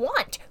I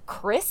want.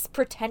 Chris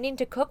pretending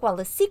to cook while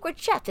a secret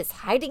chef is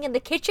hiding in the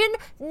kitchen?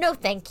 No,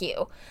 thank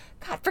you.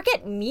 God,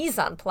 forget mise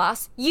en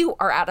place. You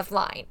are out of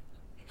line.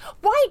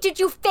 Why did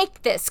you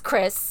fake this,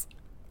 Chris?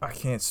 I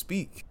can't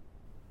speak.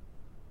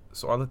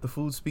 So I let the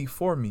food speak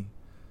for me.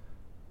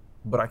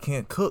 But I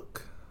can't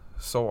cook.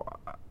 So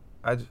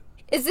I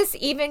Is this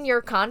even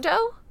your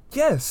condo?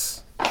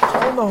 Yes.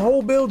 I own the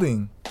whole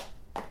building.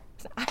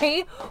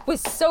 I was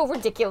so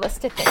ridiculous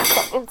to think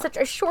that in such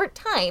a short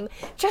time,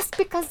 just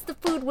because the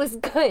food was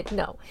good,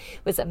 no,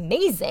 it was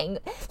amazing,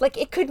 like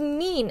it could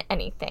mean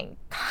anything.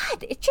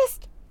 God, it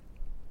just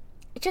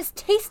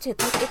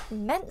tasted like it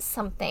meant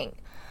something.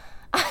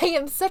 I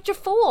am such a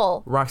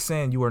fool.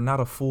 Roxanne, you are not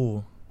a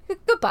fool.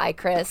 Goodbye,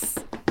 Chris.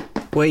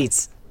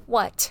 Wait.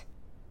 What?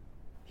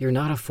 You're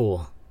not a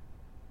fool.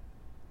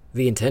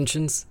 The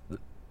intentions,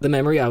 the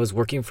memory I was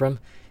working from,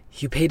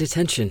 you paid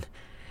attention,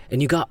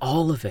 and you got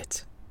all of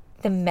it.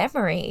 The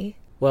memory?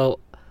 Well,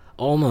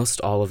 almost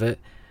all of it.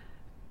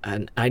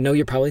 And I know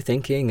you're probably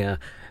thinking,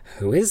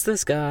 who is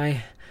this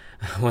guy?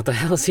 What the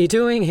hell is he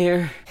doing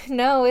here?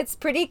 No, it's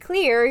pretty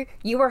clear.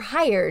 You were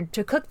hired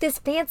to cook this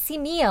fancy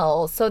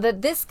meal so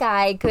that this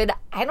guy could,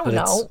 I don't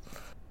know.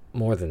 It's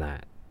more than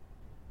that.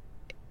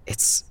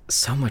 It's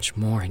so much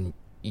more, and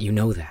you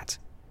know that.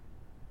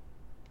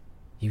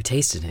 You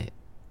tasted it.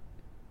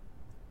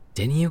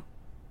 Didn't you?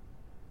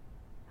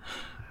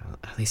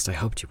 At least I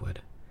hoped you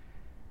would.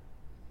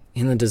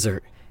 In the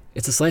dessert,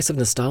 it's a slice of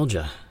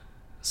nostalgia,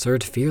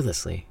 served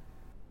fearlessly.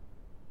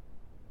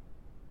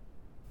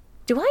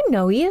 Do I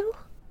know you?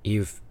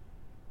 You've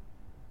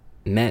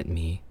met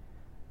me,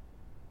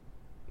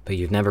 but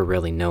you've never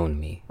really known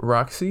me.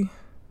 Roxy,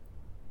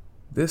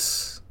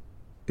 this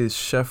is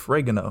Chef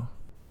Regano.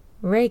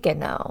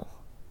 Regano.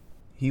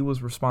 He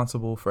was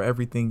responsible for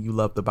everything you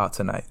loved about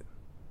tonight.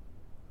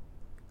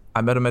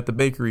 I met him at the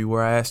bakery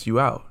where I asked you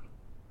out.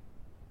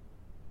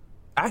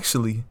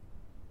 Actually,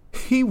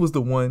 he was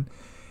the one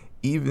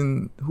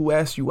even who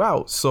asked you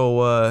out.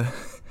 So,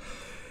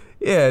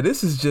 yeah,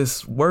 this is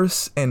just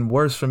worse and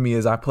worse for me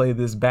as I play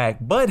this back.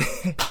 But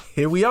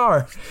here we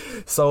are.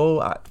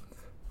 So,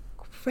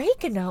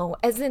 Oregano,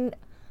 as in...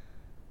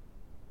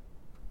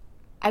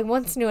 I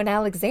once knew an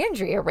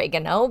Alexandria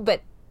oregano,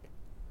 but...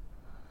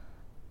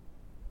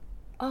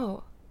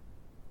 Oh.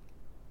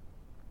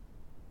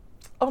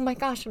 Oh my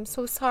gosh, I'm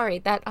so sorry.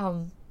 That's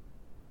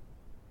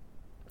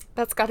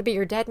gotta be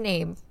your dead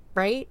name,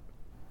 right?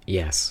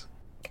 Yes.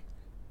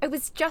 I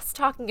was just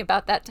talking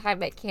about that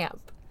time at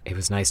camp. It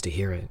was nice to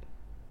hear it.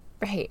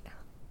 Right.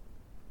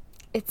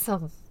 It's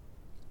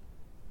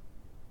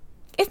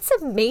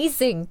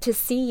amazing to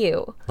see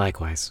you.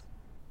 Likewise.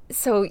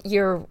 So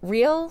your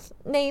real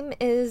name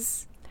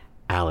is?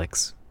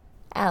 Alex.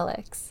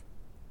 Alex.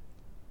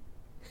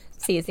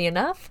 It's easy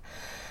enough.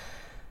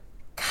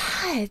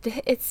 God,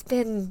 it's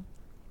been,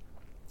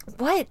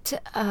 what,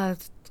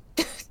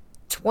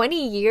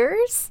 20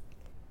 years?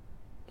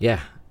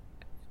 Yeah.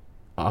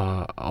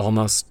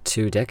 Almost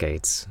 2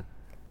 decades.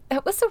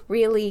 That was a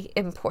really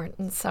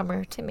important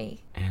summer to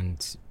me.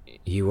 And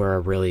you were a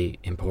really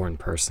important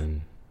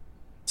person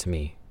to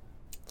me.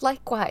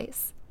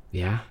 Likewise.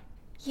 Yeah?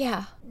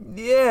 Yeah.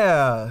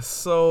 yeah,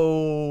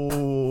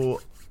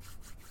 so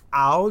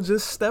I'll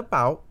just step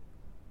out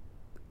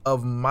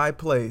of my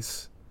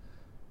place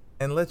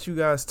and let you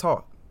guys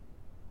talk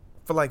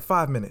for like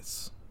 5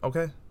 minutes,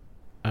 okay?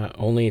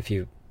 Only if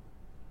you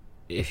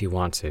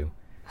want to.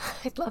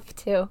 I'd love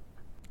to.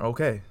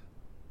 Okay.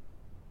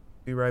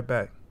 Be right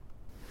back.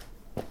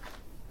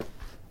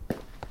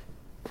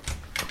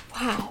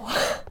 Wow.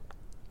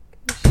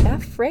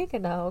 Chef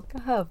Regano,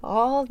 of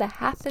all the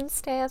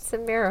happenstance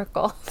and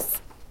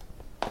miracles.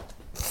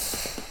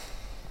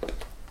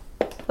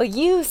 Well,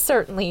 you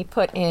certainly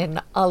put in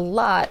a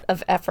lot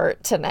of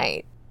effort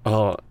tonight.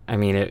 Oh, I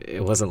mean,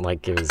 it wasn't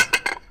like it was...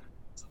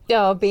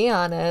 Oh, be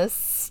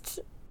honest.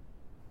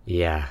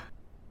 Yeah,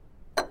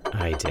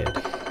 I did.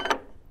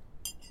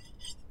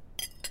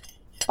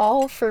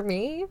 All for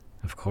me?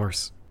 Of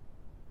course.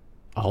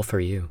 All for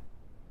you.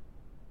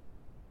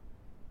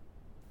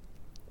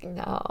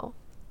 No.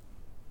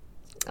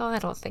 Oh, I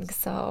don't think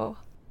so.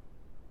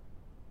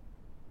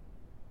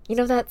 You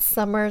know that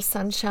summer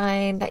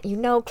sunshine that you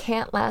know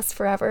can't last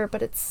forever,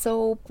 but it's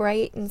so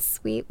bright and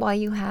sweet while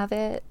you have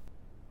it?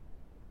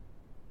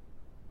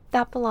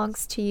 That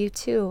belongs to you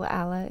too,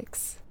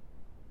 Alex.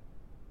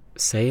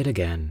 Say it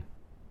again.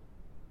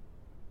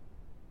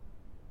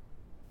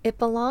 It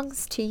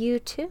belongs to you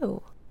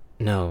too.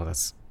 No,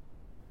 that's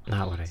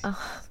not what I...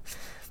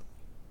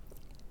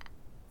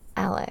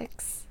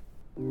 Alex.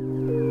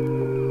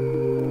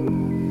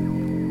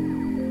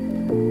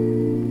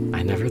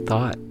 I never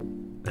thought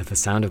that the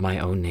sound of my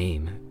own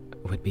name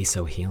would be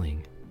so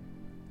healing.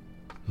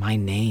 My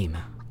name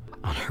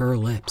on her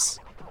lips.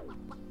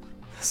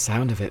 The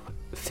sound of it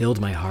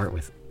filled my heart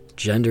with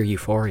gender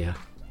euphoria.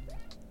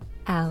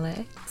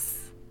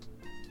 Alex.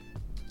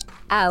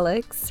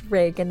 Alex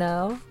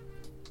Regano.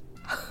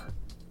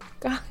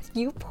 God,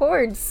 you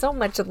poured so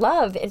much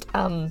love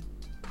and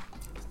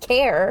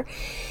care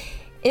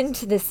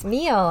into this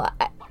meal.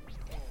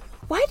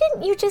 Why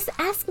didn't you just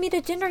ask me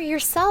to dinner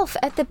yourself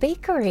at the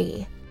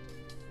bakery?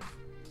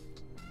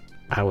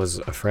 I was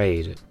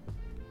afraid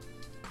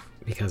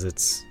because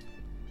it's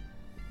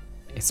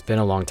been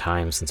a long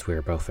time since we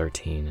were both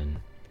 13 and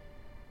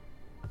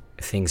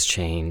things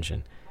change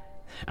and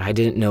I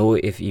didn't know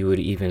if you would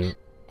even...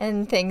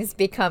 And things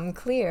become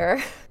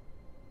clear.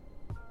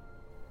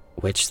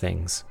 Which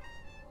things?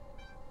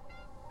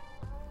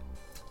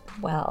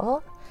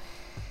 Well,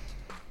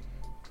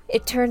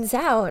 it turns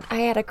out I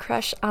had a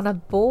crush on a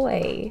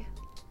boy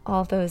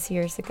all those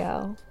years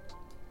ago.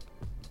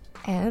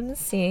 And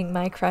seeing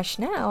my crush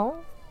now,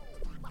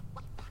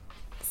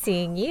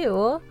 seeing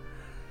you,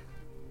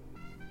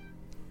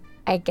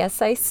 I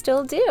guess I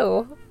still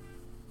do.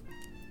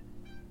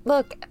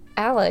 Look,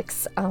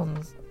 Alex,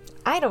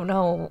 I don't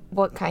know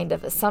what kind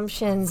of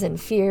assumptions and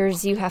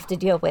fears you have to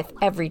deal with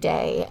every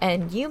day,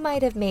 and you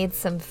might have made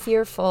some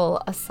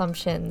fearful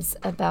assumptions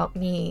about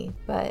me,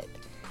 but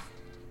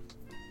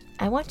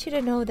I want you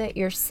to know that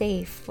you're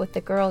safe with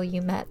the girl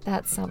you met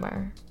that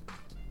summer.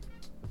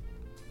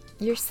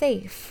 You're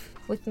safe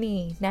with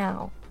me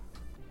now.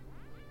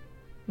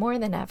 More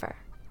than ever.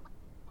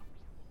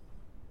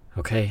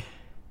 Okay.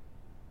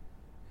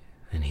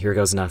 And here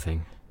goes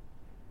nothing.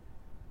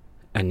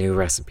 A new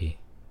recipe,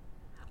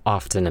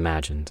 often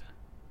imagined,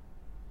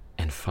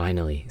 and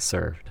finally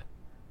served.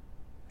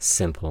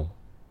 Simple,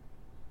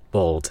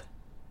 bold,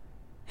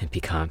 and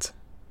piquant.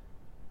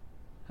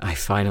 I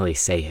finally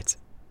say it.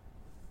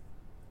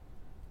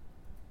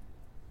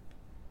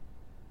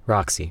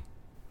 Roxy.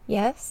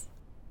 Yes?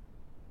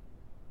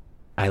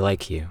 I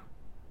like you.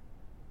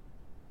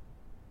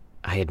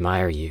 I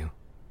admire you.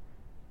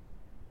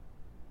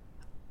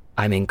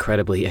 I'm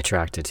incredibly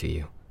attracted to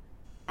you.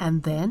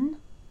 And then?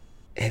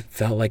 It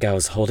felt like I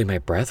was holding my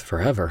breath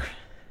forever.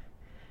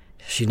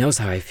 She knows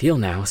how I feel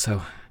now,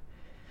 so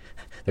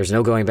There's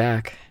no going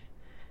back.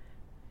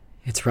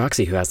 It's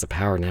Roxy who has the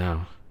power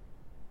now.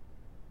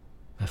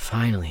 But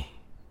finally,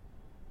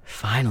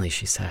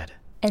 she said.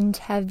 And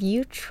have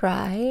you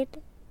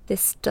tried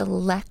this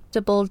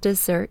delectable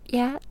dessert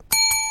yet?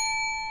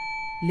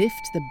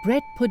 Lift the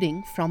bread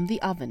pudding from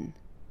the oven.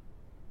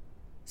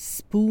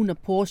 Spoon a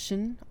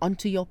portion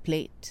onto your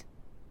plate.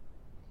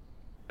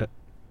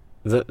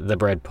 The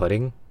bread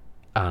pudding?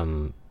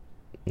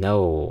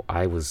 No,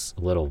 I was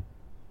a little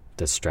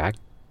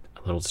distracted.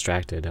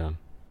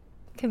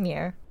 Come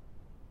here.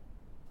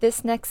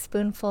 This next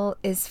spoonful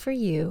is for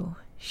you,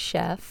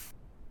 chef.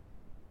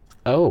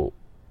 Oh,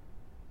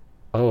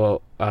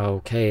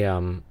 okay,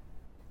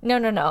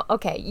 No.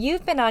 Okay,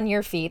 you've been on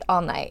your feet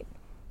all night.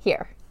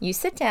 Here, you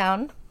sit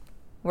down.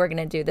 We're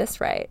gonna do this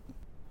right.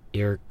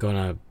 You're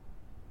gonna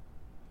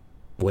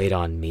wait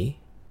on me?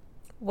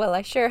 Well,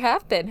 I sure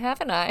have been,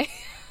 haven't I?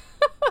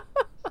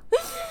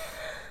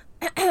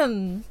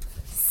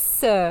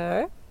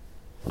 Sir?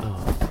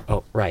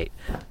 Oh, right.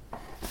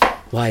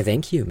 Why,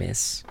 thank you,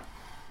 miss.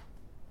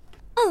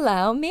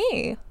 Allow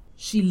me.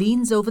 She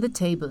leans over the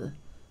table,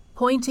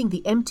 pointing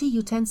the empty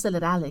utensil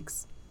at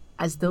Alex,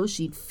 as though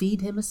she'd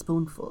feed him a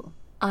spoonful.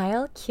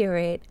 I'll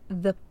curate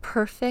the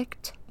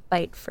perfect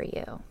bite for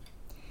you.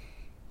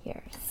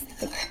 Here's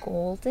the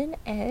golden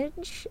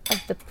edge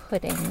of the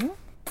pudding.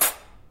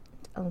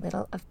 A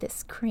little of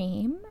this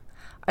cream.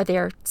 Are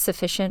there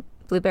sufficient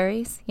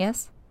blueberries?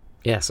 Yes?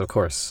 Yes, of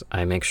course.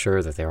 I make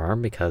sure that there are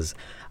because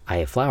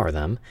I flour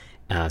them,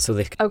 so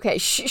they... Okay,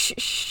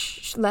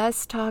 shh.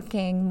 Less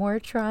talking, more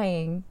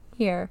trying.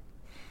 Here.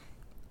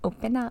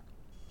 Open up.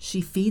 She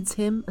feeds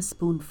him a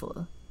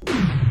spoonful.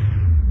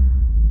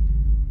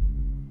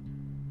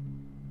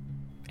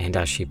 And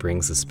as she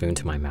brings the spoon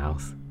to my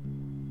mouth,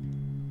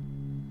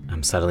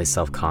 I'm suddenly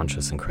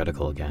self-conscious and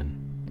critical again.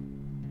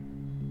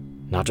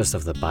 Not just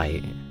of the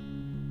bite,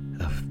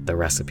 of the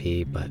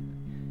recipe, but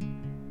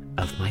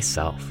of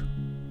myself.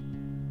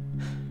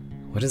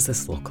 What does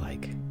this look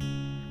like?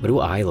 What do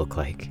I look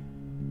like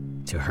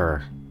to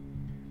her?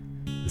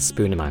 The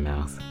spoon in my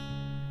mouth,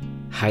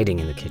 hiding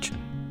in the kitchen,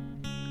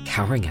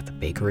 cowering at the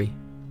bakery.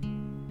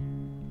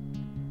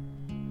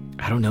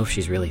 I don't know if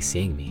she's really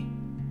seeing me,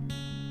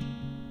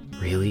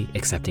 really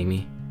accepting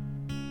me,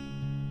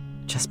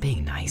 just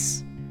being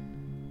nice,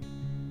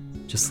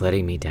 just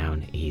letting me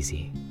down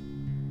easy.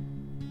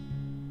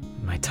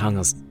 My tongue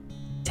was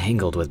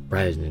tangled with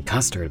bread and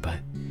custard, but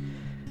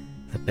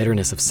the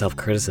bitterness of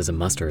self-criticism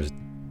musters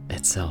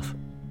itself.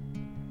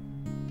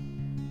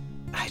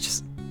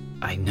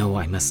 I know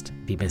I must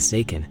be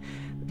mistaken.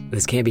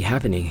 This can't be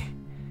happening.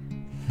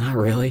 Not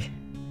really.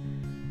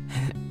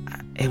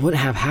 It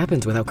wouldn't have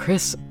happened without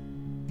Chris.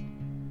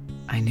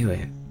 I knew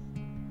it.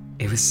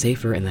 It was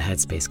safer in the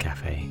Headspace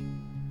Cafe.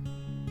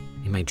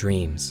 In my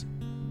dreams.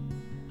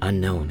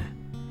 Unknown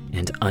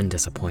and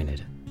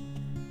undisappointed.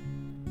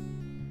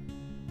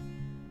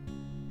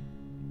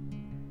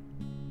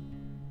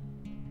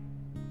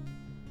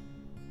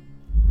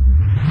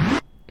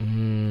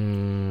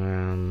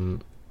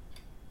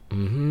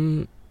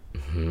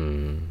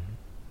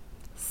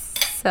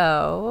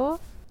 So,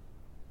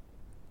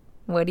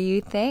 what do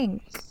you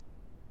think?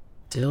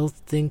 Still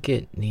think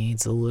it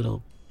needs a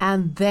little...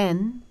 And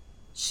then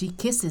she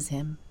kisses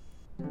him.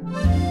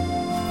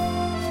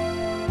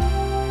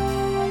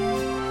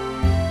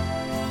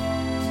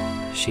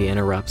 She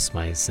interrupts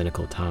my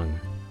cynical tongue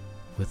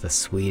with the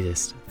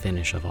sweetest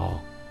finish of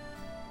all.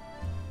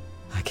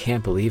 I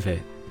can't believe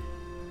it.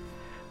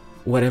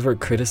 Whatever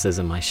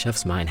criticism my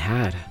chef's mind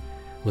had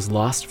was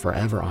lost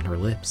forever on her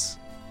lips.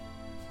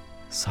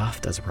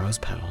 Soft as rose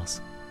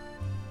petals,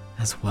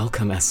 as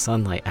welcome as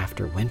sunlight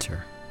after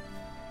winter.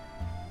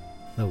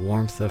 The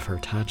warmth of her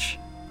touch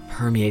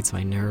permeates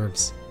my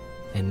nerves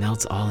and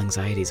melts all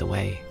anxieties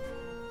away.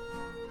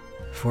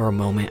 For a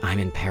moment, I'm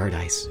in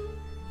paradise.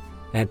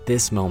 At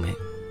this moment,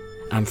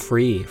 I'm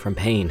free from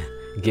pain,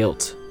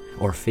 guilt,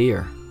 or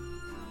fear.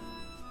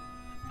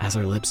 As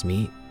our lips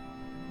meet,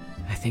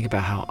 I think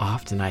about how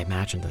often I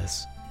imagined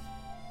this,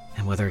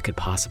 and whether it could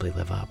possibly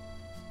live up.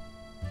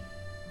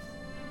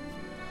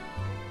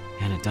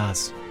 And it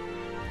does.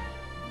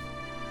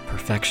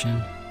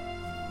 Perfection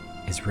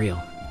is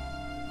real.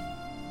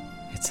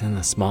 It's in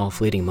the small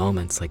fleeting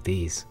moments like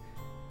these,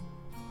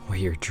 where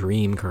your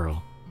dream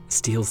girl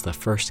steals the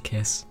first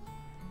kiss.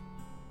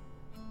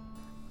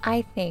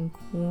 I think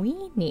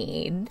we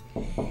need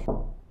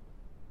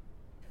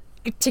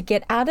to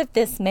get out of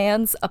this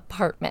man's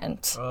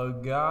apartment.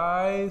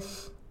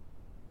 Guys,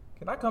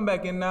 can I come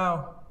back in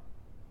now?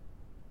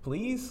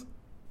 Please?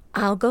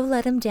 I'll go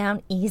let him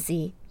down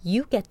easy.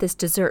 You get this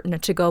dessert in a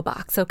to-go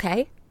box,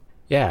 okay?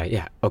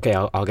 Yeah. Okay,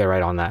 I'll get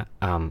right on that.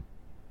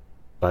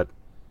 But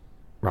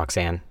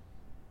Roxanne,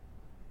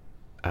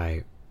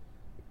 can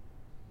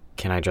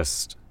I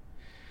just...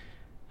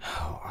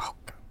 Oh,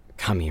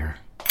 come here.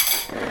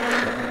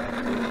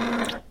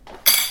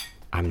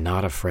 I'm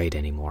not afraid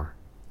anymore.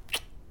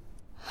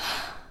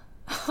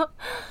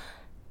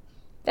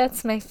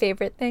 That's my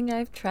favorite thing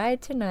I've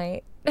tried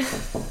tonight.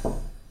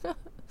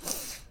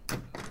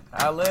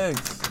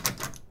 Alex,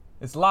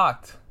 It's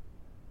locked.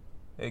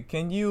 Hey,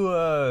 can you,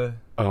 Oh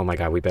my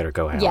god, we better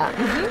go out. Yeah.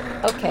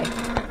 Okay.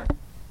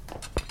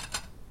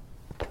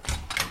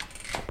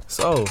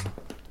 So,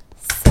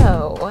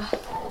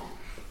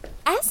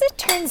 as it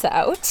turns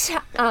out,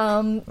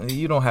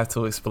 you don't have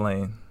to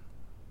explain.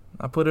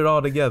 I put it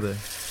all together.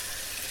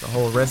 The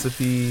whole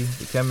recipe,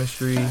 the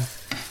chemistry.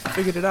 I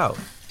figured it out.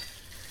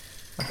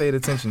 I paid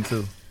attention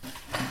too.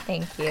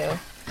 thank you.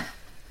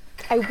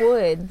 I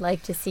would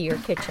like to see your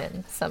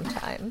kitchen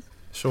sometime.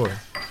 Sure.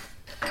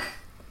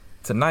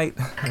 Tonight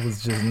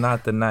was just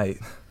not the night.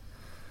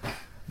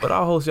 But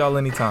I'll host y'all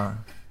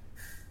anytime.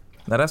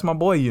 Now that's my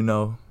boy, you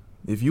know.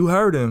 If you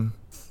heard him.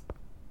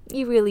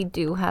 You really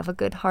do have a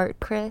good heart,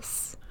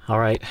 Chris. All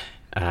right.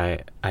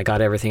 I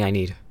got everything I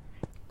need.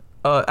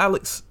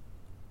 Alex,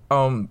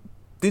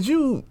 did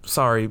you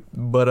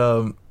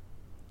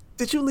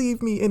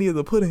leave me any of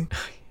the pudding?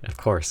 Of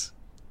course.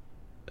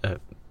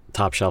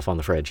 Top shelf on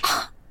the fridge.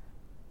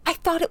 I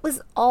thought it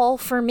was all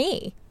for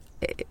me.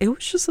 It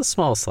was just a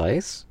small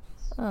slice.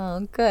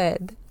 Oh,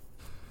 good.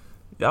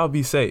 Y'all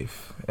be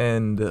safe.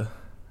 And,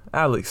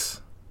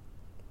 Alex,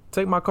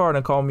 take my card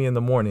and call me in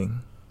the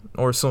morning.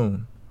 Or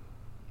soon.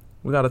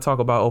 We gotta talk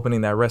about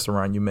opening that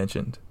restaurant you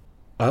mentioned.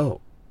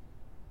 Oh,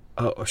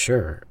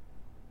 sure.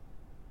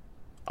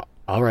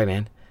 All right,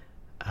 man.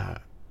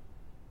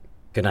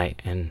 Good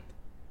night, and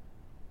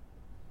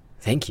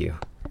thank you.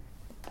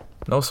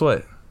 No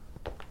sweat.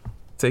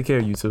 Take care,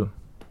 you two.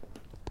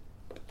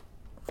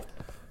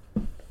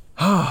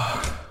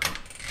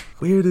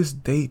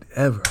 Weirdest date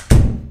ever.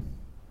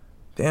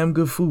 Damn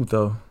good food,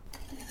 though.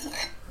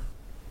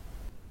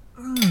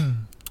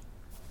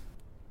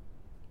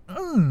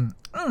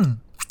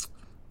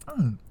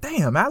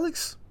 Damn,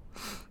 Alex.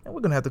 And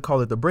we're gonna have to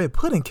call it the Bread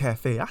Pudding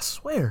Cafe, I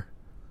swear.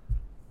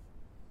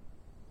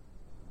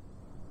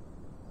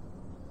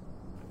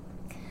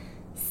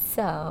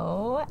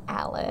 So,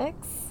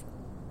 Alex,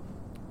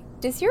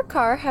 does your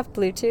car have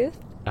Bluetooth?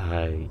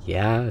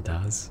 Yeah, it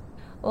does.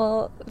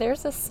 Well,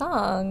 there's a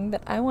song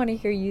that I want to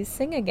hear you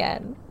sing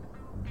again.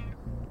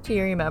 Do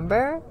you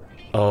remember?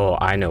 Oh,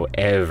 I know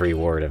every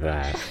word of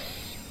that.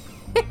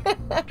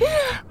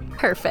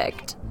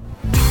 Perfect.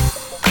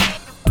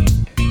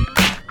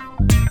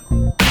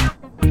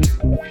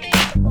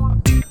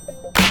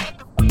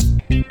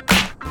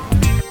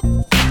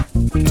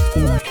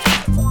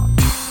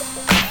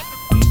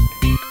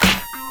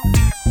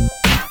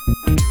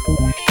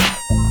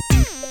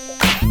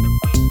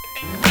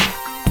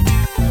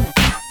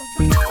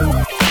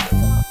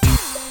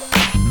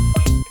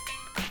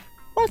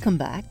 Welcome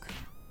back.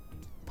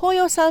 Pour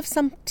yourself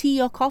some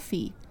tea or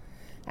coffee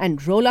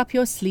and roll up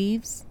your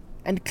sleeves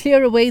and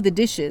clear away the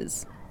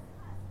dishes.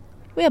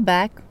 We're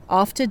back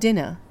after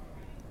dinner.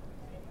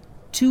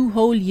 2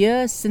 whole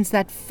years since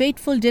that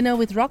fateful dinner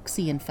with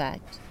Roxy, in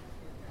fact.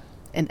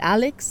 And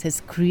Alex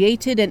has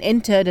created and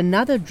entered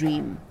another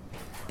dream,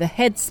 the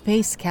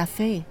Headspace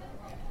Cafe,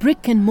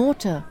 brick and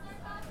mortar.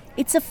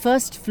 It's a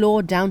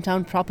first-floor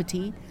downtown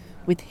property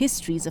with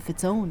histories of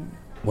its own.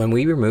 When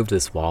we removed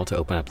this wall to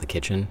open up the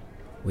kitchen,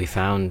 we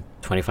found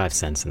 25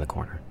 cents in the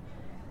corner.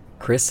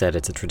 Chris said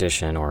it's a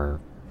tradition,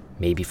 or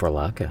maybe for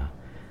luck,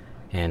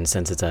 and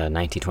since it's a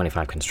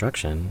 1925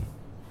 construction,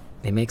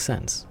 it makes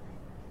sense.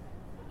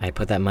 I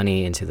put that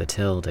money into the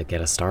till to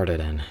get us started,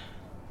 and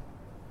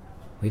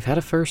we've had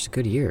a first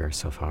good year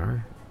so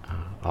far,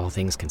 all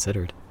things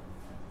considered.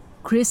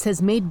 Chris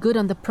has made good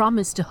on the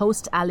promise to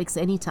host Alex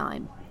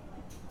anytime.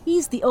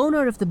 He's the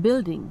owner of the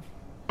building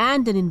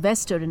and an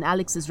investor in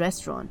Alex's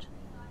restaurant.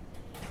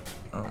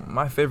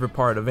 My favorite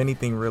part of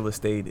anything real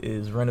estate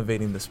is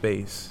renovating the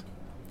space,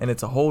 and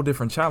it's a whole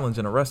different challenge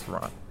in a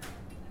restaurant.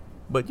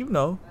 But you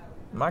know,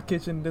 my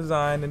kitchen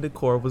design and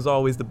decor was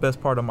always the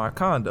best part of my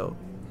condo,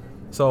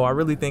 so I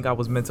really think I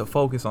was meant to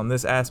focus on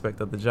this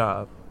aspect of the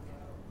job.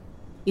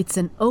 It's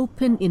an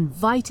open,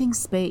 inviting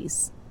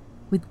space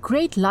with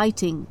great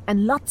lighting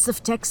and lots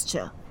of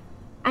texture.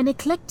 An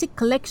eclectic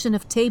collection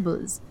of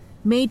tables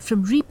made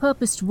from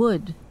repurposed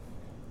wood.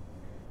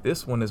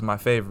 This one is my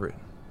favorite.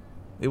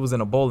 It was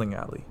in a bowling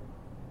alley.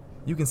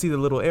 You can see the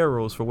little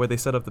arrows for where they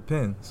set up the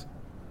pins.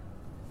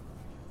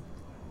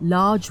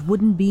 Large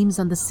wooden beams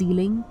on the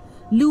ceiling,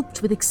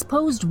 looped with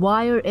exposed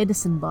wire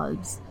Edison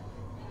bulbs.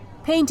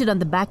 Painted on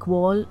the back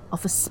wall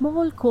of a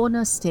small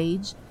corner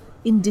stage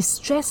in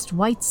distressed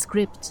white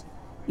script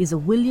is a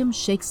William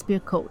Shakespeare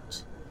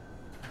quote.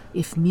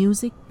 If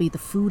music be the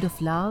food of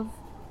love,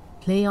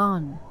 play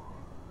on.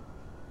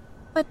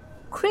 But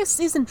Chris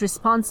isn't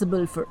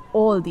responsible for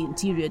all the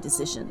interior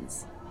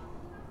decisions.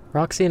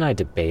 Roxy and I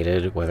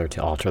debated whether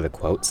to alter the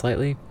quote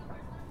slightly.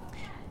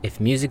 If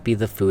music be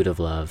the food of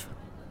love,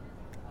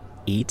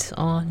 eat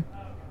on?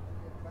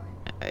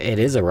 It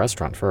is a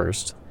restaurant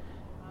first,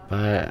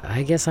 but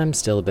I guess I'm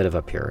still a bit of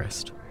a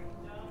purist.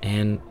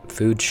 And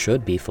food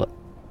should be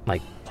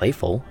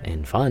playful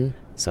and fun,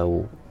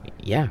 so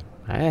yeah,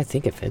 I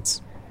think it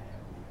fits.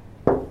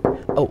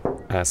 Oh,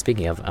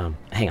 speaking of,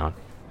 hang on.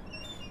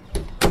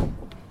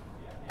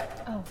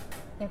 Oh,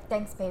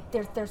 thanks, babe.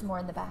 There's more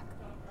in the back.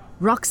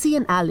 Roxy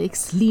and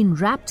Alex lean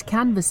wrapped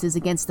canvases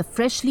against the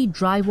freshly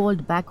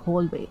drywalled back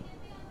hallway.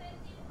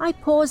 I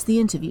pause the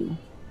interview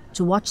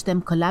to watch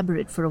them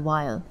collaborate for a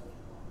while,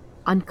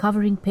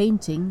 uncovering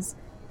paintings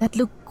that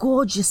look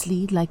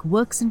gorgeously like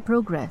works in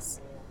progress,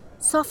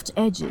 soft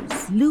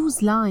edges,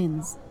 loose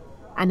lines,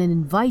 and an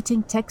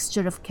inviting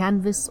texture of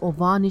canvas or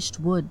varnished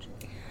wood.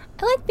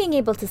 I like being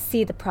able to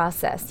see the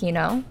process, you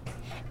know?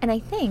 And I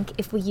think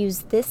if we use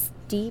this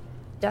deep,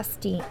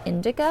 dusty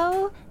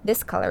indigo,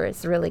 this color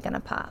is really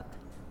gonna pop.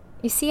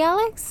 You see,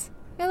 Alex?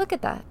 Yeah, look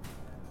at that.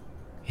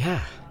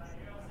 Yeah.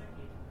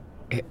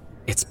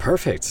 It's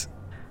perfect.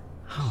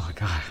 Oh my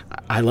god,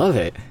 I love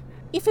it.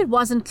 If it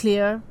wasn't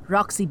clear,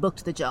 Roxy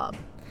booked the job.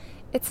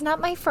 It's not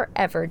my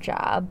forever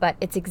job, but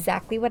it's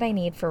exactly what I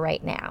need for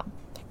right now.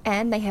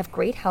 And they have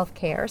great health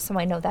care, so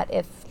I know that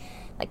if,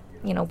 like,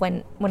 you know,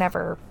 when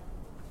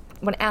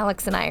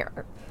Alex and I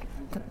are,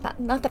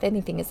 not that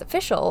anything is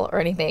official or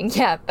anything,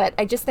 yeah, but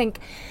I just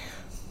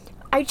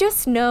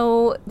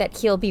know that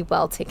he'll be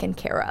well taken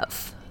care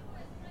of.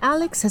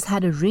 Alex has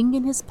had a ring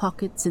in his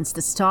pocket since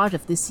the start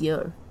of this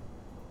year.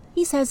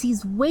 He says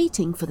he's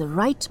waiting for the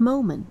right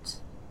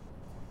moment.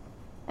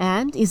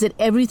 And is it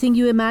everything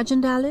you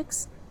imagined,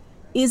 Alex?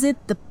 Is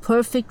it the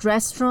perfect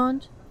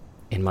restaurant?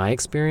 In my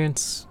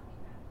experience,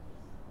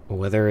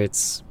 whether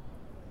it's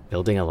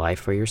building a life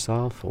for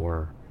yourself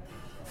or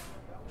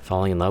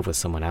falling in love with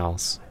someone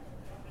else,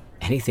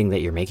 anything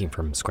that you're making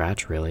from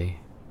scratch, really,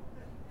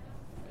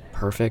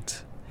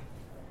 perfect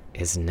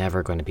is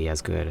never going to be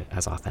as good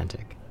as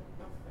authentic.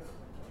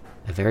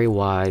 A very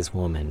wise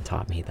woman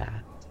taught me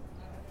that.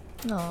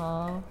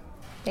 Aw,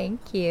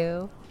 thank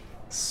you.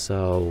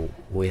 So,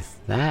 with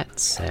that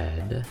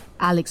said...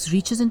 Alex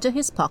reaches into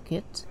his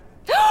pocket.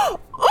 Oh!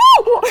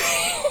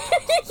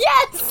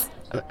 Yes!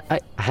 I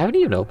haven't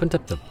even opened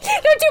up the... Not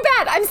too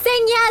bad! I'm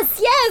saying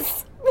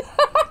yes!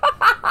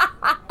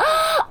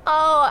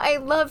 Oh, I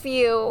love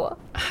you.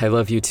 I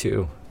love you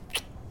too.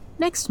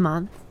 Next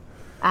month,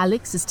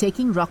 Alex is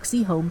taking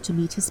Roxy home to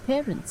meet his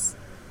parents.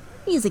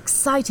 He is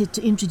excited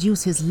to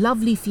introduce his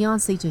lovely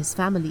fiancée to his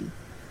family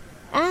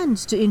and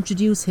to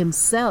introduce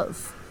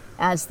himself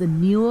as the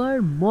newer,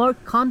 more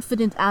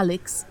confident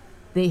Alex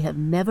they have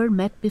never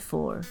met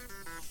before.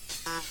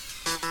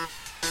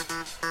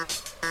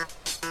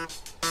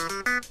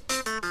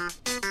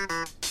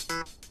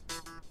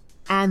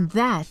 And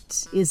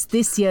that is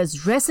this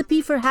year's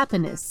Recipe for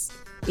Happiness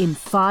in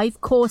 5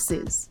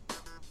 courses.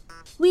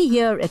 We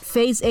here at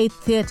Phase 8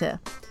 Theatre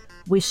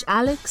wish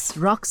Alex,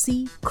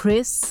 Roxy,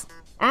 Chris,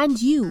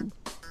 and you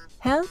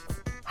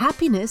health,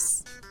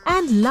 happiness,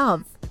 and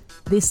love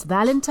this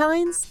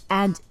Valentine's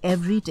and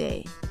every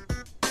day.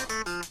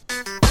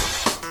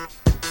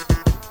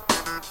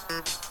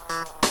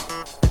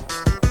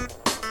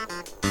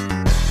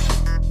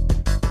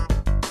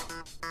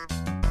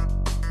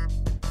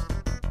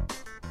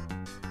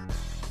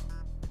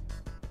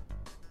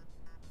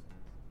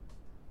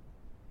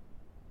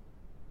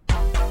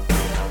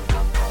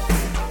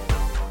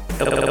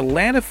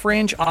 Atlanta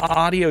Fringe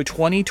Audio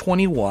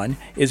 2021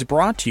 is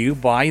brought to you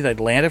by the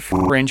Atlanta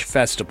Fringe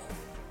Festival.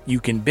 You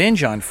can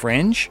binge on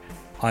Fringe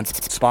on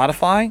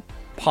Spotify,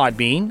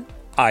 Podbean,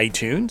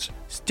 iTunes,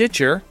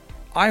 Stitcher,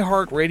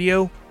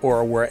 iHeartRadio,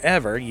 or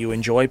wherever you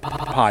enjoy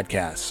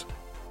podcasts.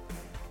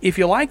 If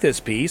you like this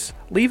piece,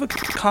 leave a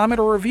comment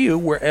or review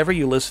wherever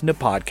you listen to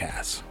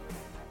podcasts.